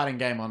Hitler fighting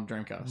game on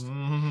Dreamcast.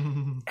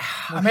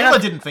 I mean, I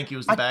didn't think he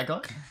was the bad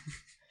guy.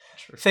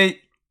 See,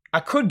 I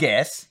could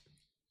guess.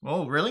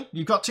 Oh, really?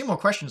 You've got 2 more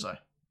questions though.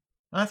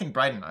 I don't think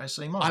Braden knows,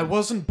 so you might. I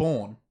wasn't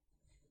born.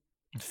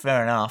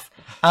 Fair enough.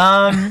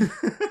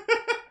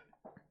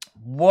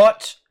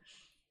 What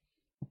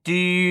do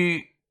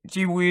you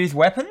use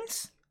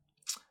weapons?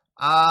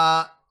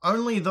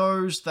 Only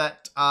those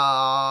that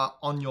are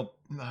on your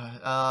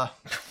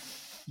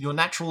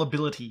natural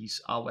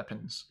abilities are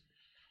weapons.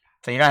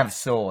 So you don't have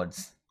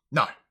swords.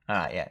 No. All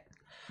right, yeah.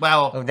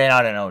 Well, Well, then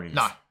I don't know what it is.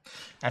 no.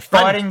 A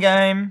fighting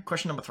game.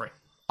 Question number 3.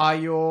 Are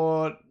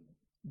your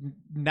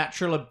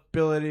natural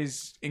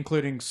abilities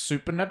including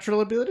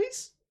supernatural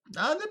abilities?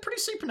 They're pretty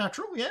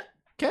supernatural, yeah.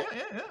 Okay.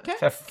 Yeah. Okay.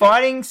 So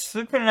fighting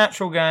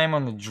supernatural game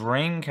on the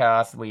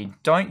Dreamcast where you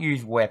don't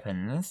use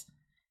weapons.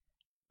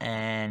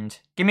 And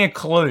give me a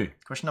clue.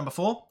 Question number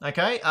 4.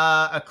 Okay,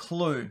 a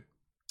clue.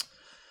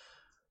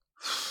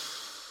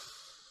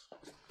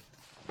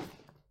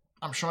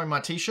 I'm showing my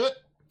t-shirt,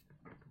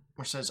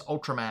 which says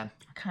Ultraman.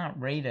 I can't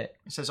read it.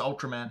 It says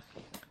Ultraman.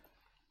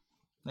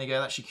 There you go,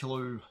 that's your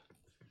clue.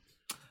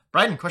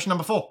 Braden, question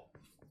number 4.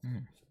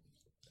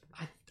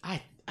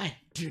 I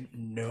do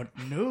not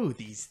know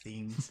these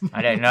things.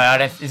 I don't know.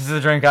 This is a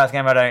Dreamcast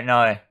game I don't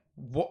know.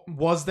 What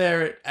was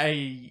there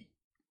a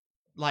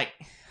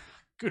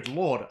good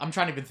lord, I'm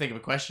trying to even think of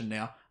a question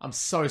now. I'm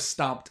so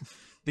stumped.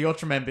 The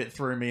Ultraman bit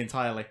threw me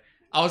entirely.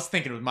 I was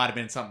thinking it might have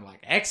been something like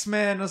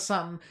X-Men or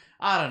something.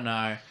 I don't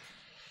know.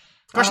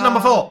 Question number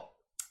 4.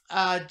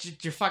 Do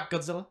you fight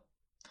Godzilla?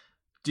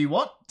 Do you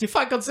what? Do you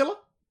fight Godzilla?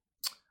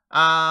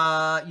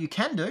 You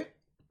can do.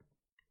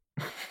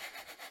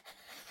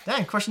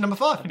 Dang, question number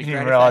 5. I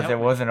didn't realise there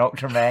was an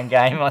Ultraman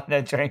game on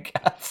the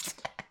Dreamcast.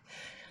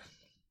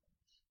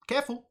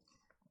 Careful.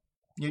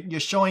 You're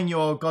showing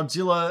your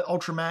Godzilla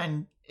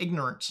Ultraman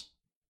ignorance.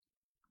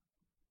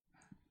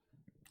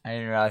 I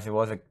didn't realise there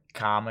was a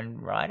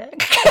Kamen Rider.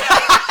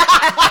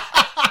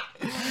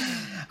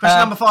 Question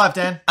number 5,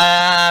 Dan.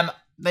 Um,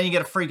 Then you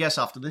get a free guess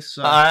after this.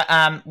 So.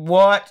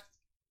 What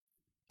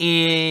is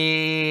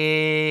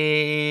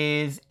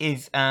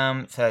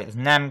so it's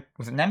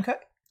was it Namco?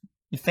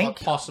 You think?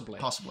 Possibly.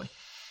 Possibly.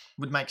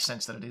 Would make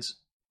sense that it is.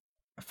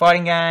 A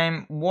fighting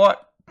game.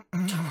 What? I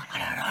don't know.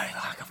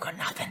 Like I've got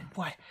nothing.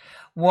 What?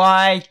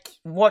 Why?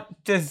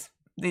 What does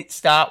it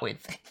start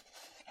with?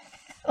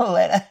 A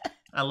letter.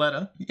 A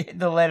letter? Yeah,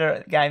 the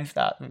letter game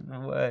starts with the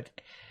word.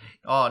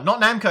 Oh, not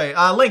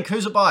Namco. Link,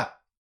 who's it by?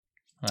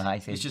 Oh, I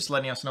see. He's just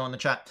letting us know in the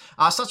chat.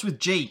 Starts with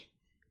G.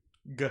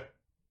 G.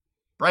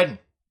 Braden,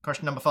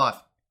 question number 5.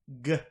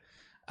 G.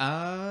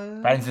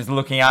 Braden's just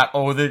looking up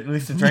all the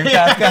list of Dreamcast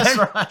Yeah, games. that's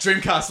right.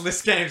 Dreamcast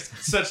list games.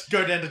 Search,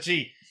 go down to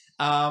G.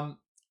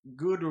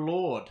 Good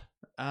lord.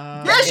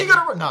 Yes, you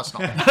got it. No, it's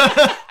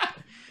not.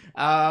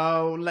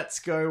 Let's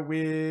go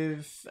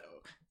with...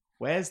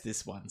 Where's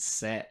this one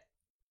set?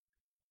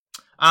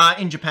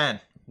 In Japan.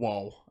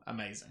 Whoa,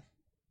 amazing.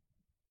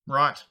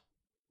 Right.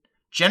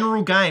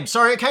 General Games.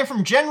 Sorry, it came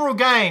from General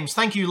Games.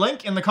 Thank you,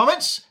 Link, in the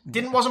comments.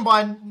 Wasn't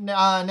by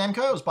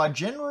Namco, it was by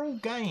General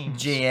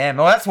Games. GM.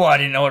 Well, that's why I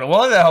didn't know what it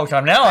was the whole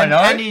time. Now I know.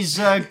 And his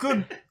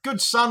good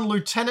son,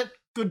 Lieutenant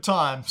Good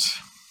Times.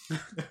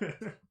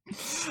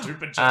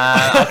 Stupid joke.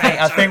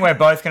 I think we're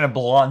both going to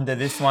blunder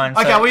this one.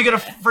 Okay, So we got a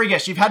free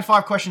guess. You've had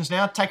 5 questions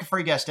now. Take a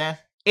free guess, Dan.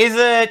 is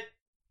it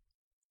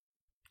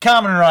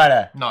Kamen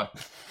Rider? No.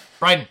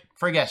 Brayden,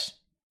 free guess.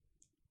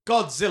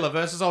 Godzilla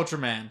versus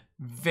Ultraman.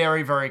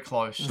 Very, very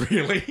close.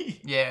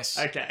 Really? Yes.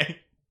 Okay.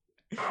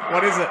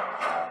 What is it?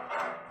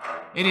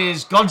 It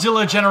is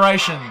Godzilla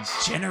Generations.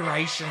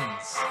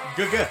 Generations.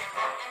 Good.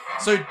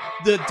 So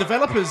the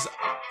developers'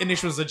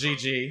 initials are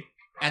GG,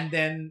 and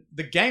then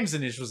the game's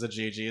initials are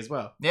GG as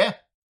well. Yeah.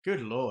 Good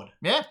lord.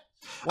 Yeah.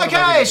 What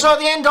about Okay, the so at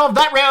the end of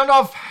that round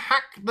of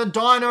Hack the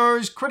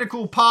Dinos,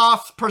 Critical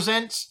Path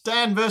presents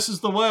Dan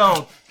versus the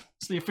World.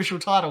 It's the official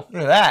title.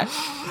 Look at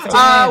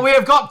that. We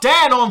have got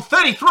Dan on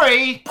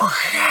 33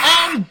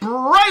 and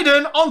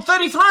Brayden on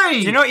 33.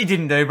 Do you know what you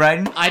didn't do,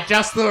 Brayden? I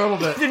just thought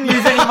of it. Didn't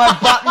use any of my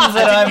buttons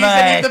that I Use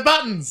any of made. the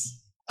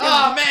buttons.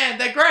 Oh man,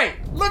 they're great.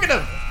 Look at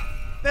them.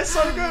 They're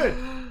so good.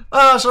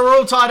 So we're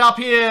all tied up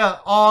here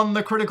on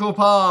the Critical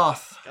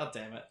Path. God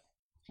damn it.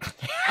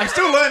 I'm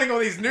still learning all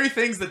these new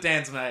things that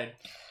Dan's made.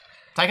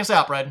 Take us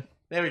out, Brayden.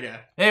 There we go.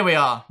 There we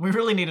are. We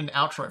really need an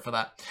outro for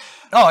that.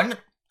 Come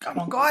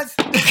on, guys.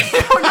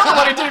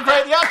 Nobody didn't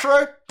create the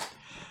outro.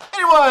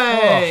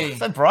 Anyway. Oh,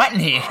 so bright in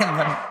here.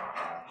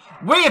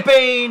 We have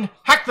been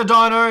Hack the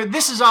Dino.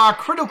 This is our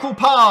Critical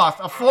Path,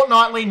 a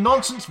fortnightly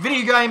nonsense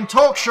video game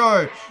talk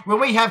show where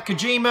we have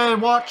Kojima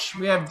watch,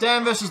 we have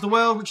Dan versus the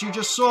World, which you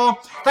just saw.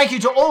 Thank you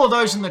to all of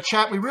those in the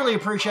chat. We really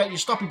appreciate you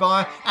stopping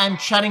by and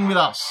chatting with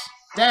us.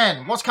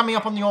 Dan, what's coming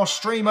up on your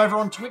stream over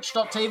on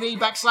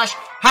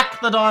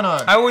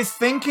twitch.tv/HackTheDino? I was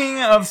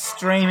thinking of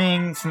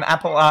streaming some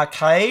Apple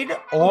Arcade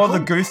or the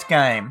Goose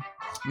Game.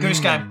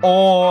 Goose Game.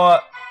 Or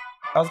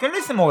I was going to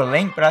do some more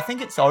Link, but I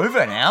think it's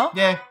over now.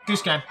 Yeah,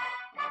 Goose Game.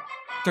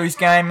 Goose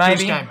Game, maybe.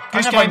 Goose Game. I don't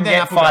Goose know if I Game, can then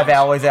get Apple 5 Games.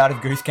 hours out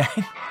of Goose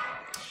Game.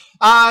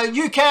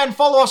 You can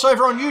follow us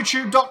over on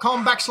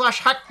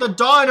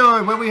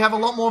youtube.com/HackTheDino, where we have a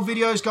lot more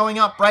videos going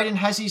up. Brayden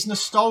has his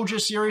nostalgia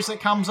series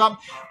that comes up.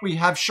 We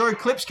have show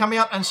clips coming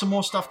up and some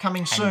more stuff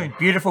coming soon.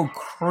 Beautiful,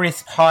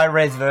 crisp,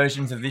 high-res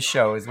versions of this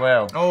show as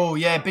well. Oh,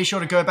 yeah, be sure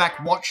to go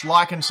back, watch,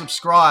 like, and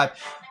subscribe.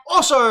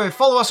 Also,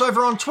 follow us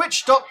over on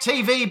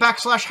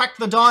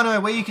twitch.tv/HackTheDino,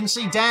 where you can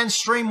see Dan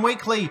stream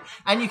weekly,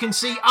 and you can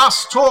see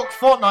us talk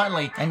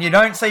fortnightly. And you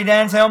don't see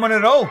Dan's helmet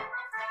at all.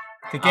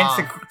 Against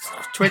the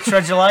Twitch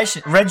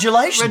regulation.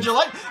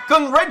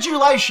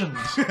 Congratulations!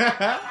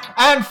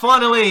 And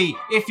finally,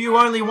 if you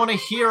only want to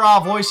hear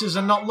our voices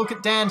and not look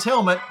at Dan's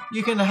helmet,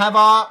 you can have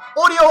our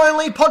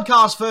audio-only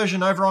podcast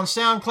version over on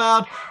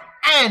SoundCloud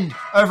and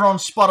over on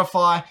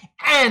Spotify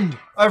and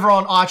over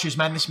on iTunes.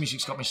 Man, this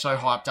music's got me so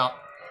hyped up.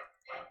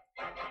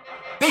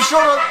 Be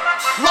sure to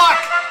like,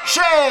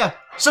 share,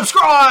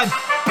 subscribe,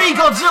 be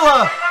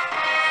Godzilla.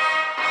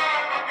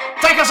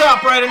 Take us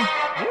out, Brayden.